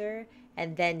character,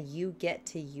 and then you get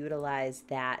to utilize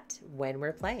that when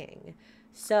we're playing.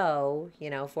 So, you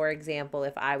know, for example,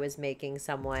 if I was making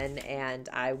someone and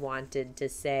I wanted to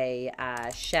say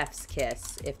chef's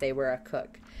kiss if they were a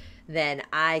cook, then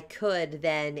I could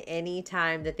then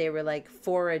anytime that they were like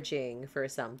foraging for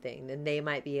something, then they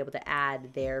might be able to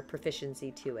add their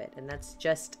proficiency to it. And that's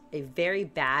just a very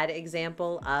bad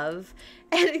example of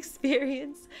an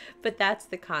experience, but that's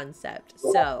the concept.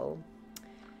 So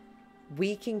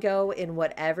we can go in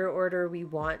whatever order we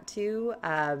want to.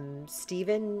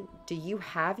 Steven, do you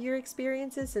have your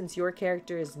experiences since your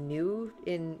character is new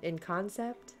in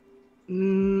concept?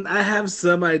 I have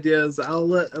some ideas. I'll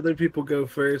let other people go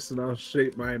first, and I'll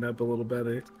shape mine up a little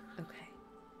better. Okay.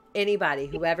 Anybody,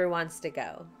 whoever wants to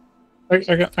go. I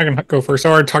can go first.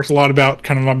 I already talked a lot about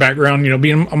kind of my background, you know,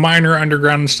 being a miner,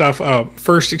 underground and stuff.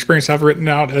 First experience I've written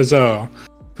out is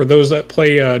for those that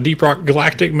play Deep Rock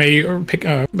Galactic may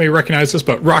recognize this,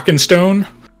 but Rock and Stone.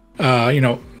 You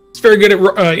know, it's very good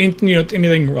at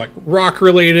anything like rock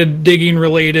related, digging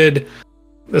related.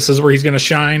 This is where he's going to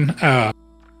shine.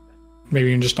 Maybe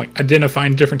even just like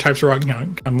identifying different types of rock, you know,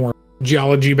 kind of more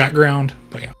geology background.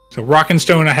 But yeah, so Rock and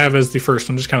Stone I have as the first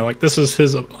one, just kind of like this is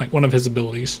his like one of his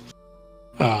abilities.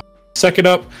 Second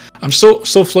up, I'm still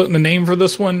floating the name for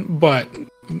this one, but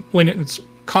when its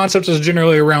concept is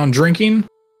generally around drinking,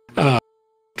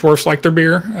 dwarfs like their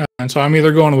beer, and so I'm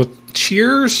either going with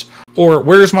Cheers or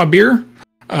Where's My Beer,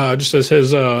 just as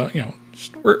his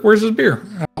where's his beer,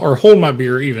 or Hold My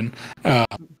Beer even,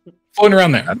 floating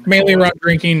around there, mainly around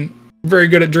drinking. Very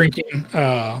good at drinking,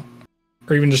 or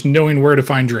even just knowing where to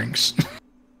find drinks.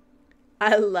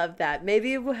 I love that.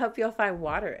 Maybe it will help y'all find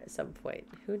water at some point.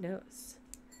 Who knows?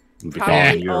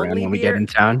 Probably around when we get in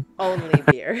town. Only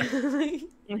beer. I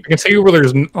can tell you where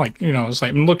there's like, you know, it's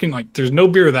like I'm looking like there's no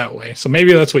beer that way, so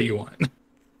maybe that's what you want.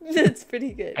 That's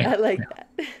pretty good. I like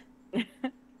that.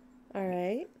 All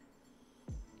right.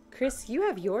 Chris, you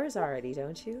have yours already,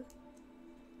 don't you?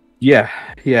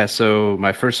 Yeah. So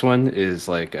my first one is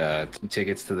like 2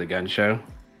 tickets to the gun show,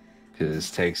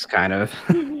 because Take's kind of,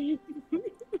 you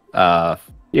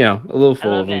know, a little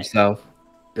full of himself.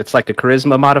 It's like a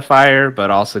charisma modifier, but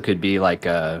also could be like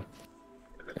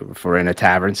if we're in a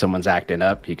tavern, someone's acting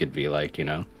up, he could be like, you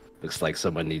know, looks like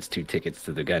someone needs 2 tickets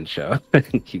to the gun show.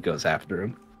 He goes after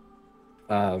him.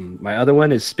 My other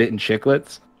one is Spittin'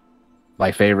 Chicklets.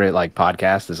 My favorite like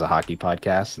podcast is a hockey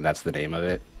podcast, and that's the name of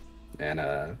it. And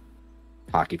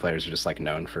hockey players are just like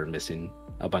known for missing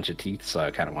a bunch of teeth, so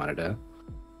I kind of wanted to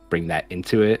bring that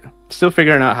into it. Still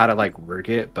figuring out how to like work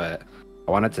it, but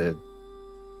I wanted to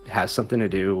have something to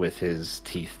do with his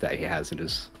teeth that he has in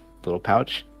his little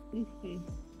pouch.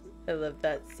 I love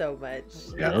that so much.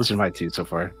 Yeah, those are my 2 so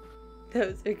far.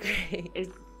 Those are great.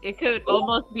 It could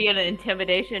almost be an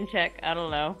intimidation check. I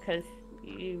don't know, because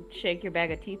you shake your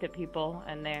bag of teeth at people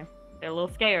and they're a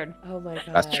little scared. Oh my god.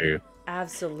 That's true.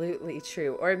 Absolutely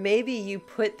true. Or maybe you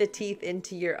put the teeth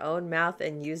into your own mouth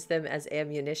and use them as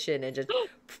ammunition and just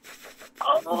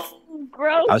Oh,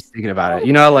 gross. I was thinking about it.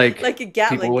 You know, like a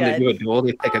Gatling people when gun. they do a duel,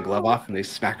 they take a glove off and they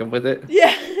smack him with it.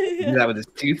 Yeah. Do that with his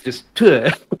teeth, just Yeah.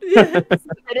 Put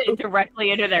it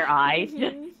directly into their eyes.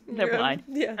 They're blind.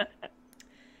 Yeah.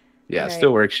 Yeah, Right.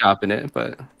 still workshopping it,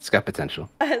 but it's got potential.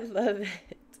 I love it.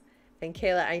 And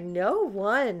Kayla, I know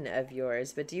one of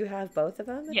yours, but do you have both of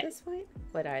them at Yes. this point?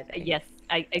 What are they? Yes,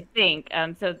 I think.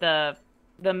 So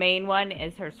the main one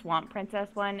is her Swamp Princess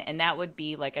one, and that would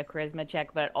be like a charisma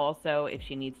check, but also if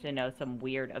she needs to know some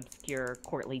weird, obscure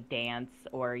courtly dance,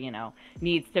 or, you know,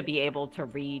 needs to be able to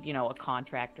read, you know, a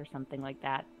contract or something like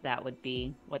that, that would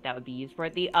be what that would be used for.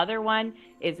 The other one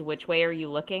is Which Way Are You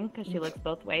Looking? Because she looks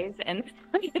both ways, and it's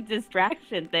like a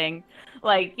distraction thing.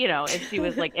 Like, you know, if she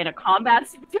was like in a combat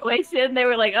situation, they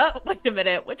were like, oh, wait a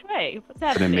minute, which way? What's An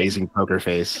happening? amazing poker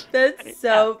face. That's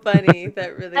so funny.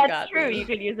 That really That's got true. me. You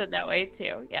could use it that way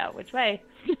too. Yeah, which way?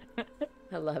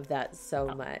 I love that so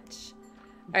much.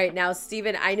 All right, now,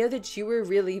 Stephen, I know that you were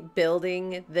really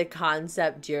building the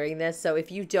concept during this, so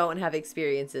if you don't have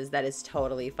experiences, that is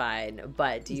totally fine.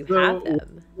 But do you have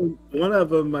them? One of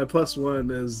them, my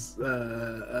 +1, is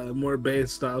more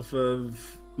based off of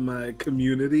my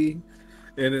community,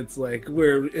 and it's like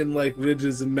we're in like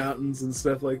ridges and mountains and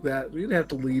stuff like that. We'd have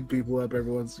to lead people up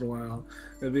every once in a while.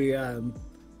 It'd be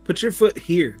put your foot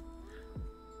here.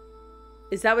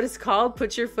 Is that what it's called?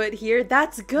 Put your foot here?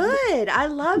 That's good. I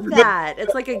love that.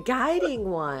 It's like a guiding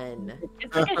one.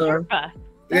 It's like a Sherpa.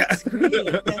 That's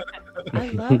great. I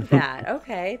love that.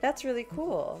 Okay, that's really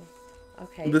cool.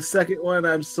 Okay. The second one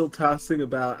I'm still tossing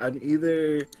about. I'm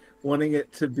either wanting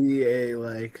it to be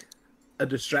a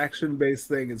distraction-based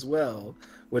thing as well,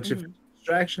 which if it's a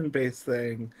distraction-based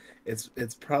thing,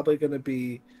 it's probably going to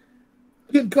be,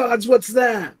 good gods, what's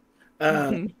that?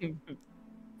 And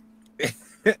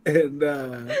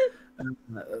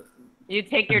you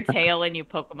take your tail and you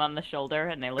poke them on the shoulder,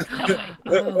 and they look that way.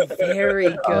 Oh,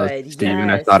 very good. Steven,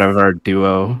 yes. I thought of our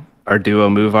duo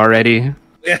move already.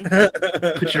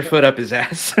 Put your foot up his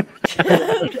ass.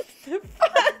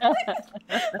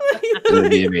 It would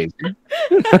be amazing.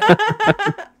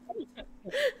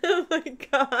 Oh my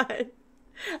god,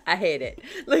 I hate it.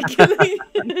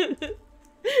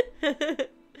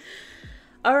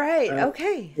 All right,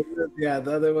 okay. Yeah,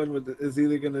 the other one is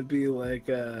either going to be like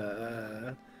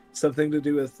something to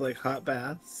do with like hot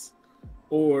baths,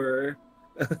 or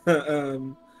I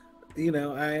am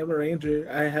a ranger.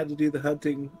 I had to do the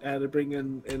hunting. I had to bring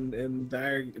in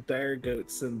dire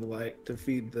goats and the like to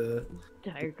feed the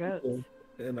dire goats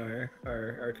in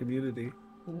our community.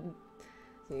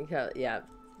 Yeah.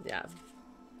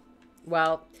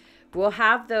 Well, we'll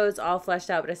have those all fleshed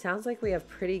out, but it sounds like we have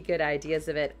pretty good ideas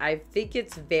of it. I think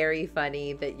it's very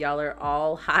funny that y'all are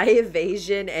all high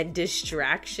evasion and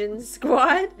distraction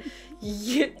squad.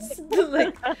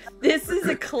 Like, this is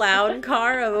a clown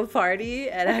car of a party,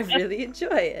 and I really enjoy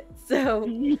it.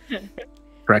 So,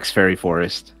 Rex Fairy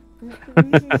Forest.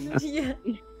 yeah.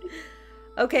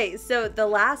 Okay, so the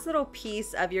last little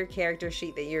piece of your character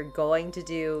sheet that you're going to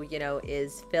do,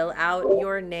 is fill out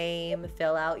your name,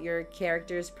 fill out your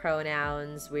character's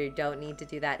pronouns. We don't need to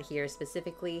do that here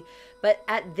specifically. But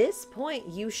at this point,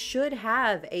 you should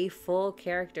have a full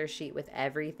character sheet with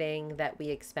everything that we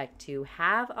expect to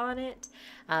have on it.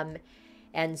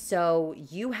 And so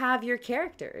you have your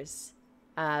characters.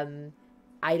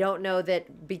 I don't know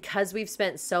that because we've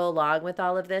spent so long with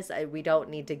all of this, we don't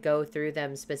need to go through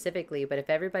them specifically. But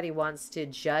if everybody wants to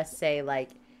just say,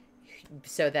 like,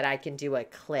 so that I can do a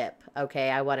clip, okay,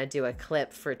 I want to do a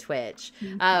clip for Twitch.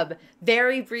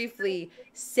 Very briefly,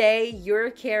 say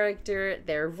your character,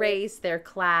 their race, their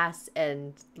class,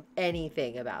 and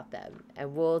anything about them.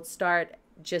 And we'll start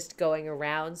just going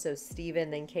around. So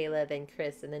Steven, then Kayla, then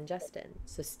Chris, and then Justin.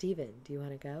 So Steven, do you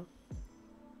want to go?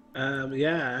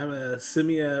 Yeah, I'm a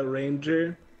Simia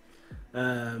Ranger.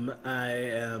 I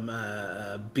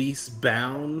am beast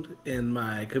bound, and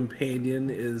my companion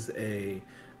is a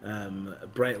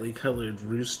brightly colored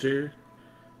rooster.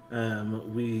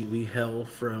 We hail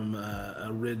from a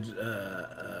ridge,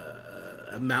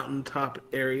 a mountaintop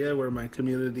area where my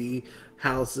community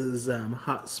houses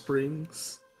hot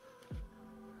springs,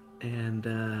 and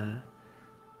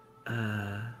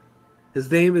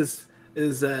his name is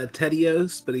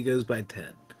Tedios, but he goes by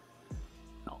Ted.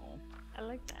 Oh, I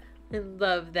like that. I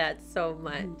love that so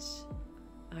much.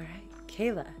 All right,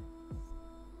 Kayla.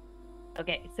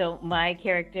 Okay, so my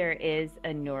character is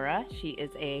Anura. She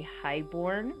is a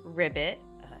highborn ribbit.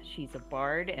 She's a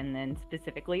bard and then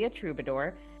specifically a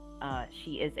troubadour.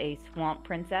 She is a swamp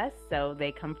princess, so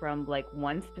they come from like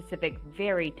one specific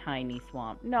very tiny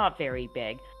swamp, not very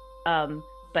big.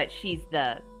 But she's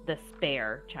the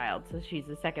spare child, so she's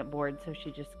the second born, so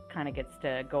she just kind of gets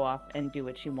to go off and do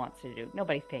what she wants to do.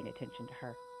 Nobody's paying attention to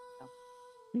her.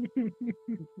 So.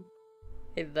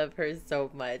 I love her so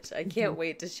much. I can't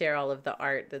wait to share all of the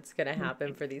art that's going to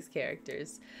happen for these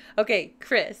characters. Okay,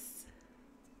 Chris.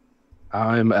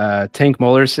 I'm Tank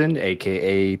Mollerson,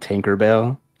 aka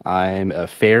Tankerbell. I'm a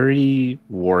fairy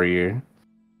warrior,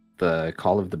 the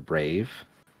Call of the Brave,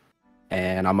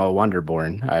 and I'm a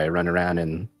Wonderborn. I run around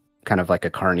in kind of like a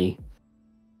carny.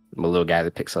 I'm a little guy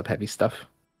that picks up heavy stuff.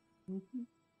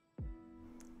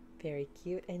 Very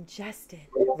cute. And Justin,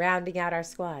 rounding out our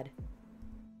squad.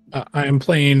 I am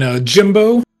playing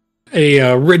Jimbo,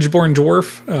 a Ridgeborn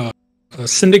dwarf, a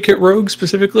syndicate rogue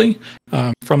specifically,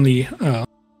 from the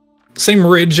same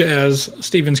ridge as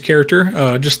Steven's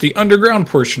character, just the underground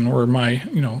portion where my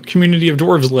community of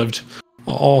dwarves lived,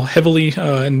 all heavily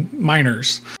in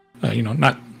miners,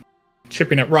 not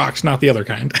chipping at rocks, not the other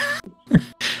kind.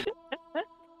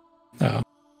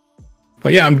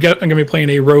 But yeah, I'm gonna be playing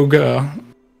a rogue,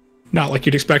 not like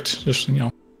you'd expect, just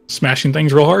smashing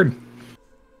things real hard.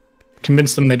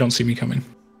 Convince them they don't see me coming.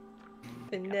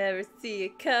 I never see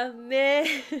it coming.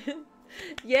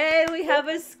 Yay, we have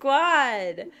a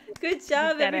squad. Good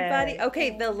job, everybody.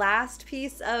 Okay, the last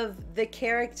piece of the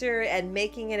character and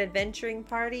making an adventuring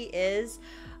party is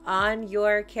on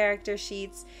your character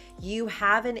sheets. You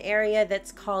have an area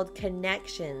that's called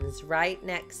connections right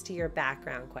next to your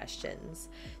background questions.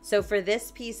 So for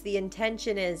this piece, the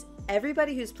intention is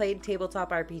everybody who's played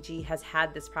tabletop RPG has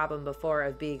had this problem before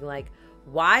of being like,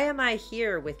 why am I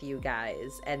here with you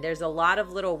guys? And there's a lot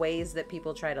of little ways that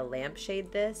people try to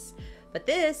lampshade this. But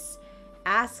this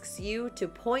asks you to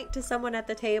point to someone at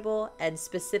the table and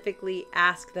specifically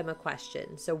ask them a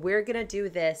question. So we're going to do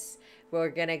this. We're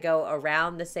going to go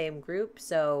around the same group.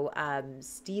 So,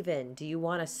 Steven, do you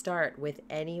want to start with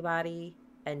anybody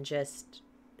and just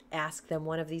ask them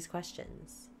one of these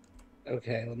questions?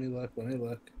 Okay, let me look.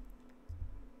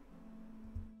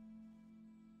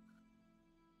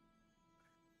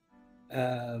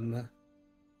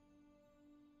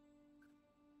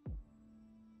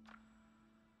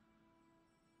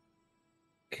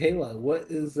 Kayla, what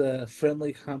is a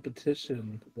friendly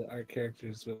competition that our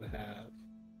characters would have?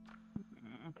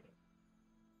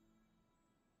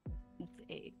 That's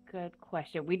a good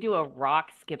question. We do a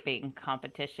rock skipping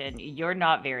competition. You're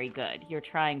not very good. You're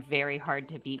trying very hard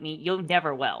to beat me. You'll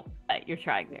never will, but you're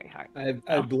trying very hard.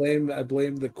 I blame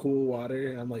the cool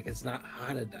water. I'm like, it's not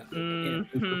hot enough. And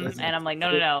I'm like,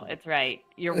 no, it's right.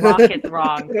 Your rocket's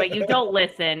wrong, but you don't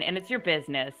listen, and it's your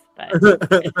business. But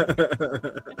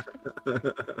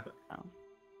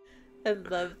I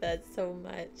love that so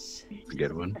much. It's a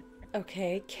good one.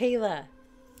 Okay, Kayla,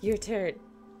 your turn.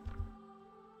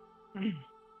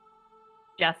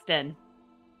 Justin,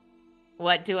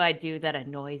 what do I do that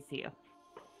annoys you?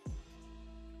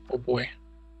 Oh boy.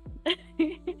 So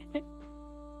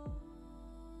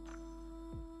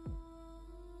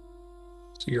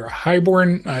you're a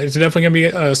highborn. It's definitely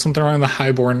gonna be something around the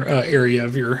highborn area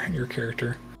of your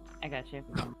character. I got you.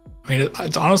 I mean,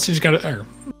 it's honestly just gotta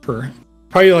for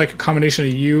probably like a combination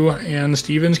of you and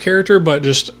Steven's character, but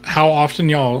just how often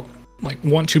y'all like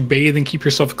want to bathe and keep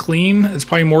yourself clean. It's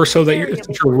probably more so that you're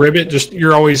a ribbit. Just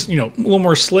you're always a little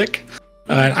more slick.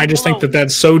 And I just think that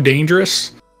that's so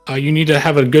dangerous. You need to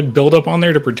have a good buildup on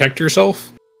there to protect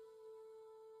yourself.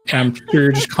 And I'm sure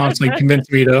you're just constantly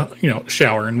convincing me to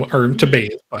shower or to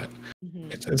bathe, but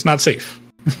it's not safe.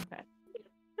 Okay.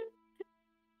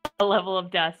 A level of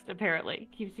dust apparently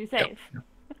keeps you safe. Yep.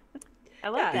 I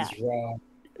love that.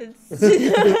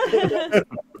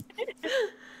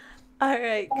 All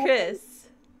right, Chris.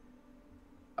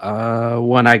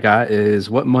 One I got is,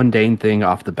 what mundane thing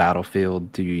off the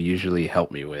battlefield do you usually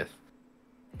help me with?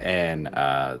 And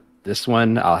this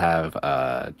one I'll have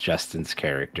Justin's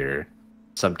character.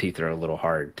 Some teeth are a little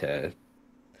hard to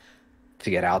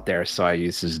get out there, so I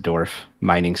use his dwarf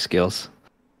mining skills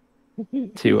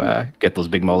to get those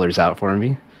big molars out for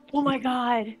me. Oh my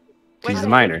god. He's a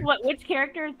miner. Which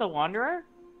character is the Wanderer?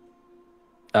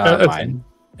 Mine.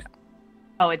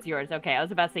 Oh, it's yours. Okay, I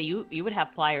was about to say you would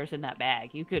have pliers in that bag.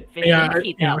 You could fish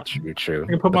teeth out. True. I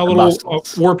can put my little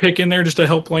war pick in there just to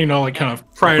help, kind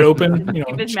of pry it open.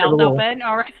 Keep his mouth open.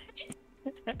 All right.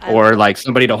 Or like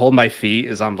somebody to hold my feet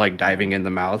as I'm like diving in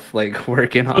the mouth, like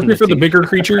working on. For the bigger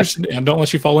creatures, and don't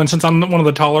let you fall in. Since I'm one of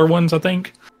the taller ones, I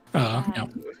think. I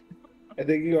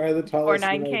think you are the tallest.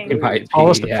 4'9" king.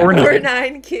 Tallest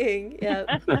 4'9" king.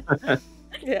 Yep.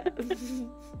 Yeah.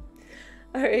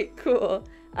 All right. Cool.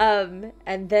 And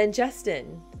then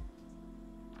Justin.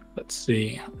 Let's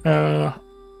see.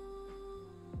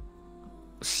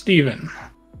 Steven.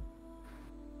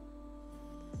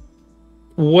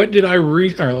 What did I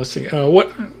let's see.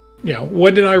 What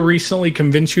did I recently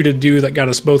convince you to do that got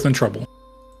us both in trouble?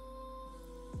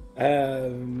 I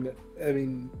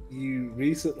mean, you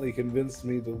recently convinced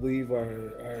me to leave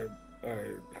our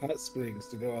hot springs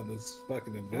to go on this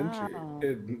fucking adventure. Wow.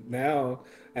 And now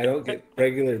I don't get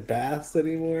regular baths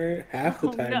anymore. Half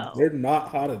the time they're not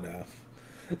hot enough.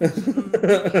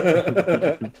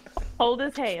 Hold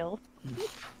his tail.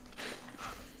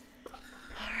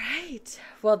 All right.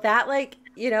 Well, that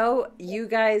you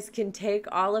guys can take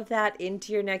all of that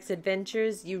into your next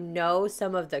adventures.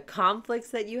 Some of the conflicts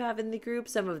that you have in the group,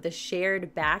 some of the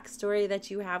shared backstory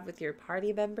that you have with your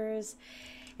party members.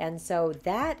 And so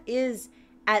that is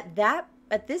at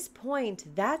this point,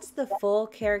 that's the full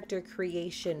character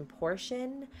creation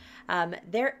portion.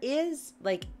 There is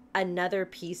another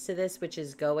piece to this, which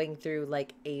is going through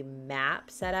like a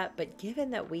map setup. But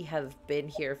given that we have been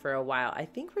here for a while, I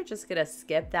think we're just gonna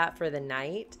skip that for the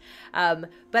night.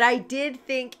 But I did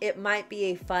think it might be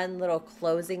a fun little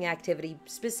closing activity,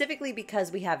 specifically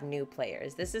because we have new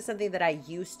players. This is something that I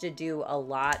used to do a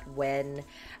lot when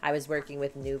I was working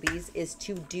with newbies, is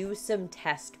to do some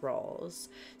test rolls.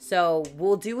 So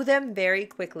we'll do them very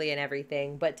quickly and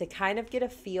everything, but to kind of get a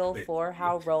feel for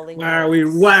how rolling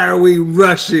works. Why are we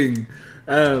rushing?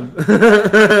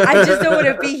 I just don't want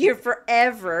to be here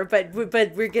forever, but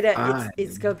we're gonna.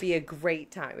 It's gonna be a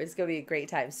great time. It's gonna be a great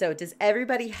time. So does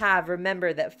everybody have?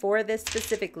 Remember that for this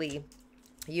specifically,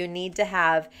 you need to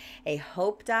have a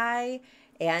hope die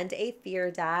and a fear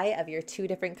die of your 2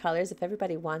 different colors. If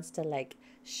everybody wants to like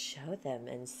show them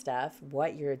and stuff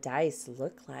what your dice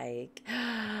look like.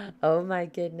 Oh my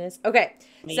goodness. Okay.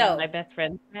 Me so and my best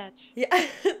friend's match. Yeah.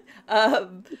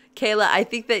 Kayla, I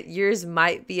think that yours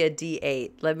might be a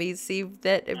D8. Let me see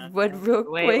that one real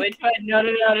quick. Wait, which one?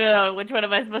 No. Which one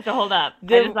am I supposed to hold up? I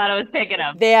just thought I was picking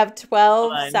them. They have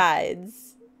 12 sides.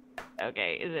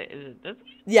 Okay, is it this one?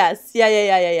 Yes. Yeah.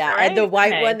 Right? And the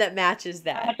white one that matches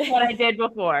that. That's what I did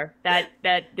before. That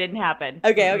didn't happen.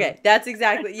 Okay. That's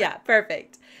exactly, yeah,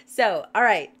 perfect. So, all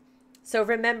right. So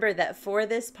remember that for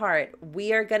this part,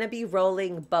 we are going to be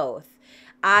rolling both.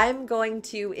 I'm going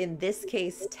to, in this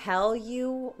case, tell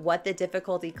you what the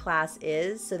difficulty class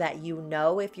is so that you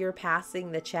know if you're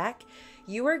passing the check.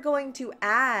 You are going to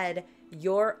add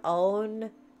your own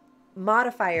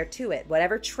modifier to it.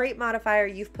 Whatever trait modifier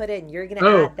you've put in, you're going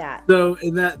to add that. So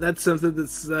and that's something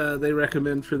that's they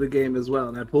recommend for the game as well.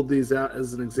 And I pulled these out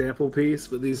as an example piece,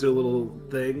 but these are little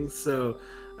things. So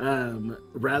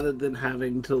rather than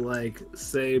having to like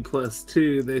say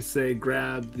 +2, they say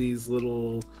grab these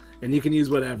little, and you can use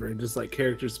whatever, just like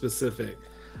character specific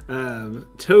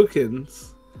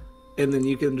tokens, and then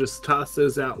you can just toss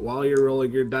those out while you're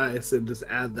rolling your dice and just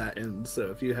add that in. So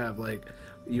if you have like,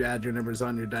 you add your numbers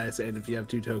on your dice, and if you have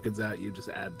 2 tokens out, you just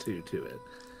add 2 to it.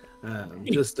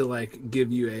 Just to like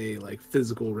give you a like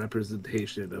physical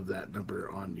representation of that number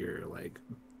on your like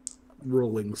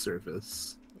rolling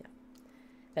surface.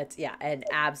 And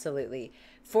absolutely.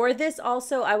 For this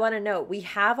also, I want to note, we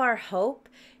have our hope.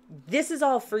 This is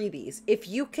all freebies. If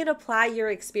you can apply your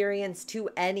experience to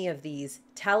any of these,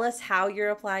 tell us how you're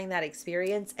applying that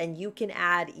experience, and you can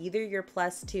add either your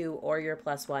 +2 or your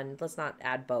 +1. Let's not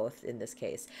add both in this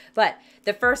case. But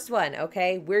the first one,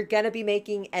 okay, we're going to be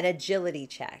making an agility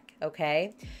check,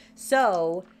 okay?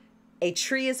 So a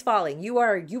tree is falling. You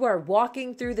are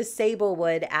walking through the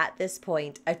sablewood at this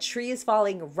point. A tree is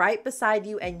falling right beside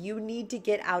you, and you need to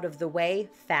get out of the way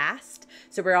fast.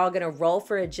 So we're all going to roll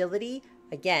for agility.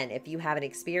 Again, if you have an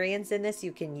experience in this,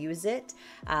 you can use it.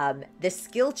 The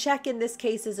skill check in this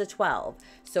case is a 12.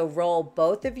 So roll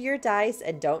both of your dice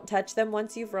and don't touch them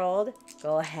once you've rolled.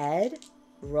 Go ahead.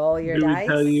 Roll your dice.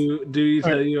 Do you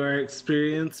tell you our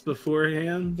experience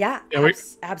beforehand? Yeah,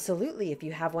 absolutely, if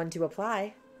you have one to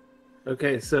apply.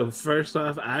 Okay, so first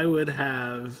off, I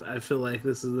feel like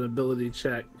this is an ability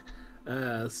check,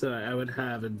 so I would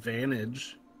have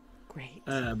advantage. Great.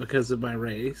 Because of my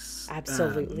race.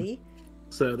 Absolutely.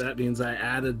 So that means I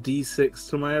add a d6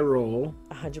 to my roll.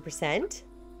 100%.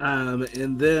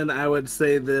 And then I would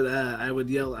say that I would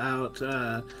yell out,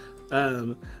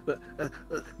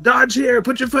 dodge here,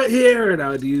 put your foot here, and I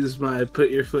would use my put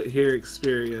your foot here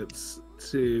experience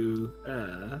to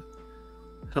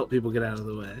help people get out of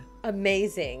the way.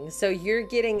 Amazing. So you're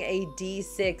getting a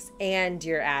D6 and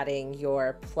you're adding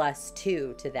your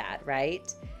 +2 to that, right?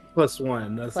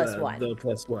 +1. That's +1. The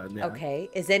 +1, yeah. Okay.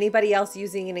 Is anybody else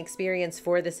using an experience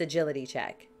for this agility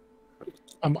check?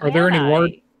 Are there any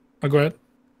large... Oh, go ahead.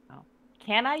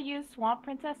 Can I use Swamp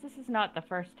Princess? This is not the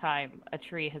first time a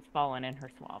tree has fallen in her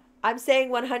swamp. I'm saying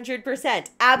 100%.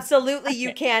 Absolutely,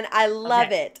 you can. I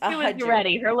love it. She was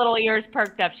ready. Her little ears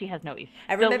perked up. She has no ears.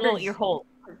 I remember the little ear hole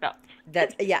perked up.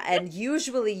 And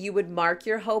usually you would mark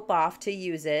your hope off to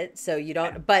use it, so you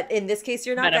don't. But in this case,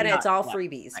 you're not gonna. It's all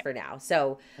freebies for now.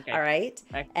 So, all right.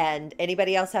 Okay. And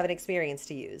anybody else have an experience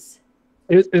to use?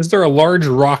 Is there a large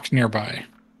rock nearby?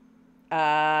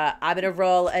 I'm gonna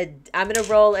roll a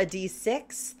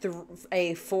d6.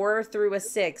 A 4 through a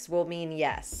 6 will mean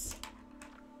yes.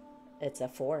 It's a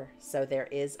 4, so there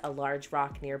is a large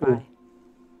rock nearby.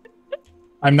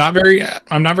 I'm not very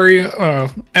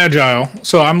agile,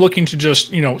 so I'm looking to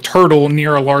just turtle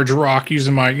near a large rock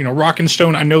using my rock and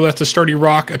stone. I know that's a sturdy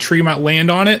rock. A tree might land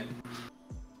on it,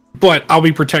 but I'll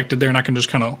be protected there, and I can just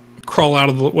kind of crawl out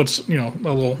of a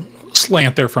little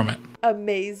slant there from it.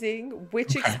 Amazing.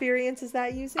 Which experience is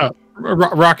that using?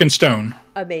 Rock and stone.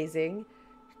 Amazing.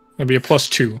 That'd be a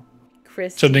 +2.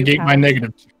 Chris, to negate my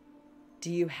negative.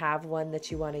 Do you have one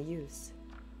that you want to use?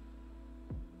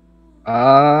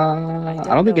 I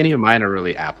don't think know. any of mine are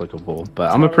really applicable,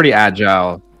 but I'm a Totally. pretty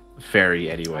agile fairy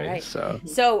anyway. All right.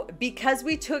 So Because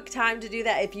we took time to do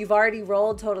that, if you've already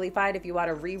rolled, totally fine. If you want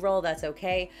to re-roll, that's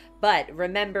okay. But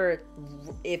remember,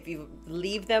 if you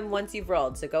leave them once you've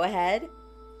rolled, so go ahead.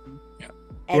 Yeah.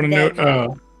 And then,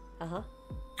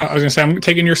 I was gonna say, I'm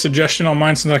taking your suggestion on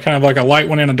mine since I kind of like a light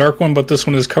one and a dark one, but this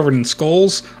one is covered in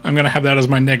skulls. I'm gonna have that as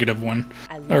my negative one,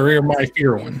 or my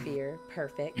fear one. Fear,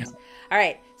 perfect. Yeah. All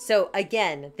right. So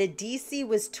again, the DC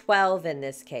was 12 in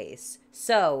this case.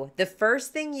 So the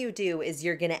first thing you do is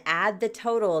you're gonna add the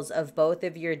totals of both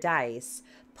of your dice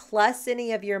plus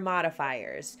any of your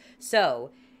modifiers. So,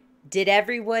 did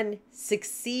everyone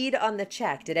succeed on the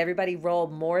check? Did everybody roll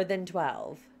more than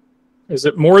 12? Is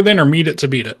it more than or meet it to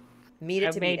beat it? Meet it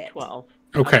I to made beat it. 12.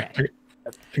 Okay.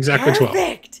 Exactly 12.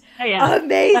 Perfect. Oh, yeah.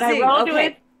 Amazing. But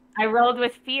Okay. I rolled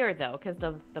with fear though, because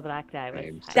the black die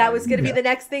was. That was going to be the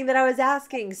next thing that I was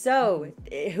asking. So,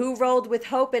 who rolled with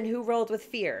hope and who rolled with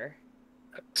fear?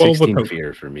 16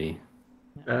 fear for me.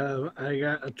 I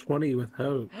got a 20 with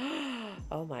hope.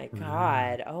 Oh my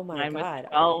god. Oh my Mine was god.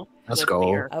 12 Let's with go.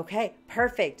 fear. Okay,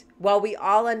 perfect. Well, we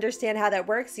all understand how that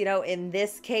works. You know, in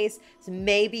this case,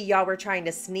 maybe y'all were trying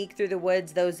to sneak through the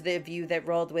woods, those of you that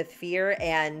rolled with fear.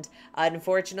 And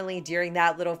unfortunately, during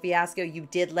that little fiasco, you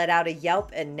did let out a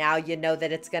yelp. And now you know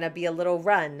that it's going to be a little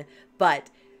run. But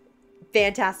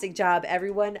fantastic job,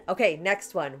 everyone. Okay,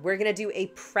 next one. We're going to do a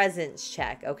presence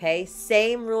check, okay?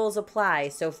 Same rules apply.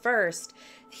 So first,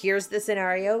 here's the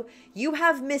scenario. You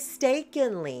have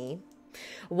mistakenly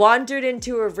wandered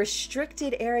into a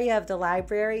restricted area of the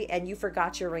library and you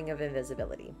forgot your ring of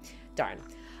invisibility. Darn.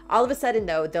 All of a sudden,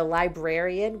 though, the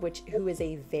librarian, who is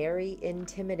a very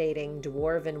intimidating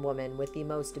dwarven woman with the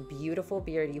most beautiful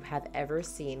beard you have ever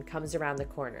seen, comes around the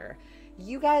corner.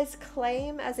 You guys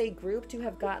claim as a group to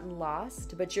have gotten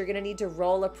lost, but you're going to need to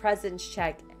roll a presence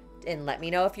check and let me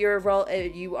know if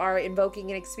you are invoking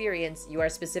an experience you are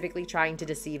specifically trying to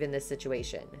deceive in this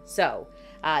situation. So,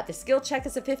 the skill check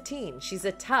is a 15. She's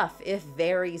a tough, if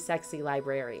very sexy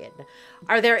librarian.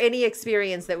 Are there any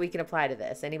experience that we can apply to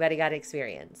this? Anybody got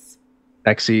experience?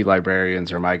 Sexy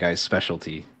librarians are my guy's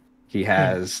specialty. He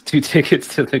has 2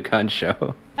 tickets to the gun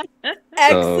show.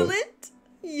 Excellent.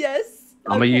 Yes.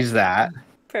 I'm going to use that.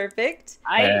 Perfect.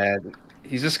 And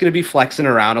he's just going to be flexing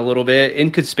around a little bit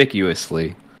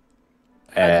inconspicuously.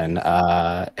 And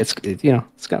it's going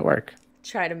to work.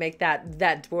 Try to make that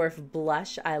dwarf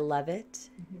blush. I love it.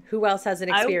 Who else has an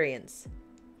experience?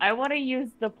 I want to use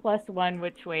the +1.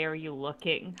 Which way are you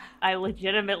looking? I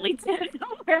legitimately didn't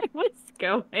know where I was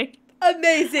going.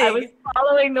 Amazing. I was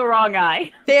following the wrong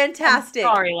eye. Fantastic.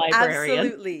 I'm sorry, librarian.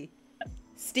 Absolutely.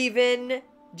 Stephen,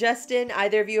 Justin,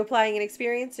 either of you applying an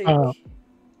experience? Or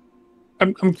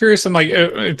I'm curious, and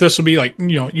if this would be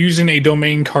using a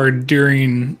domain card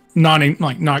during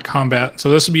not combat. So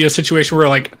this would be a situation where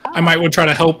I would try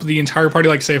to help the entire party.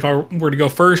 Like say if I were to go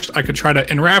first, I could try to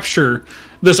enrapture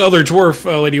this other dwarf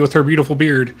lady with her beautiful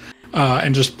beard,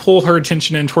 and just pull her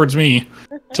attention in towards me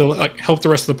to help the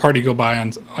rest of the party go by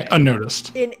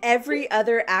unnoticed. In every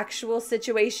other actual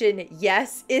situation,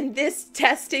 yes. In this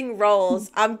testing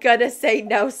rolls, I'm gonna say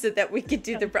no so that we could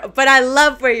do the. But I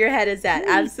love where your head is at.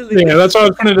 Absolutely. Yeah, that's why I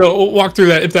was trying to walk through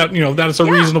that. If that that's a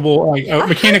reasonable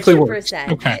mechanically 100%. works.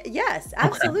 Okay. Yes,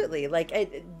 absolutely.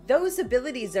 Okay. Those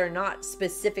abilities are not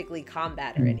specifically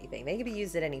combat or anything. They can be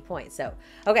used at any point. So,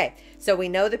 okay. So we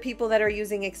know the people that are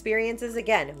using experiences.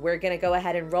 Again, we're going to go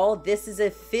ahead and roll. This is a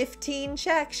 15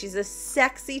 check. She's a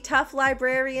sexy, tough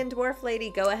librarian dwarf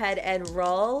lady. Go ahead and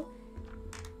roll.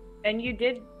 And you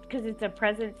did, because it's a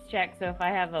presence check. So if I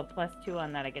have a +2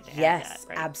 on that, I get to add that. Yes,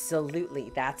 right?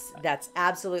 absolutely. That's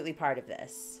absolutely part of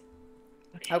this.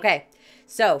 Okay.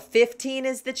 So 15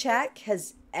 is the check.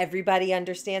 Everybody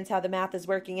understands how the math is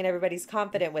working and everybody's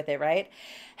confident with it, right?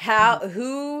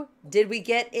 Who did we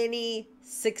get any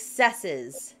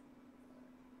successes?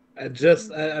 I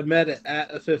met it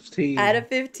at a 15. At a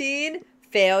 15?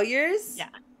 Failures? Yeah.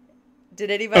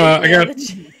 Did anybody I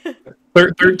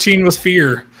got 13 with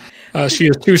fear. She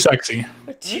is too sexy.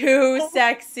 Too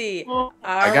sexy.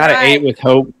 I got an 8 with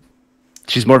hope.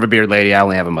 She's more of a beard lady. I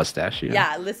only have a mustache.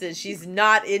 Yeah, listen, she's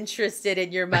not interested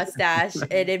in your mustache.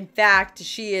 And in fact,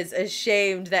 she is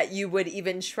ashamed that you would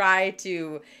even try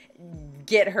to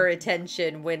get her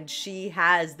attention when she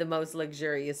has the most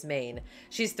luxurious mane.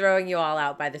 She's throwing you all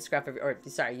out by the scruff of,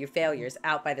 your failures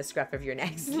out by the scruff of your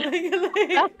necks.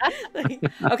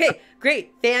 Okay,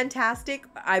 great. Fantastic.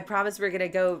 I promise we're going to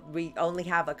go. We only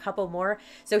have a couple more.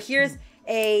 So here's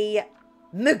a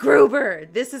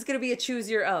MacGruber, this is going to be a choose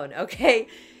your own, okay?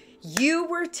 You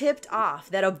were tipped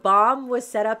off that a bomb was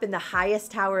set up in the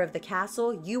highest tower of the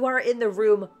castle. You are in the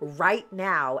room right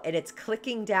now, and it's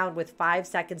clicking down with 5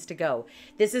 seconds to go.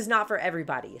 This is not for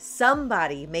everybody.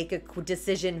 Somebody make a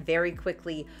decision very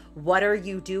quickly. What are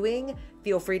you doing?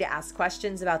 Feel free to ask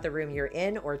questions about the room you're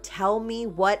in, or tell me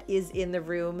what is in the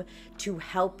room to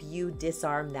help you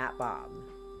disarm that bomb.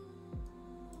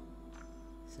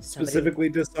 So Specifically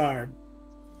disarm.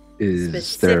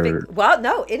 Well,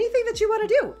 no, anything that you want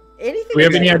to do. Anything. Do we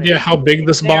have any idea how big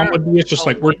this bomb would be? It's just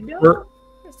like we're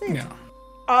yeah.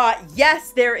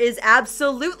 Yes, there is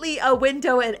absolutely a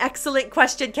window. An excellent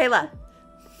question, Kayla.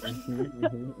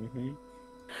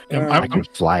 I can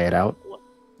fly it out.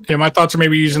 Yeah, my thoughts are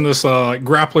maybe using this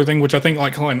grappler thing, which I think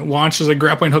like launches a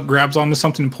grappling hook, grabs onto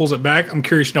something, and pulls it back. I'm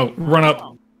curious, run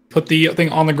up, put the thing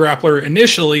on the grappler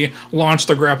initially, launch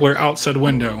the grappler out said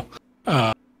window.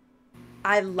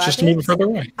 I love just to move it further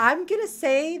away. I'm gonna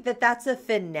say that that's a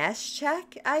finesse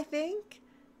check. I think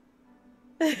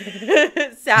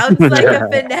sounds like a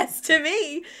finesse to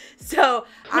me. So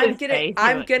I'm gonna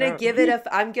give it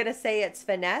I'm gonna say it's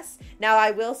finesse. Now I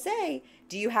will say,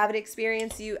 do you have an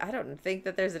experience I don't think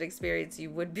that there's an experience you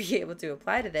would be able to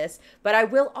apply to this, but I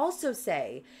will also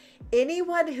say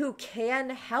anyone who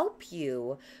can help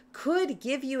you could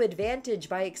give you advantage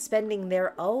by expending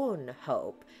their own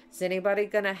hope. Is anybody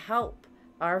gonna help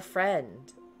our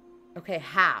friend? Okay,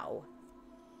 how?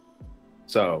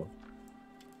 So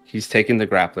he's taking the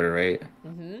grappler, right?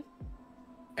 Mm-hmm.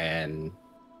 And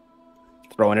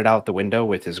throwing it out the window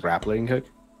with his grappling hook.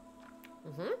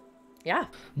 Mm-hmm. Yeah.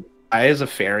 As a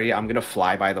fairy, I'm gonna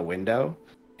fly by the window,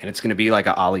 and it's gonna be like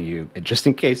an ollie-oop. And just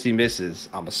in case he misses,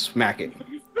 I'm gonna smack it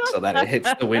so that it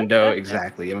hits the window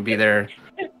exactly. I'm gonna be there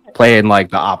playing like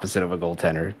the opposite of a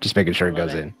goaltender, just making sure it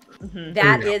goes in. Mm-hmm.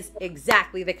 That is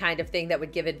exactly the kind of thing that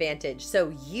would give advantage.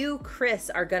 So you, Chris,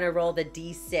 are going to roll the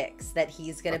D6 that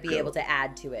he's going to be able to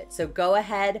add to it. So go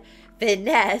ahead,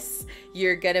 finesse.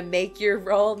 You're going to make your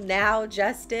roll now,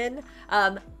 Justin.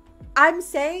 I'm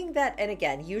saying that, and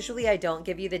again, usually I don't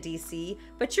give you the DC,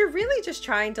 but you're really just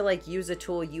trying to like use a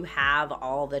tool you have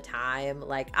all the time.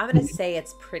 Like I'm going to say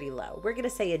it's pretty low. We're going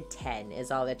to say a 10 is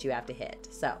all that you have to hit.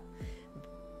 So.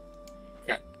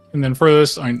 And then for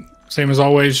this, same as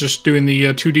always, just doing the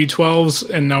 2d12s,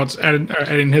 and now it's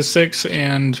adding his 6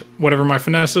 and whatever my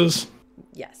finesse is.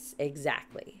 Yes,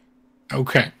 exactly.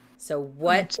 Okay. So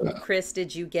what, Chris,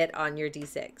 did you get on your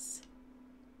D6?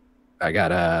 I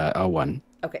got a 1.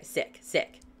 Okay, sick.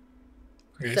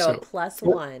 Okay, so plus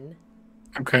 1.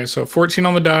 Okay, so 14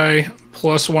 on the die,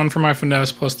 plus 1 for my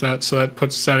finesse, plus that, so that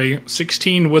puts that a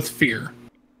 16 with fear.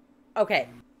 Okay.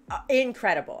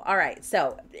 Incredible. All right.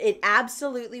 So it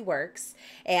absolutely works.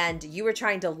 And you were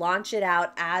trying to launch it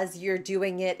out as you're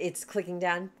doing it. It's clicking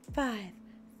down 5,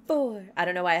 4. I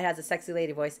don't know why it has a sexy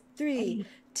lady voice. 3,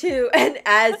 2.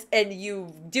 And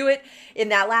you do it in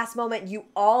that last moment, you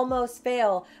almost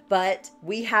fail, but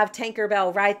we have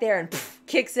Tinkerbell right there and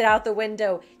kicks it out the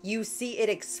window. You see it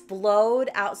explode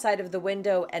outside of the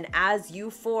window. And as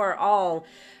you four all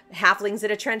halflings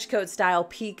in a trench coat style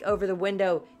peek over the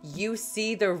window, you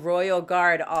see the royal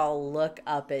guard all look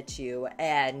up at you,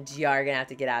 and you are gonna have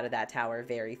to get out of that tower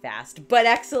very fast. But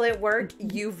excellent work.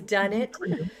 You've done it.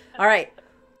 All right.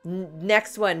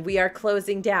 Next one. We are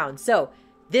closing down. So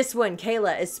this one,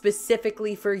 Kayla, is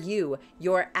specifically for you.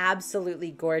 Your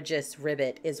absolutely gorgeous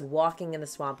Ribbit is walking in the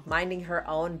swamp, minding her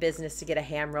own business to get a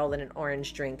ham roll and an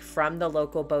orange drink from the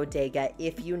local bodega.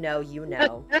 If you know, you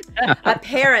know.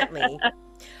 Apparently,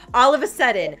 all of a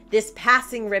sudden, this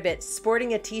passing Ribbit,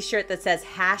 sporting a t-shirt that says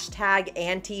hashtag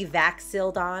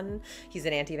anti-vaxildon, he's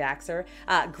an anti-vaxxer,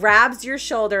 grabs your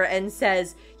shoulder and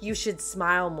says, "You should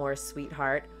smile more,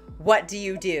 sweetheart." What do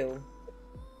you do?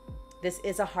 This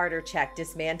is a harder check.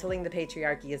 Dismantling the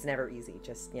patriarchy is never easy.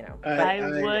 Just,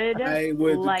 I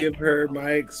would like give her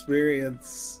my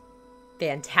experience.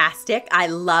 Fantastic. I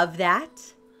love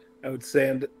that. I would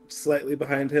stand slightly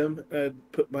behind him. I'd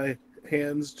put my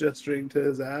hands gesturing to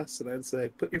his ass, and I'd say,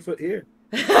 "Put your foot here."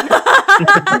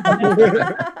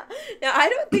 Now, I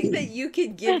don't think that you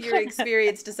can give your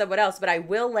experience to someone else, but I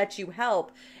will let you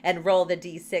help and roll the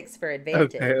D6 for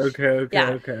advantage.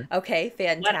 Okay,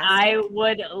 fantastic. What I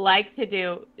would like to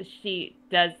do, she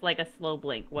does like a slow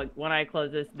blink. One eye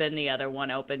closes, then the other one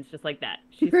opens, just like that.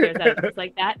 She stares at him just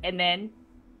like that, and then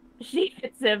she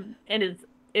hits him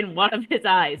in one of his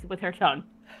eyes with her tongue.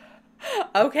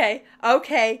 Okay,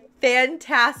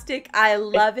 fantastic. I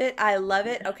love it.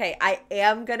 Okay, I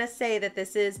am gonna say that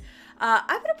this is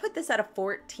I'm going to put this at a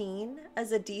 14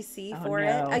 as a DC for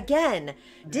it. Again,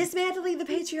 dismantling the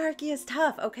patriarchy is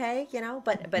tough, okay? You know,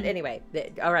 but anyway,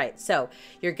 all right. So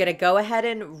you're going to go ahead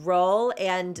and roll.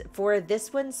 And for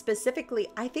this one specifically,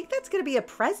 I think that's going to be a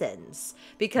presence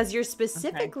because you're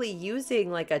specifically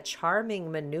using like a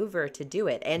charming maneuver to do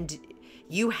it. And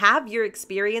you have your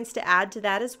experience to add to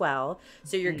that as well.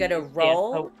 So you're going to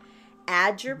roll,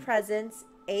 add your presence,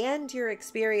 and your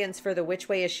experience for the which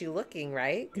way is she looking,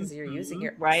 right? Because you're using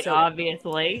your... Right, so,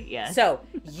 obviously, yes. So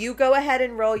you go ahead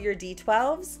and roll your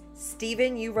D12s.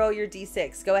 Steven, you roll your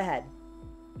D6. Go ahead.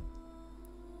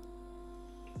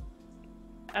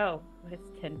 Oh, what's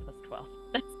 10 plus 12?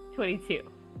 That's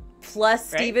 22.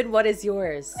 Plus, right? Steven, what is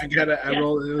yours? I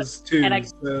rolled, it was 2,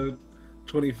 so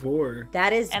 24.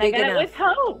 That is and big I got enough. It with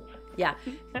hope. Yeah.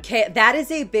 That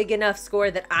is a big enough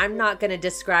score that I'm not going to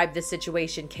describe the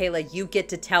situation. Kayla, you get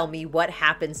to tell me what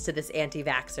happens to this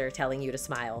anti-vaxxer telling you to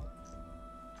smile.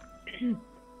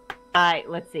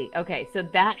 Let's see. Okay, so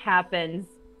that happens.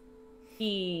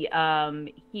 He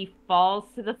falls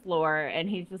to the floor and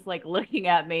he's just like looking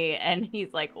at me and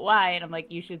he's like, why? And I'm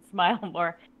like, you should smile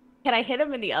more. Can I hit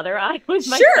him in the other eye with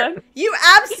my tongue? Sure, you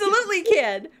absolutely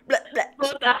can.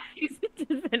 Both eyes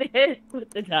doesn't hit with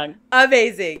the tongue.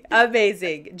 Amazing,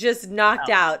 amazing. Just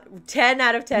knocked out. 10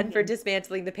 out of 10 for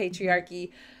dismantling the patriarchy.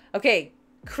 Okay,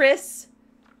 Chris,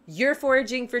 you're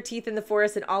foraging for teeth in the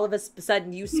forest, and all of a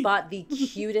sudden you spot the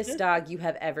cutest dog you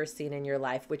have ever seen in your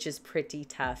life, which is pretty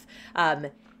tough.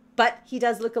 But he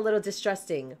does look a little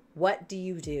distrusting. What do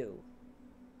you do?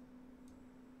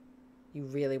 You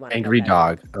really want to angry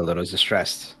dog, a little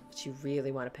distressed. But you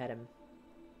really want to pet him.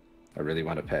 I really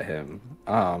want to pet him.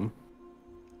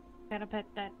 Gotta pet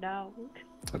that dog.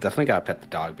 I definitely gotta pet the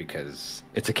dog because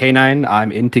it's a canine.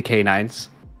 I'm into canines,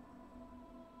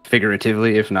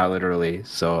 figuratively, if not literally.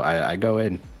 So I go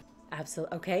in.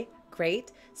 Absolutely. Okay,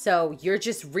 great. So you're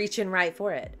just reaching right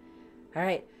for it. All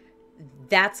right.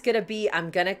 That's gonna be. I'm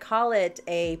gonna call it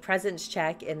a presence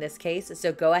check in this case.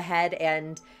 So go ahead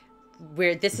and.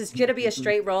 This is going to be a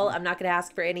straight roll. I'm not going to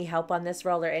ask for any help on this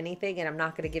roll or anything, and I'm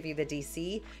not going to give you the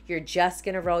DC. You're just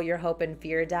going to roll your hope and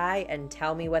fear die and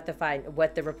tell me what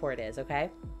the report is,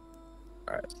 okay?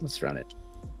 All right, let's run it.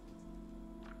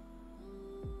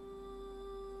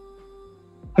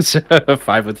 It's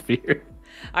 5 with fear.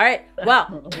 All right.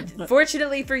 Well,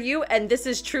 fortunately for you, and this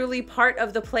is truly part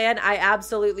of the plan, I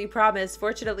absolutely promise,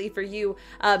 fortunately for you,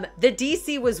 the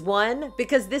DC was 1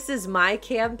 because this is my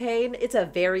campaign. It's a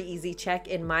very easy check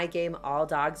in my game. All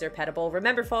dogs are pettable.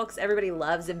 Remember, folks, everybody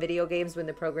loves in video games when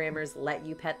the programmers let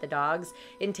you pet the dogs.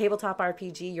 In tabletop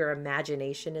RPG, your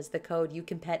imagination is the code. You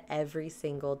can pet every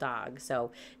single dog.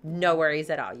 So no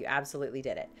worries at all. You absolutely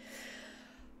did it.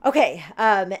 Okay,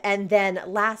 and then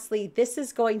lastly, this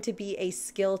is going to be a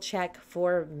skill check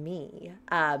for me.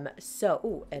 And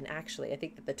actually, I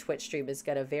think that the Twitch stream is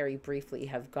going to very briefly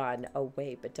have gone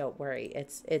away, but don't worry,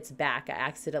 it's back. I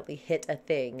accidentally hit a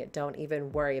thing. Don't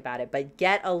even worry about it, but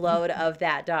get a load of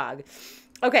that dog.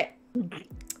 Okay,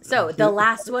 so the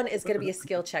last one is going to be a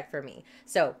skill check for me.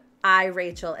 So I,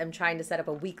 Rachel, am trying to set up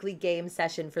a weekly game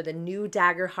session for the new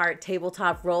Daggerheart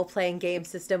tabletop role-playing game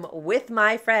system with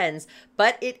my friends,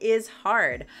 but it is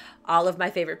hard. All of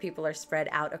my favorite people are spread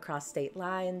out across state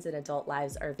lines and adult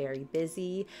lives are very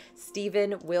busy.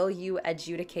 Steven, will you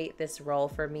adjudicate this role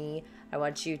for me? I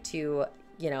want you to,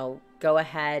 go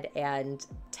ahead and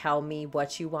tell me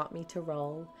what you want me to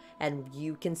roll, and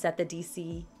you can set the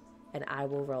DC, and I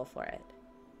will roll for it.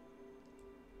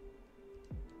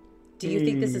 Do you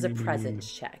think this is a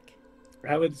presence check?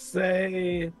 I would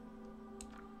say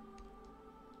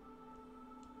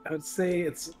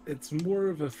it's more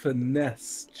of a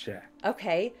finesse check.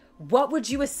 Okay. What would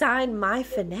you assign my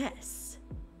finesse?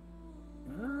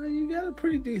 You got a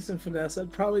pretty decent finesse.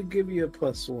 I'd probably give you a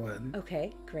 +1.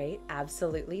 Okay, great.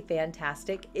 Absolutely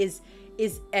fantastic. Is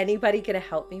anybody going to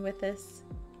help me with this?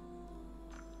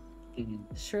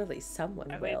 Surely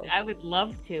someone will. I would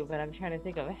love to, but I'm trying to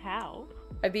think of how.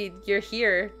 I mean, you're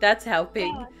here. That's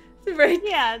helping. Yeah. Right?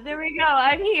 Yeah, there we go.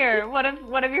 I'm here. One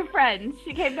of your friends.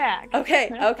 She came back. Okay.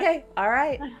 All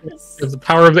right. There's the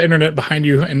power of the internet behind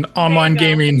you and online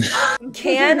gaming.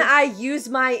 Can I use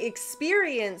my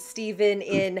experience, Steven,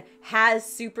 in has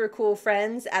super cool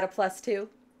friends at a +2?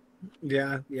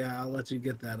 Yeah, I'll let you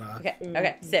get that off.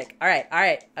 Okay, sick. All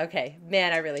right. Okay,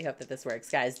 man, I really hope that this works,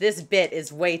 guys. This bit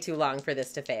is way too long for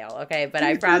this to fail, okay? But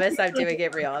I promise I'm doing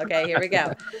it real. Okay, here we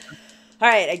go. All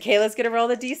right, and Kayla's gonna roll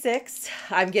the D6.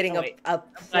 I'm getting a plus.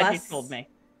 Glad you told me.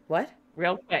 What?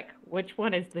 Real quick, which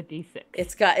one is the D6?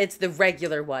 It's the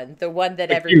regular one, the one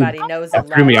that everybody knows and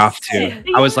loves. Threw me off too.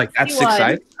 I was like, that's 6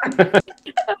 sides.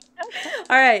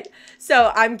 All right.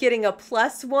 So I'm getting a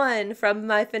 +1 from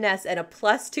my finesse and a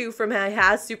 +2 from my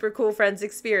has super cool friends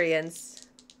experience.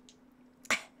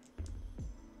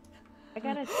 I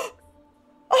got a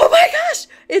Oh my gosh!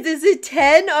 It is a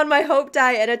 10 on my hope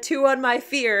die and a 2 on my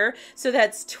fear. So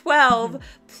that's 12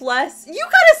 plus. You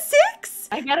got a 6?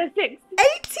 I got a 6. 18,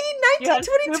 You 19, have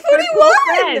 20, super cool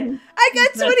 21! friends. I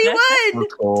got 21!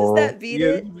 Cool. Does that beat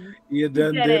it? You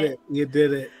done did did it. it. You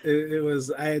did it. It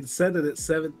was. I had set it at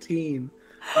 17.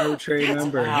 Arbitrary That's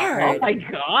number. hard. Oh my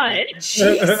god.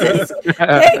 Jesus.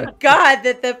 Thank God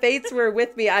that the fates were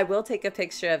with me. I will take a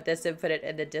picture of this and put it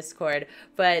in the Discord.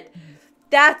 But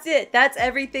that's it. That's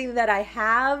everything that I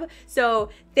have. So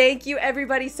thank you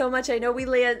everybody so much. I know we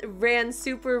ran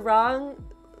super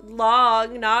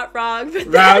long, not wrong, but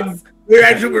We're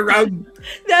actually wrong.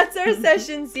 that's our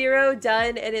session 0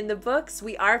 done and in the books.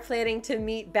 We are planning to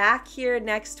meet back here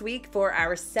next week for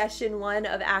our session 1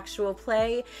 of actual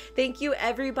play. Thank you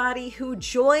everybody who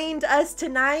joined us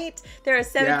tonight. There are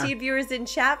 17 viewers in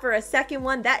chat for a second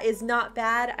one. That is not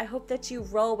bad. I hope that you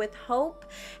roll with hope,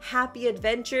 happy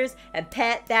adventures, and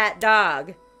pet that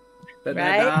dog. Pet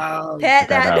that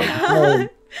dog.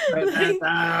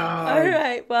 All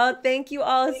right. Well, thank you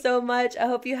all so much. I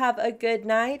hope you have a good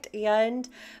night and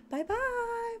bye-bye.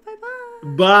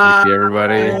 Bye-bye. Bye. Thank you,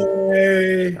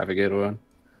 everybody. Have a good one.